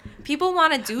here. People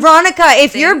want to do. Veronica,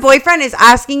 if your things. boyfriend is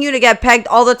asking you to get pegged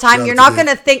all the time, Shout you're out not to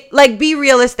gonna think like be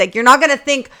realistic. You're not gonna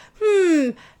think,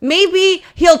 maybe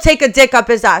he'll take a dick up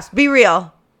his ass. Be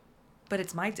real. But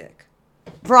it's my dick.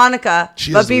 Veronica,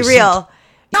 She but has the be receipt. real.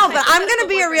 No, but That's I'm the gonna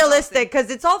be a boyfriend realistic because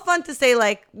it's all fun to say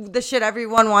like the shit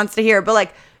everyone wants to hear, but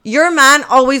like your man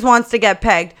always wants to get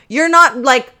pegged. You're not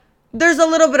like there's a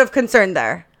little bit of concern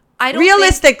there. I don't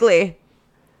Realistically,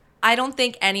 I don't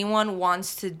think anyone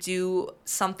wants to do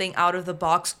something out of the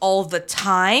box all the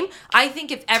time. I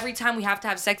think if every time we have to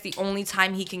have sex, the only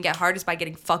time he can get hard is by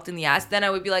getting fucked in the ass, then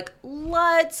I would be like,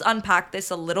 let's unpack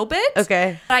this a little bit.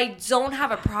 Okay. But I don't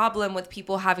have a problem with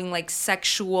people having like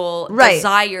sexual Right.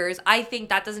 desires. I think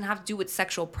that doesn't have to do with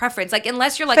sexual preference. Like,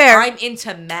 unless you're like, Fair. I'm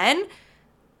into men,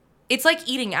 it's like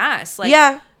eating ass. Like,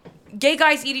 yeah. gay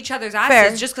guys eat each other's asses.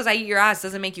 Fair. Just because I eat your ass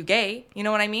doesn't make you gay. You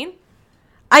know what I mean?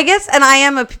 I guess, and I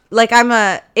am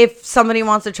if somebody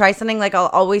wants to try something, like I'll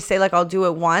always say like I'll do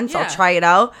it once, Yeah. I'll try it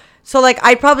out. So like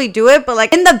I'd probably do it, but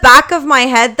like in the back of my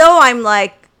head though, I'm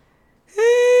like,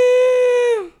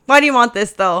 why do you want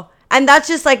this though? And that's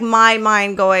just like my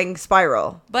mind going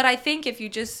spiral. But I think if you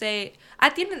just say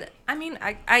at the end of the, I mean,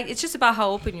 it's just about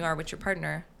how open you are with your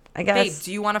partner. I guess. Babe,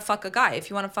 do you want to fuck a guy? If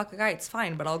you want to fuck a guy, it's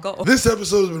fine, but I'll go. This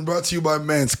episode has been brought to you by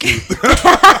Manscaped.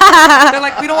 They're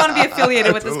like, we don't want to be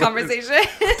affiliated with this conversation.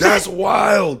 That's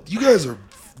wild. You guys are.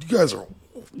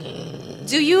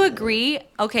 Do you agree?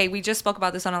 Okay, we just spoke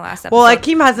about this on our last episode. Well,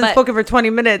 Akeem hasn't but spoken for 20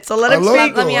 minutes, so let I him love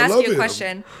speak. it. Let me I ask love you a it.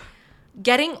 question.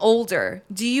 Getting older,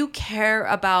 do you care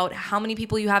about how many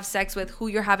people you have sex with, who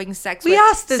you're having sex We with?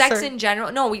 asked this, sex sir. in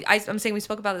general. No, I'm saying we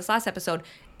spoke about this last episode.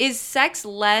 Is sex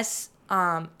less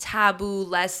taboo,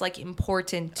 less like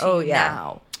important to Oh, you yeah.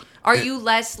 now? Are you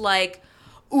less like,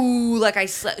 ooh, like I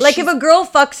slept? Like if a girl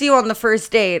fucks you on the first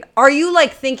date, are you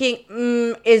like thinking,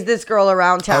 is this girl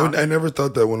around town? I never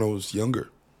thought that when I was younger.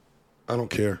 I don't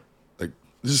care. Like,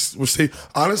 just we'll say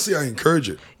honestly, I encourage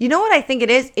it. You know what I think it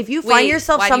is? If you Wait, find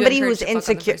yourself why do you somebody encourage who's to fuck on the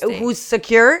insecure, first date? who's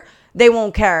secure, they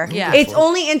won't care. Yeah. It's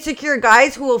only insecure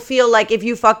guys who will feel like if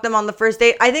you fuck them on the first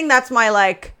date. I think that's my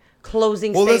like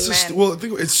closing Well, statement. that's just I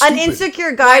think it's An stupid.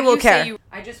 insecure guy will care.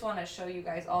 I just want to show you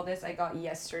guys all this I got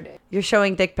yesterday. You're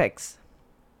showing dick pics.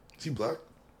 Is he black?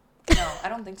 No, I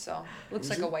don't think so. Looks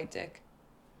like a white dick.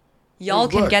 Y'all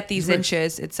he's can black. get these He's mixed.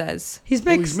 inches, it says. He's Oh,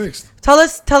 mixed. he's mixed. Tell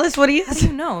us what he How is. do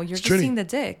you know? You're just Trini. seeing the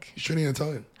dick. He's Trinity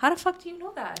Italian How the fuck do you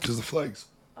know that? because the flags.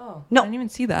 Oh, No. I didn't even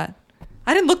see that.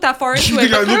 I didn't look that far into You it.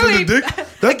 think I But looked clearly, at the dick?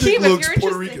 That dick Akeem, if looks you're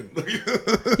Puerto interested-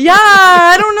 Rican. Yeah,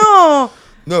 I don't know.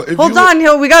 No, if Hold you look,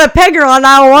 on, we got a pegger on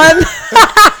that one.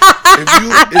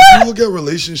 if you look at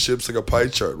relationships like a pie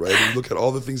chart, right? And you look at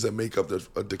all the things that make up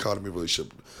a dichotomy of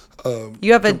relationship.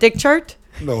 You have a dick chart?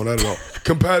 No, not at all.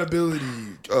 Compatibility,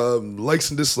 likes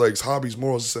and dislikes, hobbies,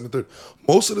 morals, this and the third.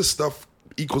 Most of the stuff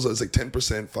equals as like 10%,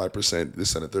 5%,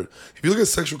 this and the third. If you look at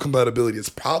sexual compatibility, it's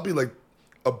probably like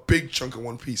a big chunk of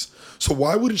one piece. So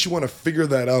why wouldn't you want to figure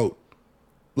that out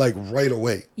like right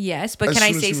away? Yes, but As can I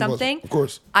soon as say you possible. something? Of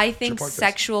course. I It's your think podcast.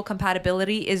 sexual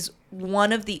compatibility is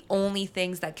one of the only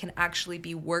things that can actually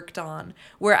be worked on.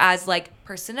 Whereas like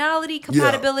personality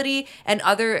compatibility and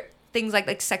other things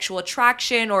like sexual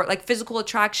attraction or like physical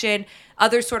attraction,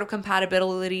 other sort of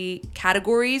compatibility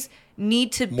categories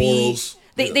need to be Morals.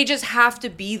 they just have to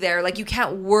be there. Like you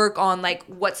can't work on like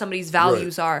what somebody's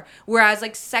values are. Whereas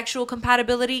like sexual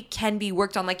compatibility can be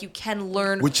worked on. Like you can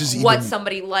learn Which is what even-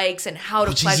 somebody likes and how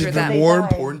to Which is pleasure even them. more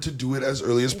important to do it as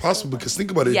early as possible because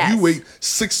think about it. If Yes. you wait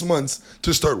 6 months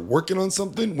to start working on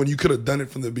something when you could have done it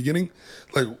from the beginning,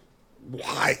 like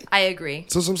why? I agree.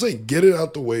 So that's what I'm saying. Get it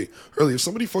out the way early. If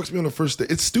somebody fucks me on the first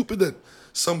date, it's stupid that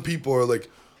some people are like,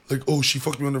 oh, she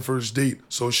fucked me on the first date,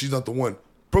 so she's not the one.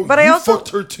 Bro, But you I also- fucked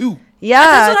her too. Yeah,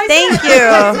 That's what I thank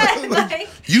said. you. Like,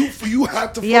 You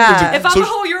had to fuck Yeah. her. if I'm a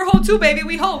hoe, you're a hoe too, baby.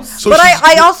 We hoes. So But she's-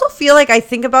 I also feel like I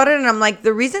think about it and I'm like,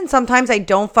 the reason sometimes I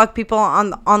don't fuck people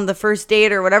on the first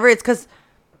date or whatever, it's because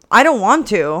I don't want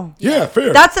to. Yeah,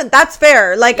 fair. That's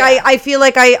fair. Like, I feel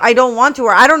like I don't want to,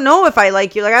 or I don't know if I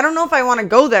like you. Like, I don't know if I want to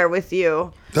go there with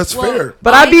you. That's fair.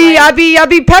 But I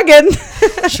be pegging.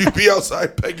 She'd be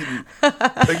outside pegging you.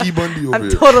 Peggy Bundy over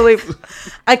here. Totally.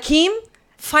 Akeem,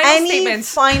 Final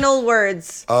statements. final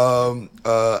words?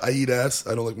 I eat ass.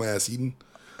 I don't like my ass eaten.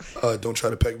 Don't try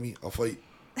to peg me. I'll fight.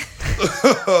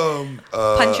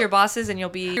 Punch your bosses and you'll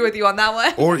be with you on that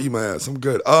one. Or eat my ass. I'm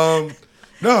good.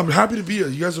 No, I'm happy to be here.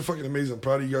 You guys are fucking amazing. I'm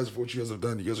proud of you guys for what you guys have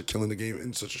done. You guys are killing the game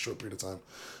in such a short period of time.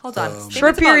 Hold on.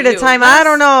 Short period of time. I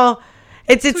don't know.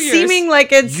 It's seeming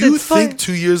like it's. You it's think fun.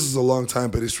 2 years is a long time,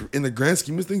 but it's in the grand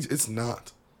scheme of things, it's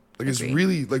not. Like it's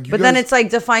really like. You but guys, then it's like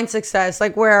define success.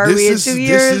 Like where are we in 2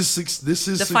 years? This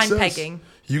is Define success. pegging.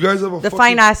 You guys have a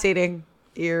Define fucking ass eating.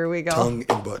 Here we go. tongue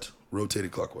and butt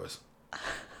rotated clockwise.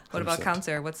 What about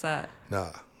counter? What's that?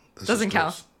 Nah, that's Doesn't just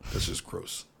gross. count. That's just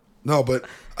gross. No, but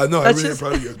I know I really am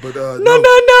proud of you guys. But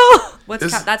No.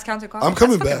 What's that's counterclockwise? I'm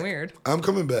coming That's back. Weird. I'm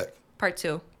coming back. Part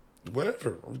 2.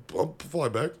 Whatever. I'll fly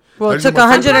back. Well, I it just took need my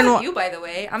 100 phone and back. Proud of you, by the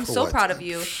way. I'm so what? proud of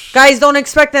you. Guys, don't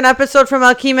expect an episode from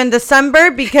Akeem in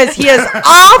December because he is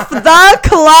off the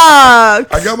clock.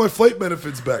 I got my flight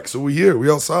benefits back, so we here. We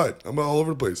outside. I'm all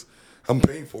over the place. I'm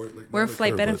paying for it. Like, We're not like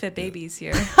flight her, benefit but, babies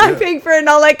here. I'm paying for it,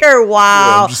 not like her. Yeah,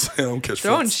 Wow. I'm just saying, I don't catch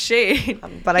Throwing flights. shade.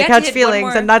 But You I have to catch hit one feelings,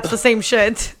 more. and that's the same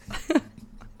shit.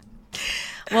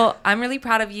 Well, I'm really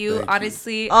proud of you. Thank you.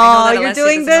 Honestly, Oh, I know that you're Alessia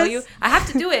doing doesn't know this? you. I have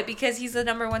to do it because he's the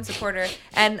number one supporter,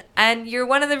 and you're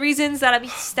one of the reasons that I'm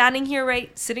standing here,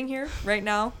 sitting here right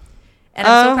now. And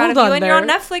I'm so proud hold of you. on And you're on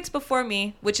there. Netflix before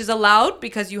me, which is allowed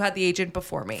because you had the agent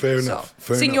before me. Fair enough.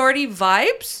 Fair seniority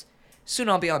vibes. Soon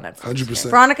I'll be on Netflix. 100%.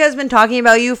 Veronica has been talking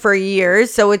about you for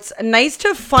years, so it's nice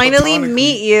to finally Platonically,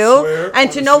 meet you swear, and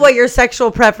to know honestly. what your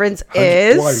sexual preference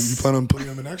is. Why? You plan on putting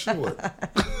them in action or what?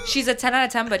 She's a 10 out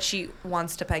of 10, but she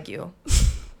wants to peg you.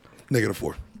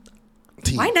 -4.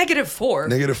 Why -4?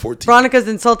 -14. Veronica's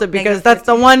insulted because Negative that's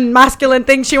the one masculine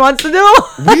thing she wants to do.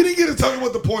 We didn't get to talk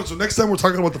about the porn, so next time we're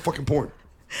talking about the fucking porn.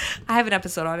 I have an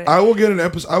episode on it. I will get an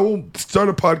episode. I will start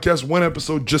a podcast, one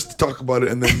episode, just to talk about it,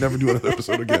 and then never do another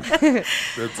episode again.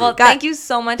 That's Well, it. thank you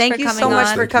so much Thank for you coming so much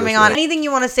on. for Thank you, coming that's on. right. Anything you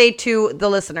want to say to the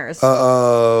listeners?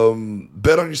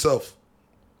 Bet on yourself.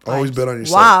 Always bet on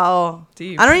yourself. Wow.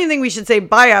 Deep. I don't even think we should say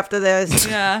bye after this.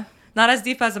 Yeah. Not as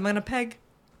deep as I'm going to peg.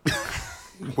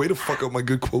 Way to fuck up my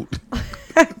good quote.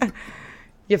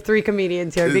 You have 3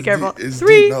 comedians here. Be It's careful. It's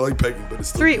 3. deep, not like pegging, but it's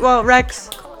still 3. deep. Well, Rex.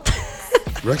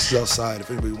 Rex is outside. If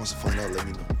anybody wants to find out, let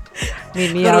me know.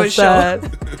 Meet me Go to his show.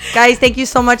 outside. Guys, thank you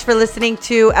so much for listening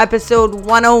to episode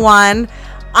 101.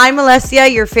 I'm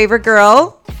Alessia, your favorite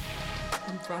girl.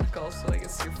 I'm Veronica also, I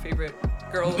guess your favorite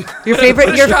girl. Your favorite-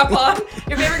 with a your- strap on.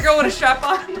 Your favorite girl with a strap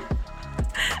on.